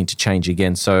you're looking to change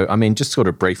again. So, I mean, just sort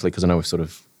of briefly, because I know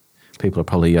people are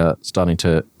probably starting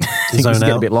to think this is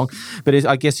getting a bit long. But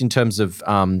I guess in terms of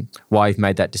why you've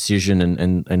made that decision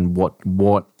and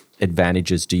what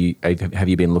advantages have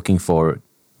you been looking for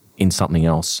in something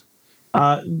else?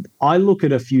 I look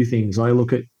at a few things. I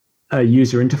look at a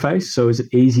user interface. So is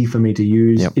it easy for me to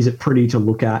use? Yep. Is it pretty to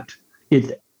look at?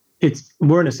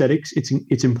 We're in aesthetics.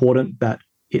 It's important that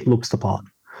it looks the part.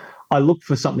 I look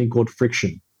for something called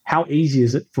friction. How easy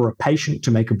is it for a patient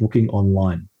to make a booking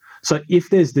online? So if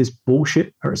there's this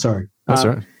bullshit, That's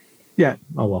right. Yeah.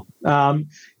 Oh, well.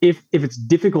 If it's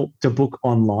difficult to book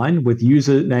online with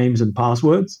usernames and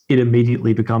passwords, it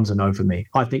immediately becomes a no for me.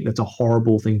 I think that's a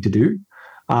horrible thing to do.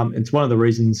 It's one of the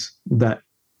reasons that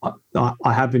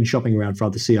I have been shopping around for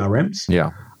other CRMs.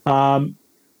 Yeah.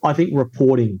 I think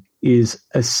reporting is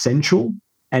essential.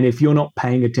 And if you're not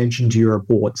paying attention to your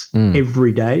reports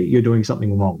every day, you're doing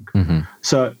something wrong. Mm-hmm.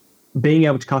 So being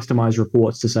able to customize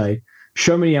reports to say,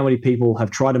 show me how many people have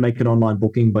tried to make an online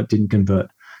booking but didn't convert.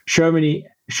 Show me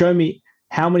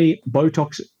how many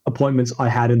Botox appointments I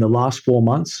had in the last 4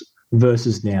 months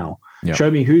versus now. Yep.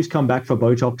 Show me who's come back for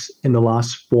Botox in the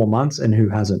last 4 months and who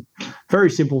hasn't. Very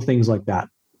simple things like that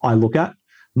I look at.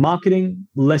 Marketing,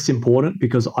 less important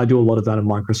because I do a lot of that in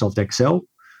Microsoft Excel.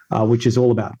 which is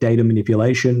all about data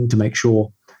manipulation to make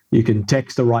sure you can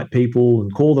text the right people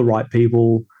and call the right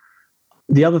people.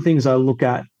 The other things I look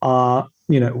at are,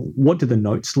 what do the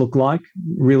notes look like?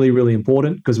 Really, really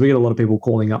important, because we get a lot of people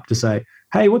calling up to say,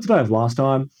 hey, what did I have last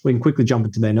time? We can quickly jump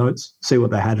into their notes, see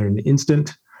what they had in an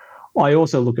instant. I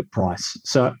also look at price.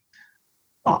 So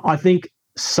I think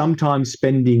sometimes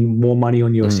spending more money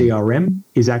on your CRM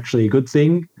is actually a good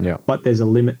thing, but there's a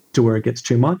limit to where it gets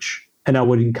too much. And I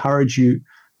would encourage you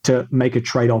to make a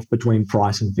trade-off between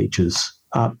price and features.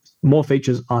 More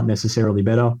features aren't necessarily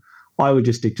better. I would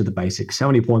just stick to the basics. How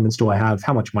many appointments do I have?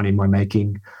 How much money am I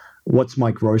making? What's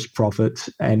my gross profit?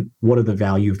 And what are the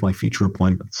value of my future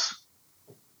appointments?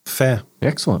 Fair.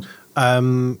 Excellent.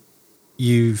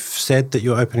 You've said that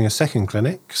you're opening a second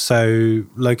clinic. So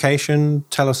location,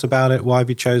 tell us about it. Why have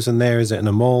you chosen there? Is it in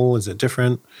a mall? Is it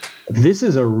different? This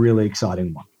is a really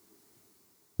exciting one.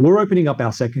 We're opening up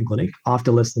our second clinic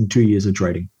after less than 2 years of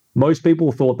trading. Most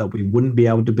people thought that we wouldn't be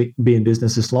able to be in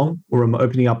business this long. We're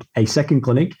opening up a second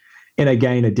clinic in,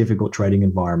 again, a difficult trading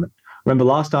environment. Remember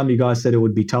last time you guys said it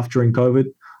would be tough during COVID?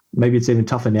 Maybe it's even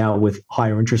tougher now with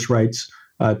higher interest rates,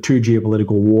 2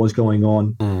 geopolitical wars going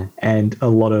on, and a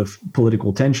lot of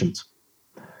political tensions.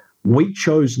 We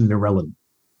chose Narellan.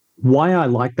 Why I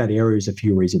like that area is a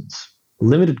few reasons.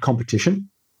 Limited competition.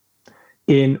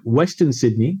 In Western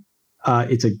Sydney,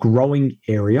 it's a growing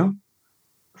area,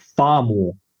 far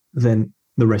more than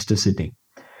the rest of Sydney.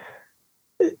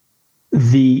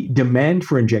 The demand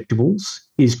for injectables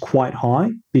is quite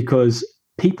high because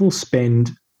people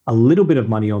spend a little bit of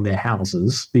money on their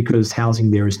houses because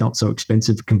housing there is not so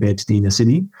expensive compared to the inner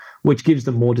city, which gives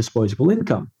them more disposable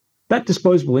income. That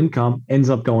disposable income ends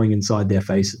up going inside their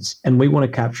faces, and we want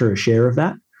to capture a share of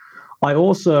that. I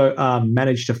also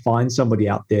managed to find somebody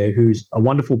out there who's a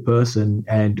wonderful person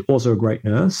and also a great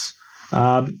nurse.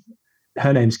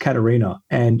 Her name's Katerina,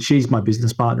 and she's my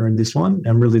business partner in this one.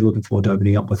 I'm really looking forward to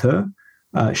opening up with her.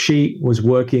 She was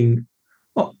working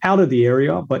out of the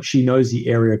area, but she knows the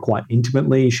area quite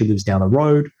intimately. She lives down the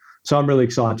road. So I'm really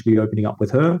excited to be opening up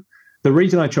with her. The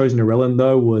reason I chose Narellan,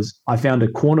 though, was I found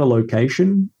a corner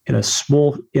location in a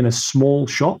small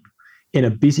shop in a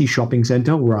busy shopping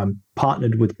centre where I'm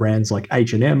partnered with brands like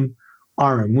H&M,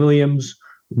 R.M. Williams,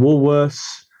 Woolworths,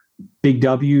 Big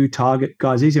W, Target.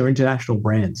 Guys, these are international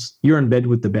brands. You're in bed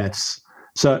with the best.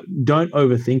 So don't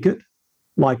overthink it.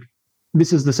 Like,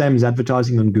 this is the same as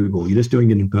advertising on Google. You're just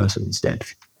doing it in person instead.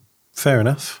 Fair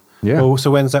enough. Yeah. Well,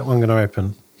 so when's that one going to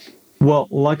open? Well,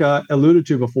 like I alluded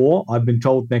to before, I've been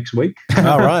told next week.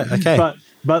 Oh, right. Okay.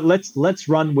 But let's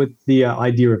run with the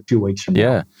idea of 2 weeks from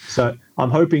now. So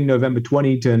I'm hoping November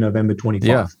 20 to November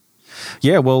 25.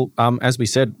 Yeah. Well, as we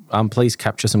said, please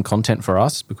capture some content for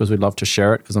us because we'd love to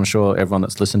share it because I'm sure everyone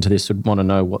that's listened to this would want to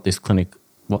know what this clinic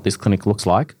looks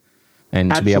like.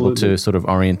 And to be able to sort of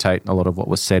orientate a lot of what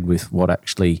was said with what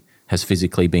actually has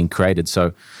physically been created.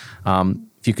 So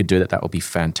if you could do that, that would be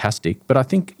fantastic. But I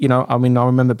think, I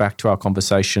remember back to our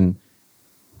conversation,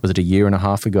 was it a year and a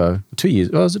half ago? 2 years?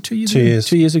 Oh, was it 2 years 2 ago? years.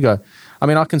 2 years ago. I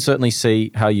mean, I can certainly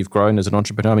see how you've grown as an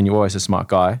entrepreneur. I mean, you're always a smart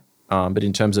guy. But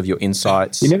in terms of your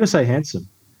insights... You never say handsome.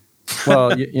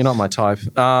 Well, you're not my type.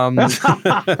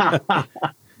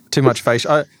 Too much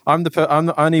facial. I'm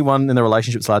the only one in the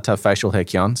relationship that's allowed to have facial hair,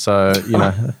 Kian. So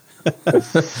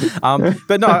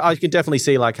but no, I can definitely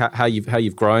see like how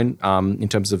you've grown in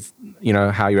terms of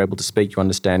how you're able to speak, your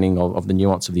understanding of the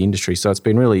nuance of the industry. So it's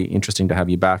been really interesting to have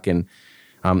you back and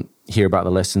hear about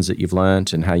the lessons that you've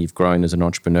learned and how you've grown as an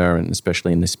entrepreneur and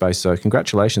especially in this space. So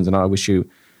congratulations, and I wish you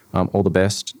all the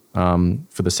best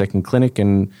for the second clinic,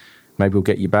 and maybe we'll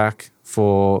get you back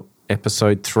for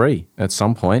episode 3 at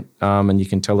some point, and you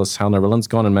can tell us how Narellan's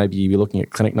gone, and maybe you'll be looking at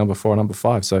clinic number 4 and number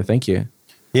 5. So thank you.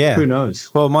 Yeah. Who knows?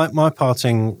 Well, my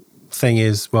parting thing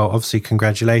is, well, obviously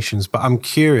congratulations, but I'm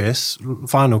curious,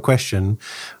 final question,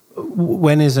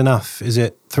 when is enough? Is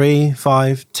it 3,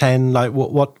 5, 10? Like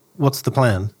what's the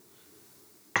plan?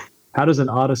 How does an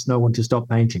artist know when to stop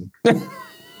painting?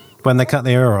 When they cut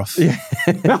the ear off. Yeah.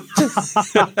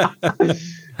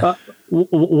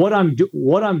 What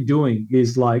I'm doing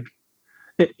is like,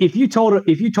 if you told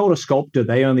a sculptor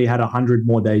they only had 100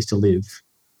 more days to live,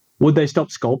 would they stop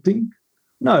sculpting?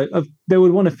 No, they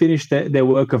would want to finish their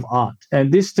work of art.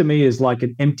 And this to me is like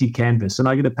an empty canvas, and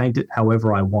I get to paint it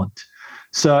however I want.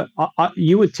 So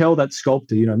you would tell that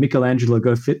sculptor, Michelangelo,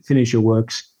 go finish your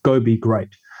works, go be great.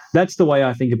 That's the way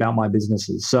I think about my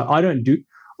businesses. So I don't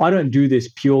do this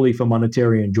purely for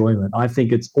monetary enjoyment. I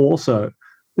think it's also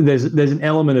there's an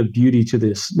element of beauty to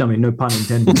this. I mean, no pun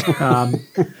intended.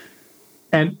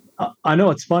 And I know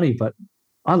it's funny, but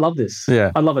I love this.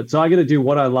 Yeah. I love it. So I get to do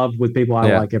what I love with people I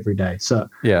like every day. So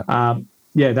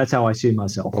yeah, that's how I see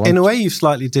myself. In a way, you've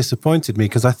slightly disappointed me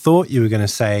because I thought you were going to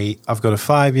say, I've got a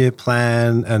 5-year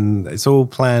plan and it's all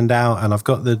planned out and I've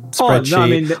got the spreadsheet. No, I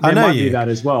mean, there might be that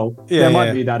as well. Yeah, there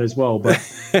might be that as well. But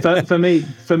for me,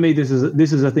 this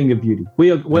is a thing of beauty.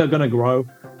 We're going to grow.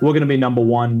 We're going to be number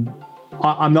one.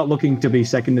 I'm not looking to be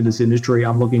second in this industry.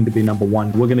 I'm looking to be number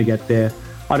one. We're going to get there.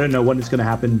 I don't know when it's going to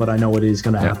happen, but I know it is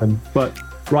going to happen. But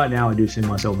right now, I do see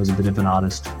myself as a bit of an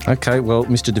artist. Okay, well,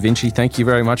 Mr. Da Vinci, thank you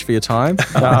very much for your time.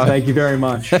 Thank you very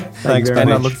much. Thanks,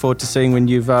 and I look forward to seeing when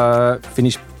you've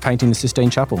finished painting the Sistine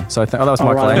Chapel. So that was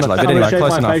Michelangelo. Right. But anyway,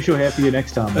 close enough. I'm going to shave my facial hair for you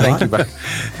next time. Thank you, buddy.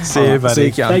 See you, buddy. See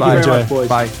you, Kian. Thank Bye. you very much, boys.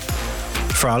 Bye.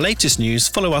 For our latest news,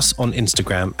 follow us on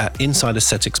Instagram at Inside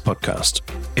Aesthetics Podcast.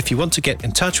 If you want to get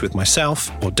in touch with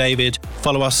myself or David,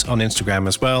 follow us on Instagram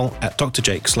as well at Dr.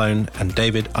 Jake Sloan and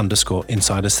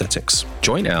David_Inside Aesthetics.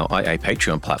 Join our IA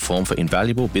Patreon platform for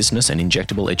invaluable business and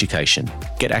injectable education.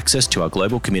 Get access to our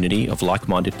global community of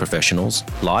like-minded professionals,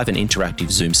 live and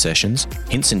interactive Zoom sessions,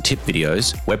 hints and tip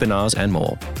videos, webinars, and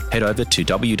more. Head over to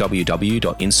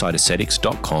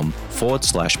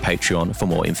www.insideaesthetics.com/Patreon for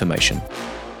more information.